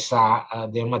hobby versa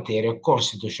de matéria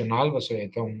constitucional, você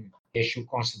tem eixo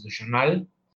constitucional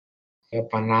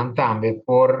para também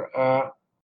por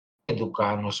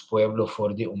educar nos pueblos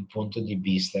fora de ponto de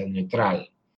vista neutral.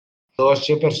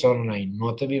 12 pessoas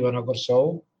não vivem na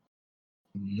Korsou,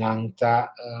 não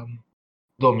está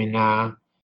dominar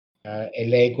a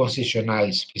lei constitucional,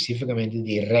 especificamente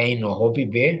de reino hobby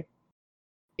B,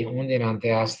 e onde não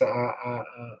tem hasta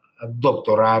a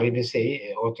doutorar,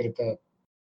 e outro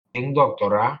tem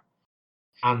doutorar,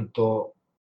 tanto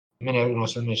maneira que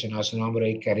nós mencionamos o nome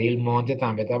aí, Caril Monte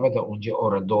também estava onde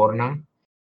orador,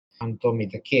 tanto me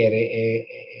quer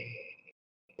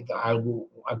algo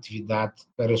atividade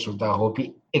para resultar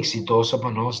hobby exitosa para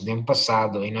nós no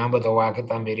passado e não que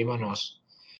também riba nós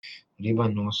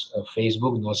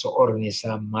Facebook nós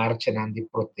organiza marcha de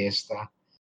protesta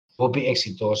hobby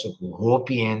exitoso com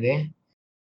hobby ainda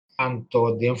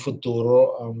tanto no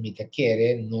futuro me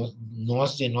quer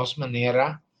nós de nossa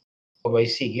maneira vai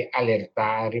seguir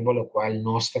alertar riba lo qual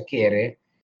nós quer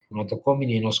nós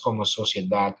combinamos como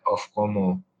sociedade ou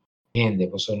como gente,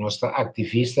 pues nós está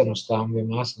activista, nós está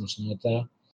mais, nós não está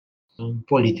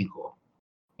político,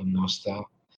 nós está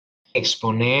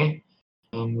exponer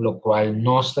lo cual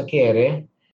nós quer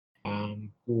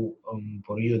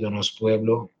por ayuda a nosso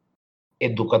pueblo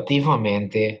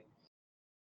educativamente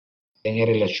em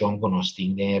relação com nós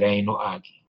tem de reino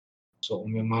aqui. So,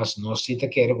 mas nós está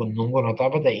quer com nunca não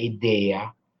estava da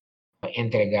ideia para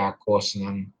entregar coisas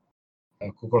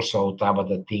que o Kòrsou estava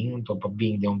da ting, então para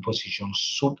vir de uma posição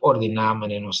subordinada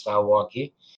no estado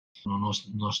aqui,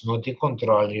 nós não temos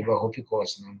controle sobre o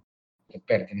coisa, que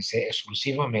pertence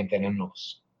exclusivamente a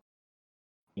nós.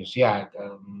 Ou seja,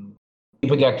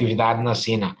 tipo de atividade na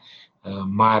China,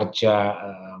 marcha,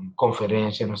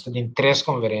 conferência, nós temos 3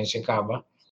 conferências acaba,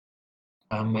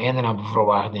 ainda não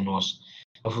provar de nós.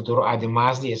 No futuro,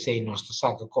 además de esse, nós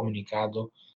saca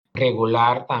comunicado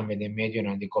regular também de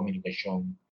meio de comunicação.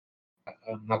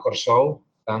 Na Kòrsou,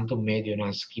 tanto meio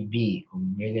na skibi, como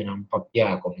meio na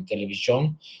papel, como na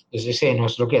televisão, então esse é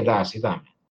nosso que dá, assim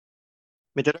também.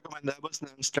 Me te recomendamos na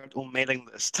start mailing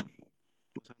list.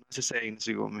 Não sei se é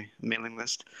siguro, mailing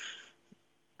list.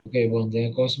 Ok, bom,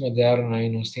 tem coisas modernas aí,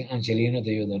 nós temos Angelina te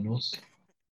ajuda-nos.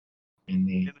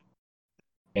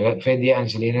 Fendi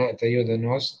Angelina te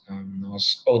ajuda-nos,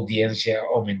 nossa audiência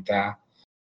aumentar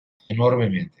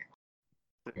enormemente.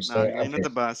 Não, Angelina da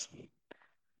base.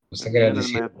 Você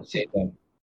agradecido, aceita.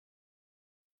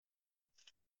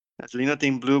 Angelina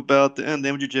tem blue belt and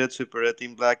tem jiu-jitsu, pero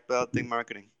tem black belt em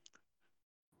marketing.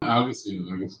 Algo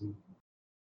assim, algo assim.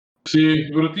 Sì,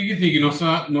 però tiki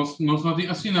non ti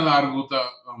assinalar guta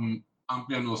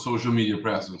ampia no social media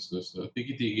presence, dus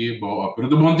tiki boa, pero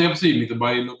do bom tempo sim, me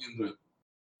trabalho look into it.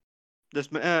 Dus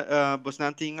bus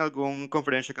nanti algum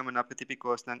conferência que manap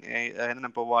típicos ng ainda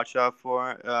não watch out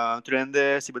for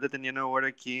trende se bota teniendo agora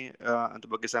aqui anto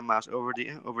bagasa mais over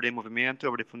the movimento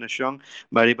over the fundação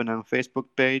bari ba ng Facebook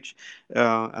page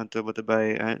anto bota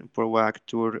by for walk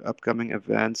tour upcoming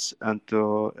events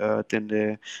anto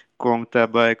tende kung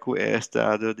tabay ku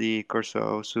estado de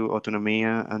Kòrsou su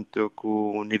autonomia anto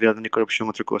ku nível de corrupção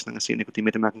outro coisa ng asine ku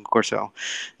timete makang Kòrsou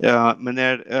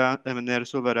maner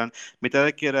Sulvaran mitad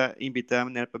quiera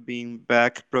invitarme para being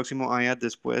back próximo año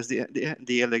después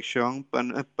de elección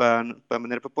para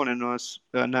manera para ponernos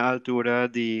na altura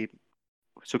de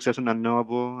suceso na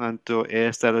novo anto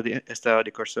estado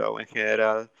de Kòrsou en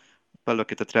general para lo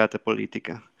que te trata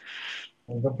política.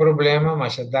 Não tem problema,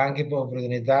 mas danke pela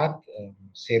oportunidade,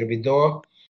 servidor,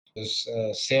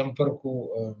 sempre que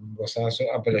você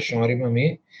apelação para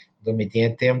mim, então me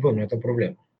tinha tempo, não tem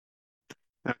problema.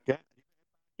 Ok.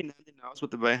 Nandi nós vou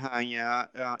também hanya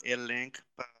link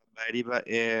para riba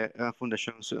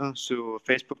fundação su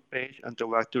Facebook page anto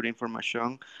waktu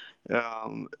informação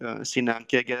sinang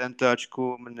que get in touch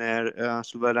com maner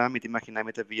Sulvaran mit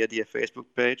imaginamento via dia Facebook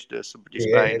page de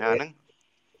subdisplay nanang.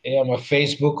 É uma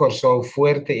Facebook Kòrsou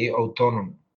Fuerte e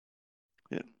Outónomo.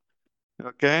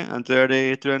 Ok, antes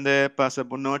de trende passa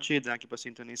boa noite, danke por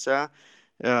sintonizar.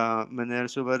 Meneer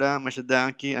Sulvaran, Mr.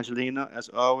 Danky, Angelino, as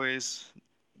always,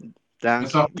 thank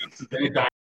Essa you.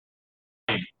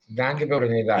 Danke per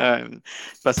l'opportunità.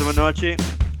 Passa uma noite.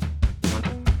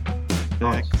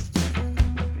 Noite. Thanks.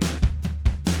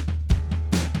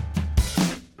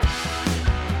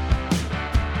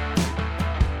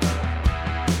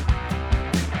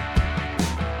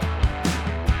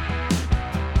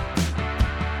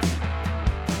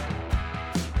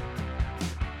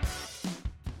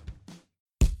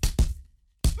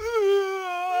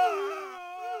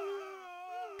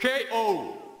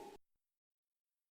 KO.